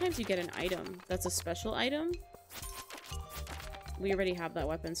money, sometimes you get an item. That's a special item. We already have that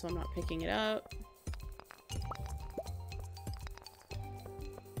weapon, so I'm not picking it up.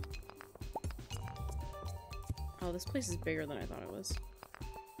 Oh, this place is bigger than I thought it was.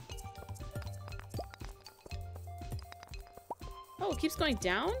 Oh, it keeps going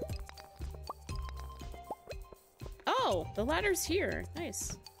down? Oh, the ladder's here.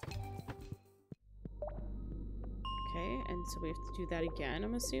 Nice. Okay, and so we have to do that again,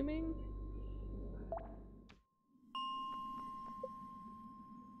 I'm assuming.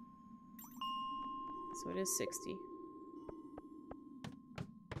 So it is 60.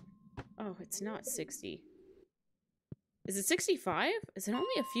 Oh, it's not 60. Is it 65? Is it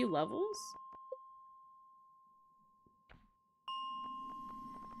only a few levels?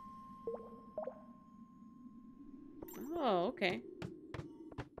 Oh, okay.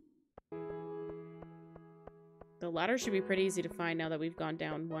 The ladder should be pretty easy to find now that we've gone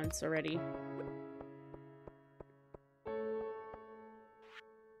down once already. I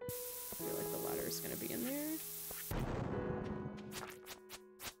feel like the ladder is gonna be in there.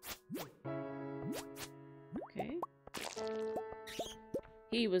 Okay.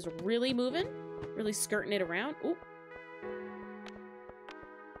 He was really moving, really skirting it around. Ooh.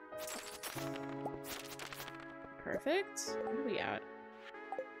 Perfect. What are we at?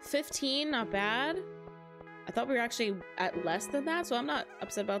 15, not bad. I thought we were actually at less than that, so I'm not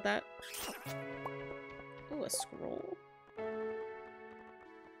upset about that. Oh, a scroll.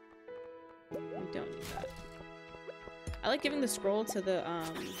 We don't need that. I like giving the scroll to the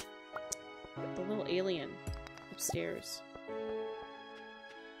little alien upstairs.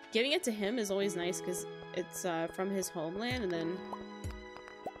 Giving it to him is always nice because it's from his homeland, and then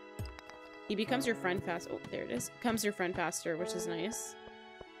he becomes your friend fast. Oh, there it is. Becomes your friend faster, which is nice.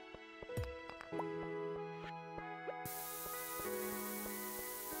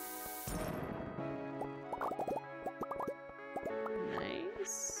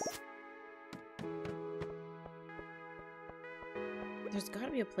 Nice. There's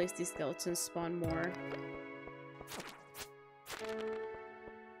gotta be a place these skeletons spawn more.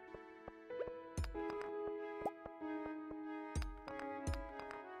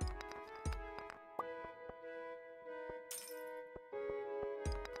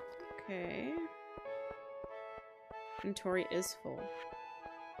 Okay. Inventory is full.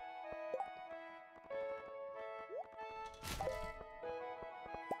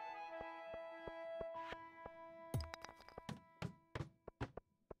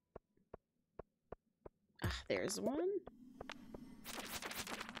 Ah, there's one.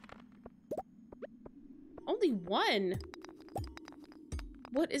 Only one?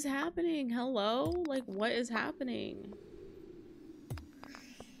 What is happening? Hello? Like, what is happening?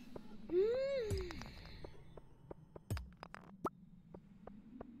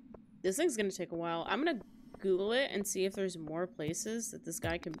 This thing's gonna take a while. I'm gonna Google it and see if there's more places that this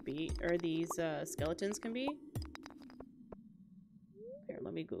guy can be, or these skeletons can be. Here,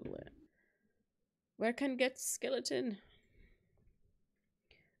 let me Google it. Where can get skeleton?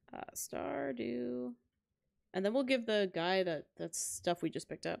 Stardew. And then we'll give the guy that stuff we just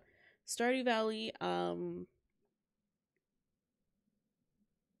picked up. Stardew Valley,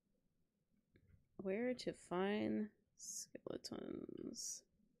 where to find skeletons.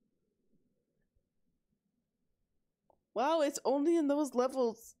 Wow, it's only in those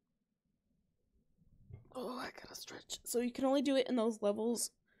levels. Oh, I gotta stretch. So you can only do it in those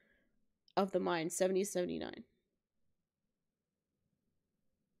levels of the mine, 70, 79.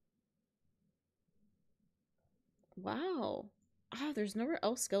 Wow. Ah, there's nowhere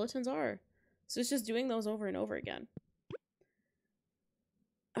else skeletons are. So it's just doing those over and over again.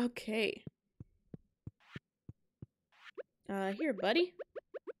 Okay. Here, buddy.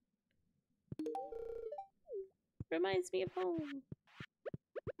 Reminds me of home.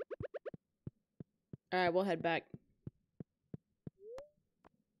 Alright, we'll head back.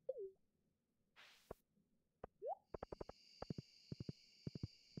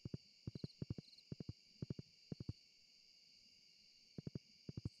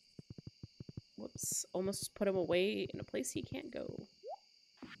 Whoops. Almost put him away in a place he can't go.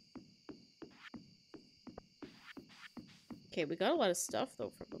 Okay, we got a lot of stuff, though,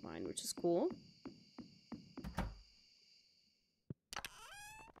 from the mine, which is cool.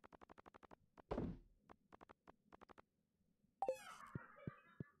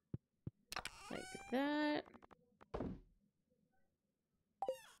 Like that.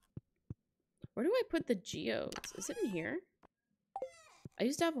 Where do I put the geodes? Is it in here? I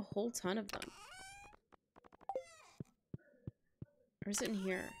used to have a whole ton of them. Or is it in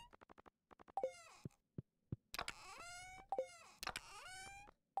here?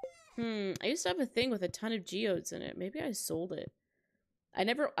 I used to have a thing with a ton of geodes in it. Maybe I sold it.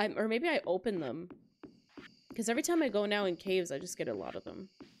 Or maybe I opened them. Because every time I go now in caves, I just get a lot of them.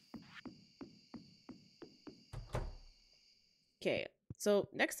 Okay, so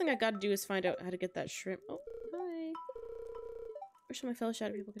next thing I gotta do is find out how to get that shrimp. Oh, hi. Wish my fellow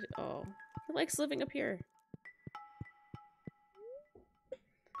shadow people could. Oh, he likes living up here.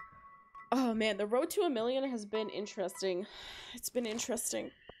 Oh man, the road to 1 million has been interesting. It's been interesting.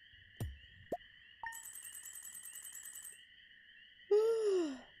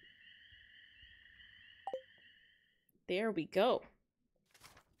 There we go.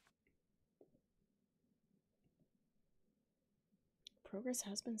 Progress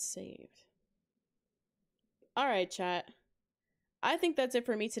has been saved. Alright, chat. I think that's it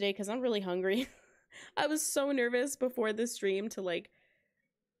for me today because I'm really hungry. I was so nervous before this stream to like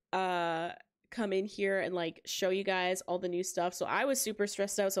come in here and like show you guys all the new stuff. So I was super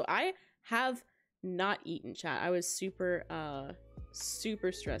stressed out. So I have not eaten, chat. I was super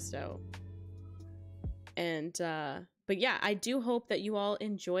stressed out. And but yeah, I do hope that you all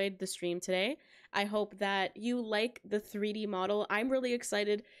enjoyed the stream today. I hope that you like the 3D model. I'm really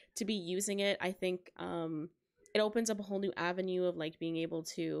excited to be using it. I think it opens up a whole new avenue of like being able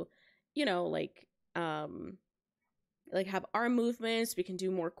to, you know, like have arm movements. We can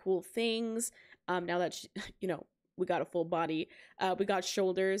do more cool things. Now that, you know, we got a full body, we got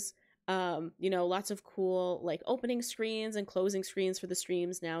shoulders, you know, lots of cool like opening screens and closing screens for the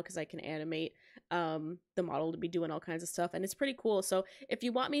streams now because I can animate the model to be doing all kinds of stuff, and it's pretty cool. So if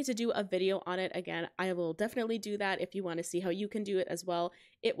you want me to do a video on it again, I will definitely do that. If you want to see how you can do it as well,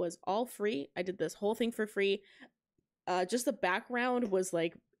 it was all free. I did this whole thing for free. Just the background was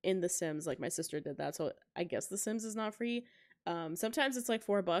like in The Sims, like my sister did that, so I guess The Sims is not free. Sometimes it's like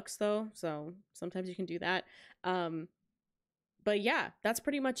 $4 though, so sometimes you can do that. But yeah, that's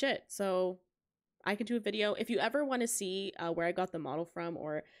pretty much it. So I can do a video. If you ever want to see where I got the model from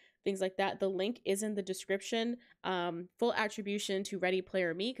or things like that, the link is in the description. Full attribution to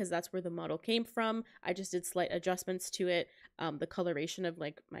ReadyPlayerMe because that's where the model came from. I just did slight adjustments to it, the coloration of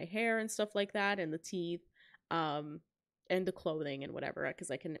like my hair and stuff like that, and the teeth, and the clothing and whatever, because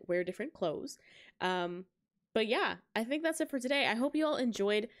I can wear different clothes. But yeah, I think that's it for today. I hope you all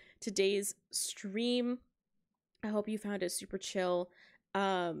enjoyed today's stream. I hope you found it super chill.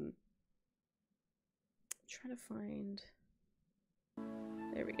 Trying to find...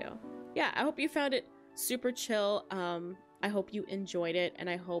 There we go. Yeah, I hope you found it super chill. I hope you enjoyed it, and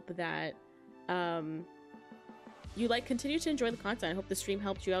I hope that you like continue to enjoy the content. I hope the stream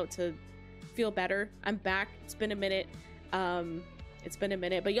helped you out to feel better. I'm back. It's been a minute.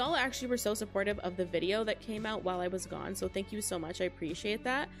 But y'all actually were so supportive of the video that came out while I was gone, so thank you so much. I appreciate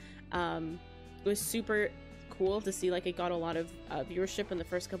that. It was super cool to see like it got a lot of viewership in the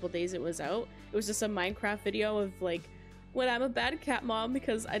first couple days it was out. It was just a Minecraft video of like when I'm a bad cat mom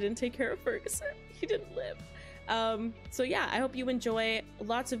because I didn't take care of Ferguson. He didn't live. So yeah, I hope you enjoy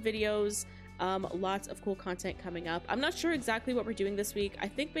lots of videos, lots of cool content coming up. I'm not sure exactly what we're doing this week. I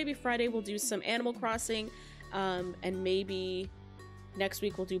think maybe Friday we'll do some Animal Crossing, and maybe Next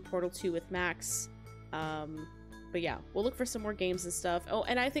week we'll do Portal 2 with Max. But yeah, we'll look for some more games and stuff. Oh,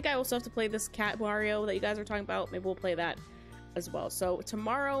 and I think I also have to play this cat Mario that you guys are talking about. Maybe we'll play that as well. So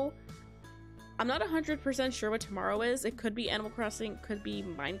tomorrow, I'm not 100% sure what tomorrow is. It could be Animal Crossing, could be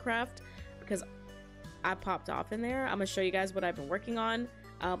Minecraft, because I popped off in there. I'm gonna show you guys what I've been working on.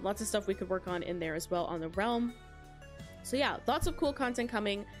 Lots of stuff we could work on in there as well on the realm. So yeah, lots of cool content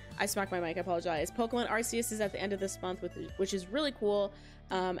coming. I smacked my mic, I apologize. Pokemon Arceus is at the end of this month, which is really cool.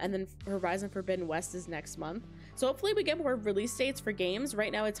 And then Horizon Forbidden West is next month. So hopefully we get more release dates for games.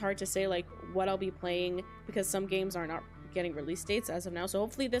 Right now it's hard to say like what I'll be playing because some games are not getting release dates as of now. So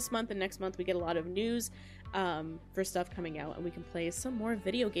hopefully this month and next month we get a lot of news for stuff coming out and we can play some more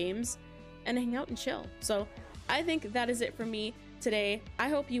video games and hang out and chill. So I think that is it for me today. I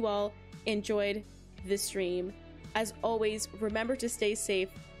hope you all enjoyed this stream. As always, remember to stay safe,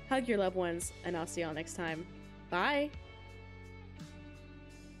 hug your loved ones, and I'll see y'all next time. Bye!